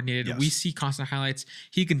and coordinated. Yes. We see constant highlights.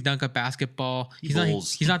 He can dunk a basketball. He's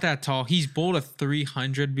not that tall. He's bowled a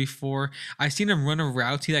 300 before. I seen him run a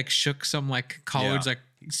route. He shook some college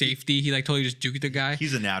safety. He totally just duked the guy.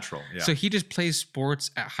 He's a natural. Yeah. So he just plays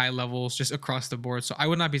sports at high levels, just across the board. So I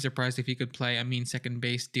would not be surprised if he could play second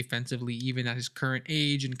base defensively, even at his current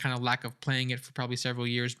age and kind of lack of playing it for probably several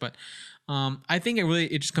years. But I think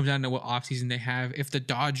it just comes down to what offseason they have. If the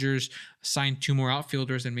Dodgers sign 2 more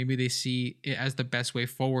outfielders and maybe they see it as the best way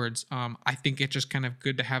forwards, I think it's just kind of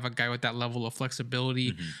good to have a guy with that level of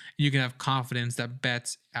flexibility. Mm-hmm. You can have confidence that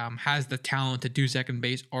Betts has the talent to do second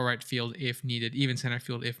base or right field if needed, even center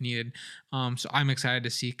field if needed. So I'm excited to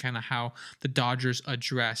see kind of how the Dodgers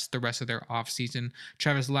address the rest of their offseason.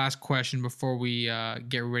 Travis, last question before we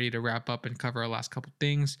get ready to wrap up and cover our last couple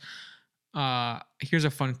things. Here's a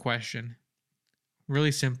fun question.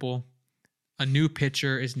 Really simple. A new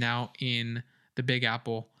pitcher is now in the Big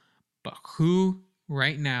Apple, but who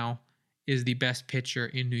right now is the best pitcher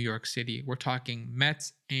in New York City? We're talking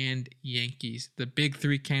Mets and Yankees. The big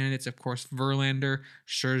 3 candidates, of course, Verlander,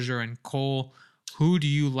 Scherzer, and Cole. Who do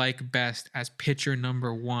you like best as pitcher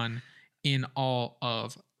number 1 in all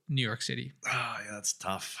of New York City? Yeah, that's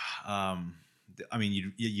tough. I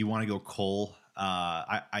mean, you want to go Cole.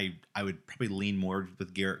 I would probably lean more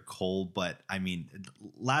with Garrett Cole, but I mean,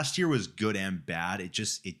 last year was good and bad.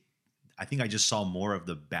 I think I just saw more of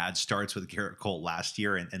the bad starts with Garrett Cole last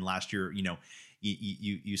year, and last year,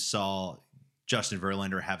 you saw Justin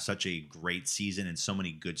Verlander have such a great season and so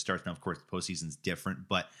many good starts. Now, of course, the postseason's different,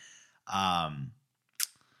 but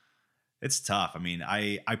It's tough. I mean,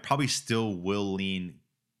 I probably still will lean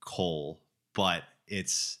Cole, but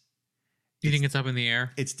You think it's up in the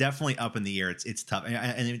air? it's definitely up in the air. It's tough,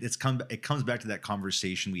 and it comes back to that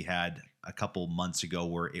conversation we had a couple months ago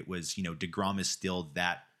where it was, DeGrom is still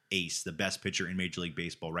that ace, the best pitcher in Major League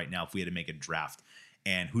Baseball right now if we had to make a draft,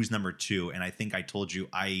 and who's number 2? And I think I told you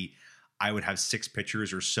I would have 6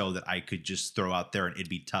 pitchers or so that I could just throw out there, and it'd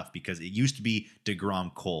be tough because it used to be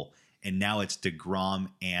DeGrom, Cole, and now it's DeGrom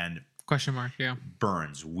and Question mark, yeah.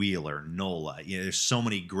 Burns, Wheeler, Nola. There's so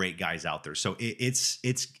many great guys out there. So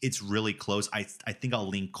it's really close. I think I'll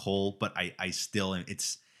lean Cole, but I still,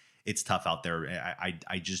 it's tough out there.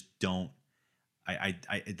 I just don't.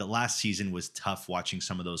 The last season was tough watching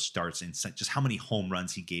some of those starts and just how many home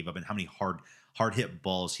runs he gave up and how many hard hit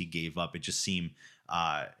balls he gave up. It just seemed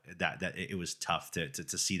that it was tough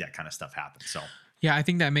to see that kind of stuff happen. So. Yeah, I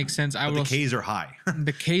think that makes sense. The Ks are high.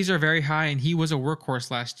 The Ks are very high, and he was a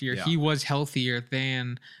workhorse last year. Yeah. He was healthier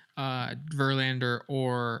than Verlander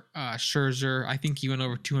or Scherzer. I think he went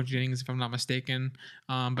over 200 innings, if I'm not mistaken.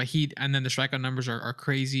 And then the strikeout numbers are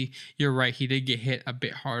crazy. You're right. He did get hit a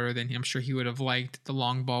bit harder than I'm sure he would have liked. The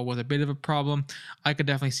long ball was a bit of a problem. I could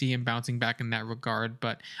definitely see him bouncing back in that regard,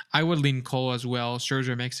 but I would lean Cole as well.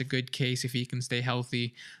 Scherzer makes a good case if he can stay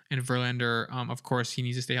healthy, and Verlander, of course, he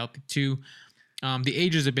needs to stay healthy too. The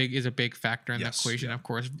age is a big factor in the equation, yeah. Of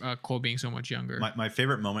course, Cole being so much younger. My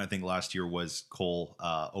favorite moment, I think, last year was Cole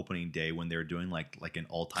opening day when they were doing like an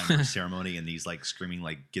all-timer ceremony, and he's like screaming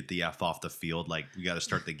like, "Get the F off the field! Like, we got to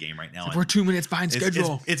start the game right now." We're 2 minutes behind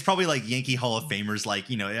schedule. It's probably like Yankee Hall of Famers, like,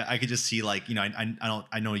 I could just see like,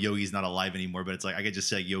 I know Yogi's not alive anymore, but it's like I could just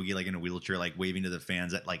see like Yogi like in a wheelchair like waving to the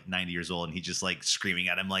fans at like 90 years old, and he's just like screaming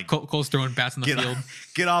at him like, Cole's throwing bats on the field.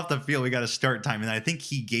 Get off the field! We got to start time. And I think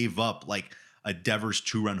he gave up like a Devers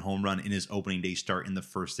 2-run home run in his opening day start in the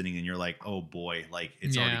first inning, and you're like, oh boy, like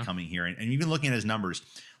it's already coming here. And even looking at his numbers,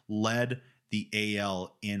 led the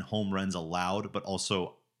AL in home runs allowed, but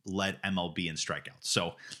also led MLB in strikeouts.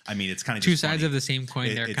 So I mean, it's kind of two sides of the same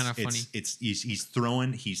coin. They're kind of funny. He's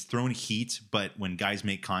throwing heat, but when guys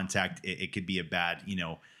make contact, it could be a bad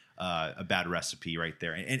recipe right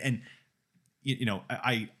there. And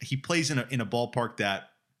he plays in a ballpark that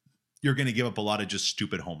you're going to give up a lot of just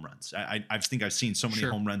stupid home runs. I think I've seen so many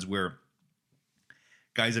home runs where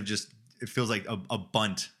guys have it feels like a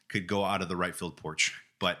bunt could go out of the right field porch.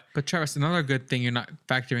 But Travis, another good thing you're not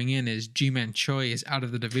factoring in is Ji-Man Choi is out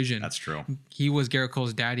of the division. That's true. He was Garrett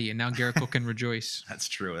Cole's daddy, and now Garrett Cole can rejoice. That's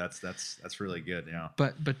true. That's really good. Yeah.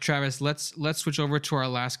 But Travis, let's switch over to our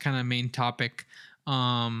last kind of main topic.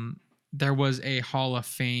 There was a Hall of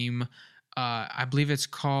Fame. I believe it's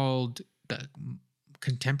called the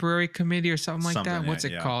Contemporary Committee or something like that. What's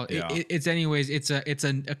it called? Yeah. It's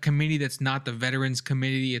a committee that's not the Veterans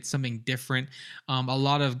Committee. It's something different. A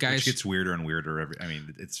lot of guys. Which gets weirder and weirder.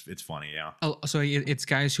 It's funny. Yeah. So it's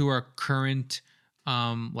guys who are current,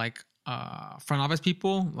 front office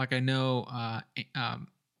people. Like I know,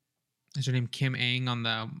 is her name Kim Ng on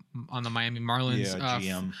the Miami Marlins?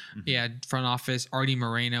 GM. Front office. Artie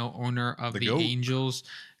Moreno, owner of the GOAT. Angels.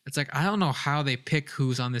 It's like, I don't know how they pick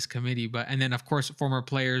who's on this committee, and then of course, former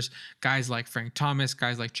players, guys like Frank Thomas,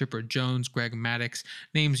 guys like Chipper Jones, Greg Maddux,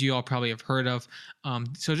 names you all probably have heard of.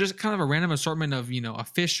 So just kind of a random assortment of, players.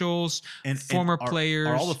 officials, Are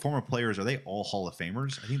all the former players, are they all Hall of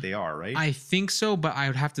Famers? I think they are, right? I think so, but I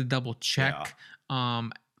would have to double check. Yeah.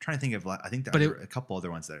 I'm trying to think of, I think there are a couple other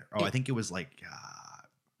ones there. I think it was like,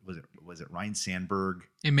 was it Ryan Sandberg?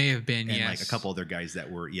 It may have been, and yes. like a couple other guys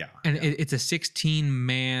that were, it's a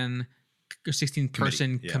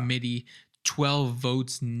 16-person committee, 12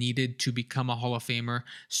 votes needed to become a Hall of Famer.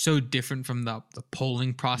 So different from the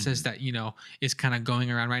polling process that, is kind of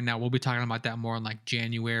going around right now. We'll be talking about that more in like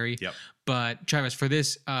January. Yep. But Travis, for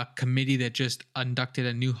this committee that just inducted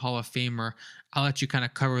a new Hall of Famer, I'll let you kind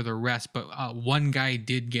of cover the rest. But one guy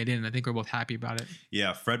did get in. I think we're both happy about it.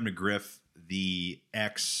 Yeah, Fred McGriff, the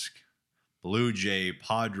Blue Jay,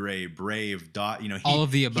 Padre, Brave, all of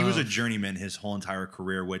the above. He was a journeyman his whole entire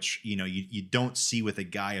career, which you don't see with a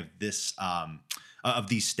guy of this of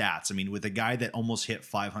these stats. I mean, with a guy that almost hit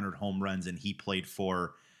 500 home runs, and he played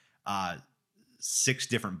for 6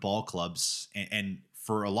 different ball clubs, and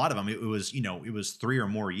for a lot of them, it was 3 or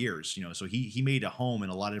more years. So he made a home in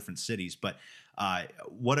a lot of different cities, but.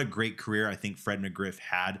 What a great career I think Fred McGriff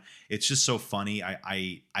had. It's just so funny.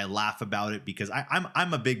 I laugh about it because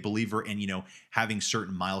I'm a big believer in having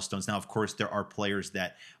certain milestones. Now, of course, there are players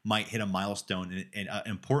that might hit a milestone and an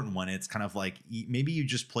important one. It's kind of like maybe you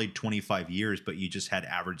just played 25 years, but you just had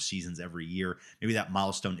average seasons every year. Maybe that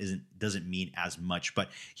milestone doesn't mean as much. But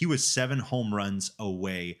he was 7 home runs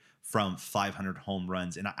away from 500 home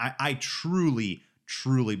runs. And I truly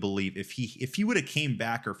believe if he would have came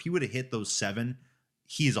back, or if he would have hit those 7,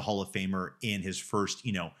 he is a Hall of Famer in his first,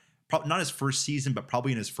 probably not his first season, but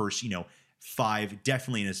probably in his first, 5,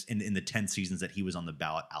 definitely in the 10 seasons that he was on the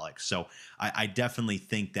ballot, Alex. So I definitely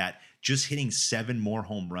think that just hitting 7 more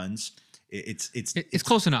home runs, it's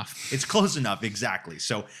close enough. It's close enough, exactly.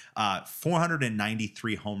 So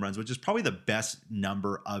 493 home runs, which is probably the best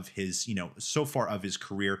number of his, so far of his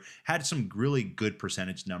career. Had some really good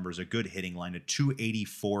percentage numbers, a good hitting line, a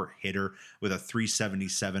 284 hitter with a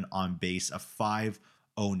 377 on base, a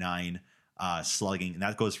 509 slugging, and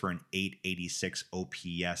that goes for an 886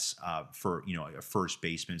 OPS for a first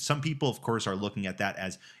baseman. Some people, of course, are looking at that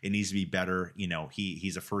as it needs to be better.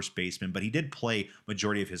 He's a first baseman, but he did play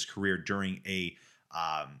majority of his career during a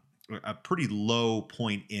pretty low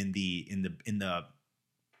point in the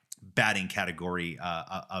batting category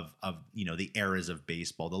of the eras of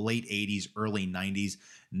baseball. The late 80s, early 90s,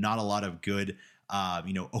 not a lot of good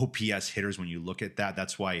OPS hitters when you look at that.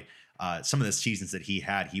 That's why some of the seasons that he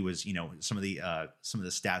had, he was, some of the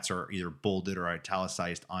stats are either bolded or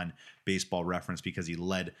italicized on Baseball Reference, because he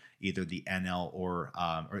led either the NL or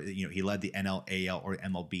he led the NL, AL, or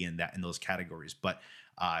MLB in those categories. But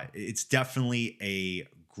it's definitely a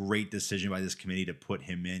great decision by this committee to put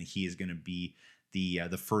him in. He is going to be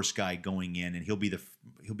the first guy going in, and he'll be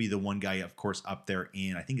the one guy, of course, up there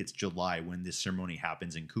in, I think it's July when this ceremony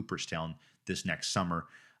happens in Cooperstown this next summer.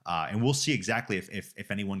 And we'll see exactly if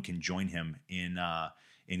anyone can join him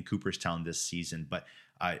in Cooperstown this season. But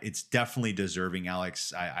it's definitely deserving,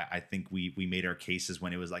 Alex. I think we made our cases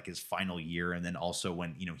when it was like his final year, and then also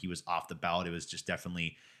when he was off the ballot. It was just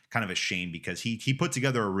definitely kind of a shame, because he put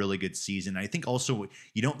together a really good season. I think also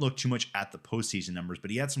you don't look too much at the postseason numbers, but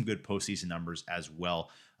he had some good postseason numbers as well,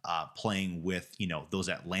 playing with those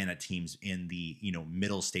Atlanta teams in the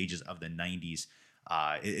middle stages of the 90s.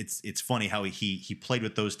 It's funny how he played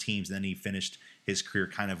with those teams, and then he finished his career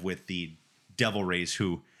kind of with the Devil Rays,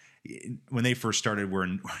 who when they first started were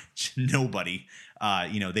nobody.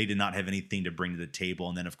 They did not have anything to bring to the table,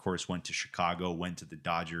 and then of course went to Chicago, went to the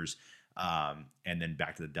Dodgers, and then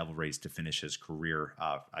back to the Devil Rays to finish his career.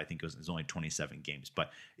 I think it was only 27 games,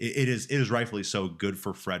 but it is rightfully so good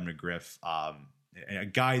for Fred McGriff, a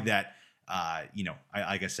guy that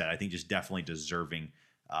like I said, I think just definitely deserving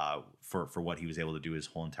for what he was able to do his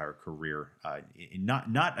whole entire career.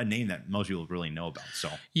 Not a name that most people really know about. So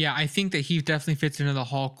yeah, I think that he definitely fits into the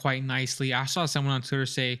Hall quite nicely. I saw someone on Twitter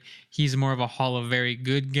say he's more of a Hall of Very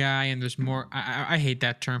Good guy, and there's more. I hate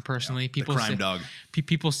that term personally. People the crime say, dog.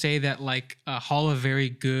 People say that like a Hall of Very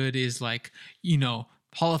Good is like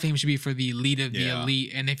Hall of Fame should be for the elite of the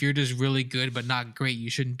elite, and if you're just really good but not great, you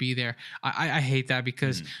shouldn't be there. I hate that,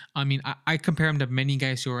 because I compare him to many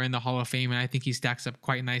guys who are in the Hall of Fame, and I think he stacks up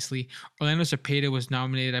quite nicely. Orlando Cepeda was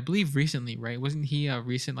nominated, I believe, recently, right? Wasn't he a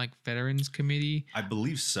recent Veterans Committee? I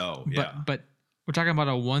believe so. But we're talking about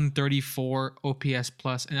a 134 OPS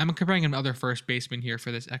plus, and I'm comparing him to other first basemen here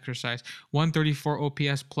for this exercise. 134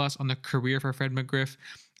 OPS plus on the career for Fred McGriff.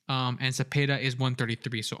 And Cepeda is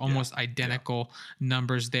 133, so almost identical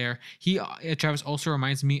numbers there. Travis also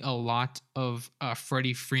reminds me a lot of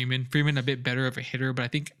Freddie Freeman. Freeman a bit better of a hitter, but I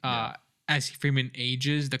think as Freeman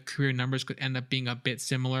ages, the career numbers could end up being a bit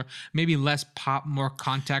similar. Maybe less pop, more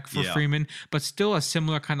contact for Freeman, but still a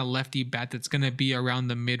similar kind of lefty bat that's going to be around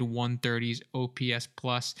the mid 130s OPS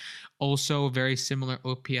plus. Also very similar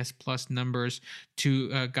OPS plus numbers to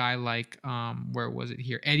a guy like, where was it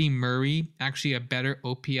here? Eddie Murray, actually a better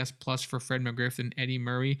OPS plus for Fred McGriff than Eddie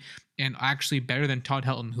Murray, and actually better than Todd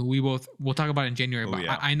Helton, who we'll talk about in January, but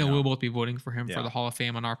I know we'll both be voting for him for the Hall of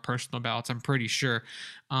Fame on our personal ballots, I'm pretty sure.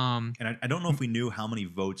 And I don't know if we knew how many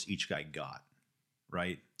votes each guy got,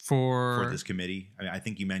 right? For this committee. I mean, I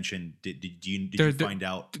think you mentioned, did you find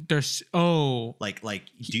out? There's do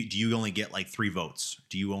you only get 3 votes?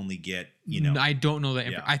 Do you only get, I don't know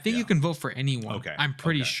that. I think you can vote for anyone. Okay. I'm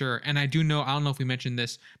pretty sure. And I do know, I don't know if we mentioned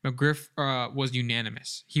this, McGriff was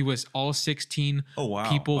unanimous. He was all 16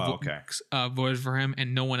 people voted for him,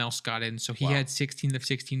 and no one else got in. So he had 16 of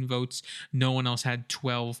 16 votes. No one else had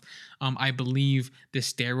 12. I believe the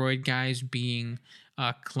steroid guys being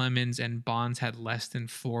Clemens and Bonds had less than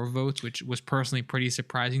 4 votes, which was personally pretty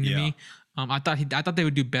surprising to me. I thought they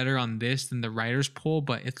would do better on this than the writers' poll,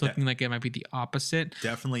 but it's looking like it might be the opposite.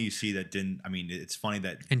 Definitely, you see that didn't. I mean, it's funny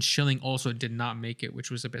that and Schilling also did not make it, which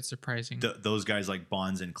was a bit surprising. Those guys like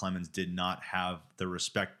Bonds and Clemens did not have the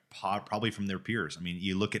respect probably from their peers. I mean,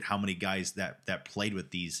 you look at how many guys that played with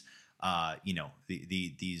these.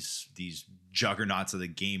 These juggernauts of the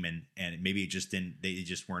game, and maybe they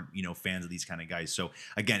just weren't fans of these kind of guys. So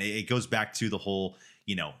again, it goes back to the whole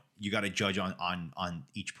you got to judge on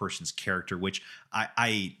each person's character, which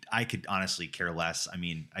I could honestly care less. I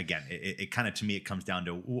mean, again, it kind of, to me, it comes down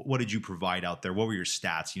to what did you provide out there? What were your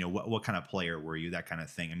stats? You know, what kind of player were you? That kind of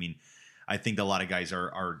thing. I mean, I think a lot of guys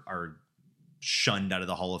are shunned out of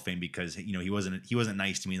the Hall of Fame because, you know, he wasn't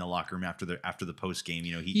nice to me in the locker room after the post game.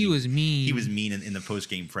 You know, he was mean. He was mean in the post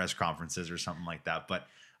game press conferences or something like that. But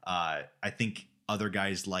I think other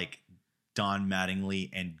guys like Don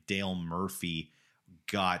Mattingly and Dale Murphy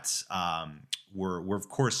were of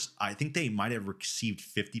course, I think they might have received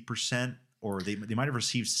 50%, or they might have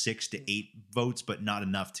received 6 to 8 votes, but not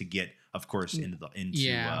enough to get, of course, into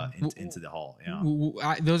the Hall.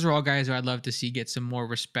 Yeah. Those are all guys who I'd love to see get some more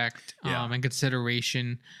respect and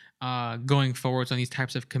consideration going forwards on these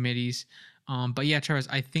types of committees. But yeah, Travis,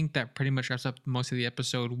 I think that pretty much wraps up most of the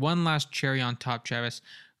episode. One last cherry on top, Travis.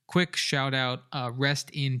 Quick shout out, rest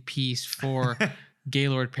in peace for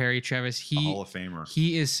Gaylord Perry, Travis. A Hall of Famer.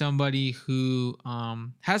 He is somebody who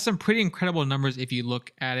has some pretty incredible numbers if you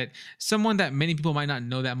look at it. Someone that many people might not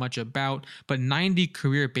know that much about, but 90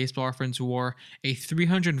 career Baseball Reference WAR, a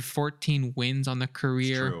 314 wins on the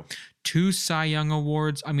career, 2 Cy Young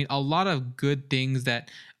Awards. I mean, a lot of good things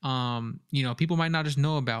that people might not just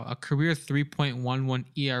know about. A career 3.11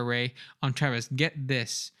 ERA on Travis. Get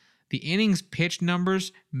this. The innings pitched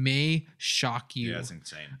numbers may shock you. Yeah, that's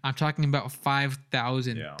insane. I'm talking about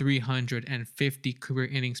 5,350 career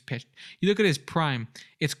innings pitched. You look at his prime,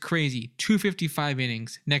 it's crazy. 255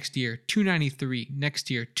 innings next year, 293 next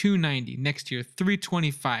year, 290 next year,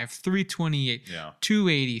 325, 328,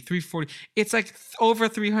 280, 340. It's like over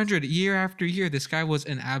 300 year after year. This guy was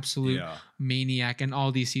an absolute maniac. And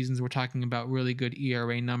all these seasons, we're talking about really good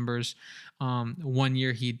ERA numbers. 1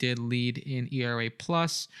 year he did lead in ERA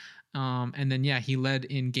plus. And then, he led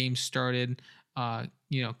in games started,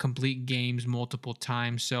 complete games multiple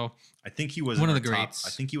times. So I think he was one of the greats. I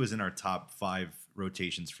think he was in our top 5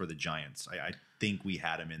 rotations for the Giants. I think we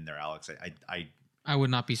had him in there, Alex. I would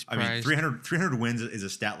not be surprised. I mean, 300 wins is a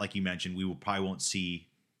stat, like you mentioned, we probably won't see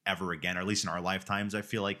ever again, or at least in our lifetimes, I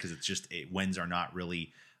feel like, because it's just wins are not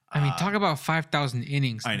really. I mean, talk about 5,000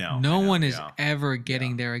 innings. I know. No one is ever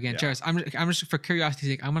getting there again. Travis, I'm just for curiosity's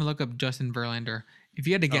sake, I'm going to look up Justin Verlander. If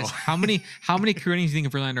you had to guess, how many career innings do you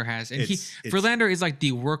think Verlander has? And Verlander is like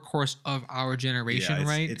the workhorse of our generation,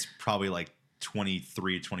 right? It's probably like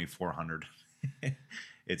 2,400.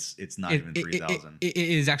 It's not even 3,000. It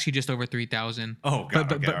is actually just over 3,000. Oh, God.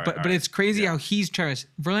 But it's crazy how he's Travis.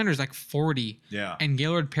 Verlander is like 40. Yeah. And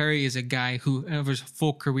Gaylord Perry is a guy who, over his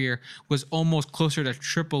full career, was almost closer to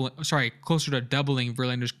doubling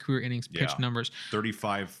Verlander's career innings pitched numbers.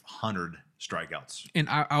 3,500 strikeouts. And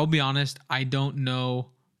I'll be honest, I don't know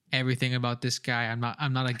everything about this guy.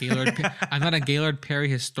 I'm not a Gaylord I'm not a Gaylord Perry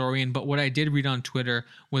historian, but what I did read on Twitter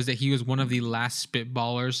was that he was one of the last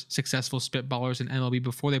successful spitballers in MLB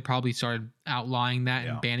before they probably started outlawing that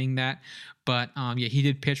and banning that. But he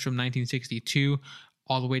did pitch from 1962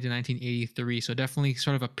 all the way to 1983. So definitely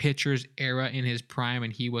sort of a pitcher's era in his prime,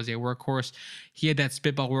 and he was a workhorse. He had that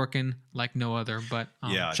spitball working like no other, but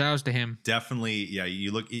shout outs to him. Definitely. Yeah.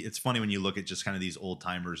 It's funny when you look at just kind of these old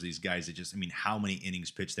timers, these guys that just, I mean, how many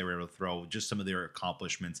innings pitched they were able to throw, just some of their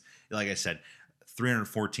accomplishments. Like I said,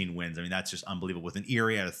 314 wins. I mean, that's just unbelievable with an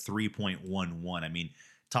ERA at a 3.11. I mean,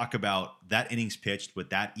 talk about that innings pitched with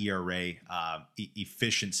that ERA,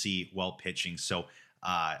 efficiency while pitching. So,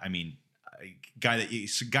 I mean, guy you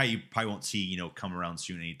probably won't see, come around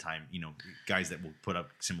soon anytime, guys that will put up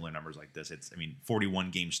similar numbers like this. 41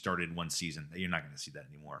 games started in one season. You're not going to see that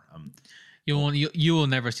anymore. You will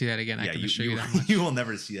never see that again. I can assure you that much. You will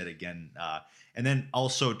never see that again. And then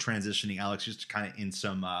also transitioning, Alex, just kind of in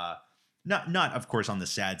some, not of course on the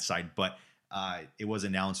sad side, but it was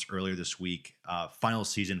announced earlier this week, final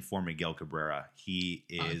season for Miguel Cabrera. He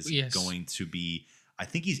is going to be, I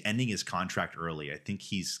think he's ending his contract early. I think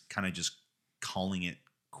he's kind of just calling it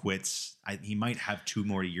quits. He might have 2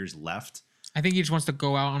 more years left. I think he just wants to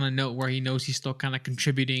go out on a note where he knows he's still kind of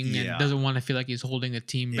contributing and doesn't want to feel like he's holding the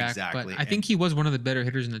team back. Exactly. But I think he was one of the better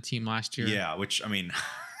hitters in the team last year. Yeah, which, I mean...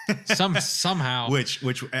 somehow. Which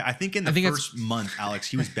I think in the first month, Alex,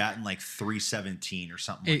 he was batting like 317 or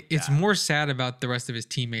something like it's that. more sad about the rest of his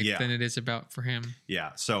teammates than it is about for him. Yeah.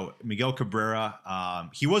 So Miguel Cabrera,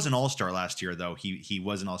 he was an all-star last year, though. He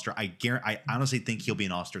was an all-star. I honestly think he'll be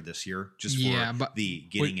an all-star this year, just for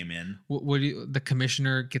getting him in. The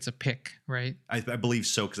commissioner gets a pick, right? I believe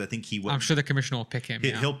so, because I think he will. I'm sure the commissioner will pick him.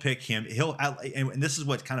 He'll pick him. And this is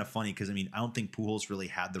what's kind of funny, because I mean, I don't think Pujols really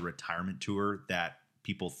had the retirement tour that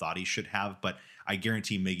people thought he should have. But I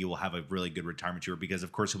guarantee Miggy will have a really good retirement tour because,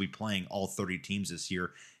 of course, he'll be playing all 30 teams this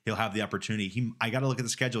year. He'll have the opportunity. I got to look at the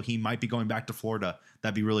schedule. He might be going back to Florida.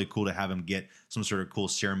 That'd be really cool to have him get some sort of cool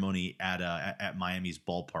ceremony at Miami's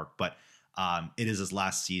ballpark. But it is his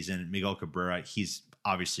last season. Miguel Cabrera, he's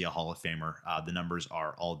obviously a Hall of Famer. The numbers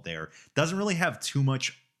are all there. Doesn't really have too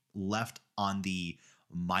much left on the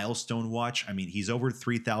milestone watch. I mean, he's over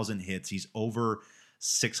 3,000 hits. He's over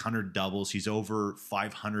 600 doubles. He's over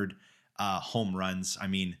 500 home runs. I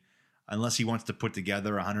mean, unless he wants to put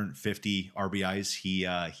together 150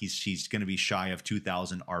 RBIs, he's going to be shy of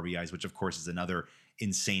 2,000 RBIs, which of course is another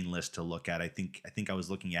insane list to look at. I think I was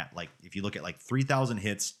looking at, like, if you look at like 3,000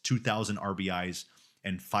 hits, 2,000 RBIs,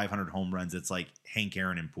 and 500 home runs, it's like Hank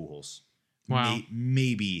Aaron and Pujols. Wow.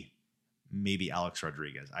 Maybe Alex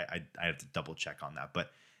Rodriguez. I have to double check on that,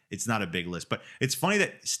 but it's not a big list. But it's funny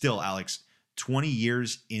that still, Alex, 20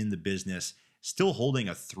 years in the business, still holding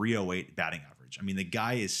a 308 batting average. I mean, the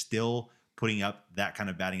guy is still putting up that kind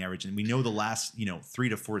of batting average. And we know the last, 3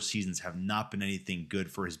 to 4 seasons have not been anything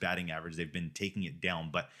good for his batting average. They've been taking it down,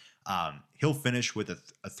 but he'll finish with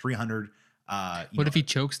a 300. What if he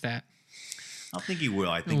chokes that? I don't think he will.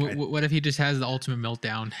 I think. What if he just has the ultimate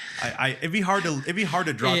meltdown? It'd be hard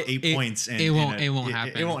to drop 8 points. And, it won't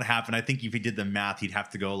happen. It won't happen. I think if he did the math, he'd have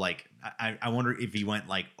to go like. I wonder if he went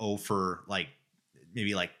like 0 for like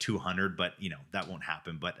maybe like 200, but that won't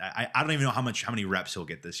happen. But I don't even know how many reps he'll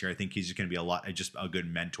get this year. I think he's just going to be just a good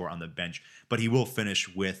mentor on the bench. But he will finish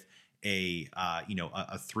with a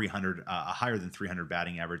 300, a higher than 300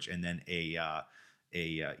 batting average, and then a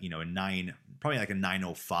 9, probably like a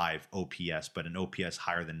 905 OPS, but an OPS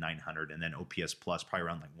higher than 900, and then OPS plus probably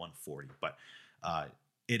around like 140. But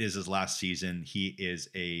it is his last season. He is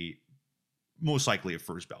most likely a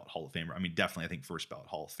first ballot Hall of Famer. I mean, definitely, I think first ballot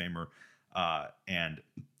Hall of Famer. And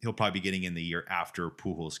he'll probably be getting in the year after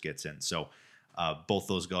Pujols gets in. So both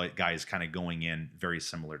those guys kind of going in very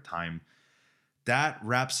similar time. That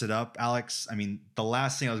wraps it up, Alex. I mean, the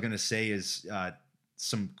last thing I was going to say is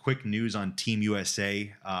some quick news on Team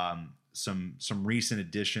USA. Some recent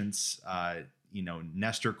additions.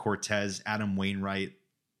 Nestor Cortez, Adam Wainwright,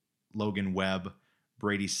 Logan Webb,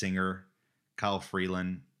 Brady Singer, Kyle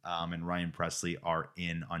Freeland, and Ryan Presley are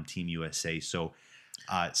in on Team USA. So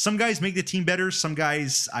some guys make the team better. Some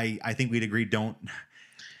guys, I think we'd agree, don't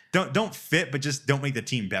fit, but just don't make the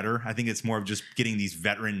team better. I think it's more of just getting these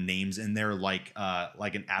veteran names in there, like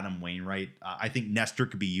an Adam Wainwright. I think Nestor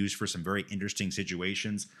could be used for some very interesting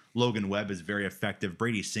situations. Logan Webb is very effective.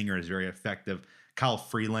 Brady Singer is very effective. Kyle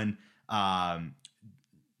Freeland,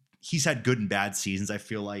 he's had good and bad seasons, I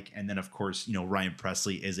feel like. And then, of course, Ryan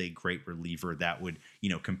Presley is a great reliever that would,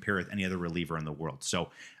 compare with any other reliever in the world. So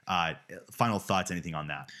final thoughts, anything on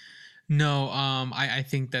that? No, I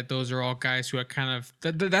think that those are all guys who are kind of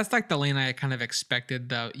that's like the lane I kind of expected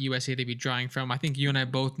the USA to be drawing from. I think you and I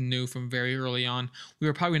both knew from very early on we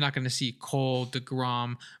were probably not going to see Cole,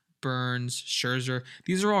 DeGrom, Burns, Scherzer.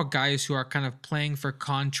 These are all guys who are kind of playing for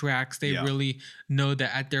contracts. They really know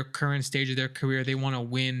that at their current stage of their career, they want to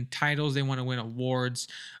win titles. They want to win awards.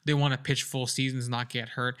 They want to pitch full seasons, not get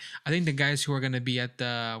hurt. I think the guys who are going to be at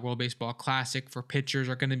the World Baseball Classic for pitchers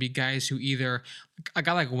are going to be guys who either a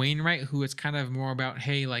guy like Wainwright, who it's kind of more about,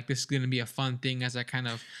 hey, like this is going to be a fun thing as I kind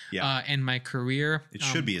of end my career. It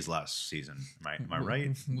should be his last season. Am I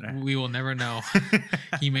right? We will never know.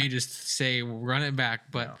 He may just say, run it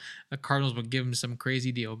back, but the Cardinals would give him some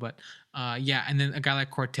crazy deal. But and then a guy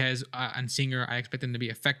like Cortez and Singer, I expect them to be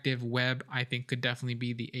effective. Webb, I think, could definitely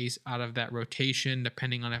be the ace out of that rotation,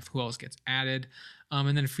 depending on who else gets added.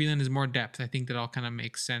 And then Freeland is more depth. I think that all kind of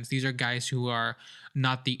makes sense. These are guys who are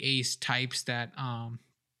not the ace types that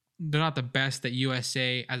they're not the best that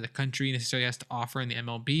USA as a country necessarily has to offer in the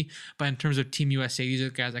MLB. But in terms of Team USA, these are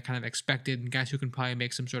guys I kind of expected and guys who can probably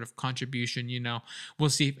make some sort of contribution. We'll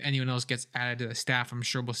see if anyone else gets added to the staff. I'm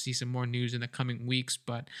sure we'll see some more news in the coming weeks.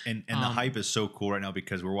 But the hype is so cool right now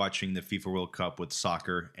because we're watching the FIFA World Cup with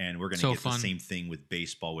soccer, and we're going to get the same thing with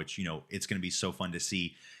baseball, which it's going to be so fun to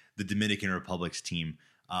see the Dominican Republic's team.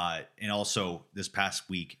 And also this past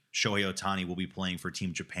week, Shohei Ohtani will be playing for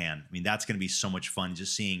Team Japan. I mean, that's going to be so much fun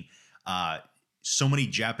just seeing so many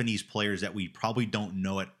Japanese players that we probably don't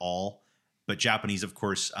know at all. But Japanese, of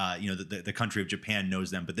course, the country of Japan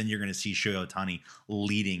knows them. But then you're going to see Shohei Ohtani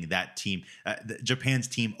leading that team. Japan's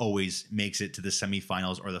team always makes it to the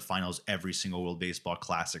semifinals or the finals every single World Baseball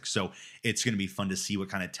Classic. So it's going to be fun to see what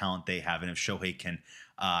kind of talent they have. And if Shohei can,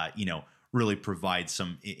 really provide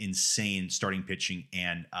some insane starting pitching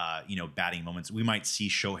and batting moments, we might see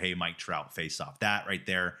Shohei Mike Trout face off. That right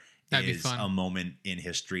there is a moment in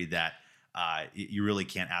history that You really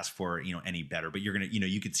can't ask for any better. But you're gonna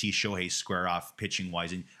you could see Shohei square off pitching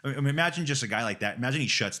wise, and I mean, imagine just a guy like that. Imagine he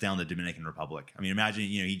shuts down the Dominican Republic. I mean, imagine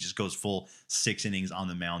he just goes full 6 innings on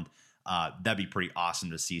the mound. That'd be pretty awesome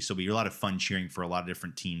to see. So it'd be a lot of fun cheering for a lot of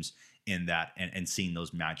different teams in that and seeing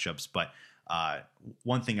those matchups. But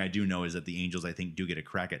one thing I do know is that the Angels, I think, do get a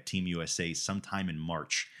crack at Team USA sometime in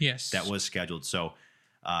March. Yes, that was scheduled. So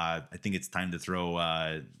I think it's time to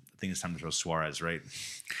throw. Suarez, right?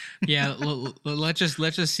 Yeah, let's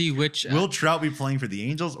just see which. Will Trout be playing for the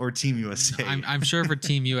Angels or Team USA? I'm sure for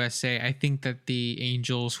Team USA. I think that the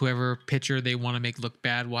Angels, whoever pitcher they want to make look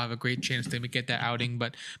bad, will have a great chance to get that outing.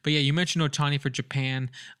 But yeah, you mentioned Ohtani for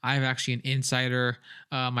Japan. I have actually an insider,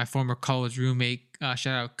 my former college roommate.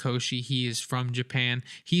 Shout out Koshi. He is from Japan.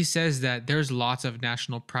 He says that there's lots of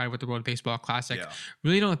national pride with the World Baseball Classic.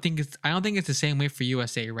 Yeah. I don't think it's the same way for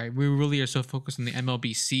USA, right? We really are so focused on the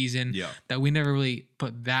MLB season that we never really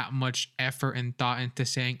put that much effort and thought into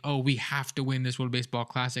saying, oh, we have to win this World Baseball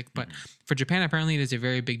Classic. But for Japan, apparently it is a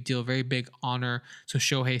very big deal, very big honor. So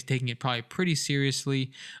Shohei is taking it probably pretty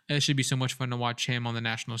seriously. It should be so much fun to watch him on the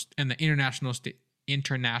national and the international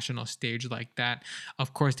stage like that.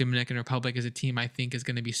 Of course, Dominican Republic is a team I think is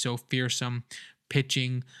going to be so fearsome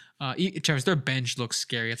pitching. Travis, their bench looks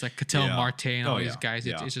scary. It's like Ketel Marte and all these guys.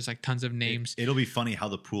 It's just like tons of names. It'll be funny how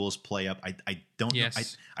the pools play up. I don't know.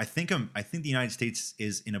 I think the United States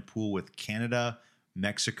is in a pool with Canada,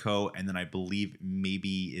 Mexico, and then I believe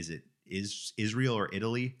maybe is Israel or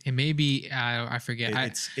Italy? It may be. I forget.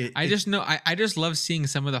 I just know. I just love seeing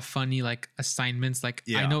some of the funny like assignments. Like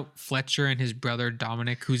I know Fletcher and his brother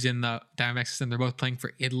Dominic, who's in the Diamondbacks system. They're both playing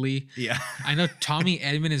for Italy. Yeah. I know Tommy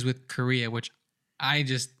Edman is with Korea, which I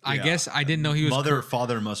guess I didn't know he was.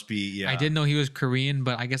 Father must be. Yeah. I didn't know he was Korean,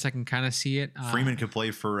 but I guess I can kind of see it. Freeman could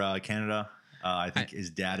play for Canada. I think his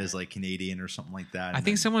dad is like Canadian or something like that. I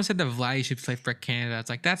think someone said that Vladdy should play for Canada. It's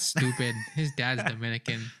like, that's stupid. His dad's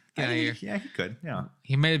Dominican. Get out of here. Yeah, he could. Yeah.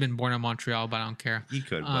 He might have been born in Montreal, but I don't care. He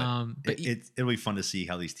could. But it'll be fun to see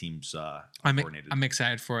how these teams are coordinated. I'm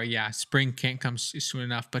excited for it. Yeah. Spring can't come soon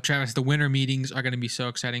enough. But Travis, the winter meetings are going to be so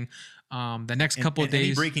exciting. The next couple of days.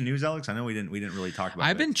 Any breaking news, Alex? I know we didn't really talk about it.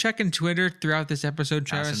 I've been checking Twitter throughout this episode,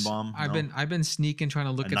 Travis. Hassenbaum, I've been sneaking, trying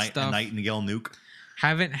to look at stuff. A Nightingale nuke.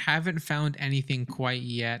 Haven't found anything quite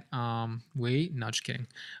yet. Wait, no, just kidding.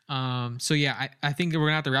 So yeah, I think we're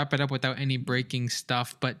gonna have to wrap it up without any breaking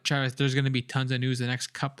stuff. But Travis, there's gonna be tons of news the next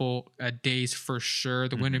couple days for sure.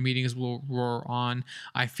 The winter meetings will roar on.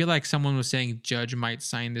 I feel like someone was saying Judge might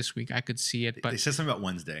sign this week. I could see it, but they said something about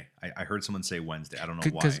Wednesday. I heard someone say Wednesday. I don't know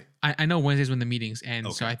why. Because I know Wednesday's when the meetings end,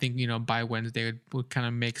 okay. So I think by Wednesday would kind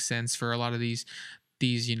of make sense for a lot of these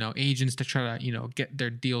agents to try to get their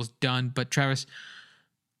deals done. But Travis,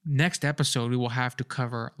 next episode, we will have to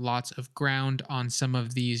cover lots of ground on some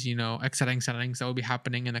of these, exciting signings that will be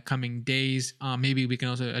happening in the coming days. Maybe we can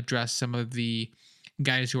also address some of the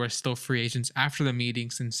guys who are still free agents after the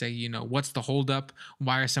meetings and say, what's the holdup?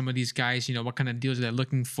 Why are some of these guys, what kind of deals are they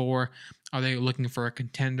looking for? Are they looking for a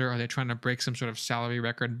contender? Are they trying to break some sort of salary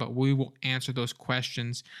record? But we will answer those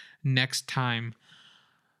questions next time.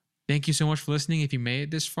 Thank you so much for listening. If you made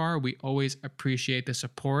it this far, we always appreciate the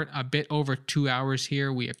support. A bit over 2 hours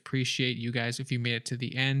here. We appreciate you guys if you made it to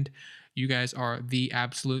the end. You guys are the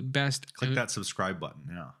absolute best. Click that subscribe button.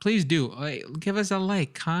 Yeah. Please do. Give us a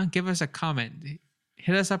like, huh? Give us a comment.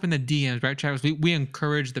 Hit us up in the DMs, right, Travis? We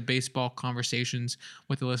encourage the baseball conversations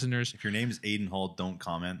with the listeners. If your name is Aiden Hall, don't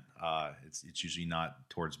comment. It's usually not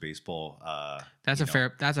towards baseball. That's a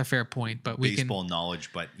fair point. But baseball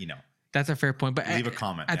knowledge, but That's a fair point. But leave a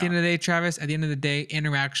comment. At the end of the day, Travis, at the end of the day,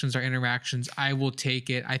 interactions are interactions. I will take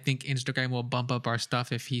it. I think Instagram will bump up our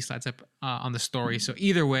stuff if he slides up on the story. So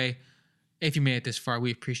either way, if you made it this far, we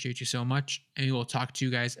appreciate you so much. And we will talk to you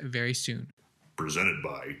guys very soon. Presented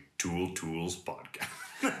by Tool Tools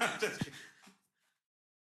Podcast.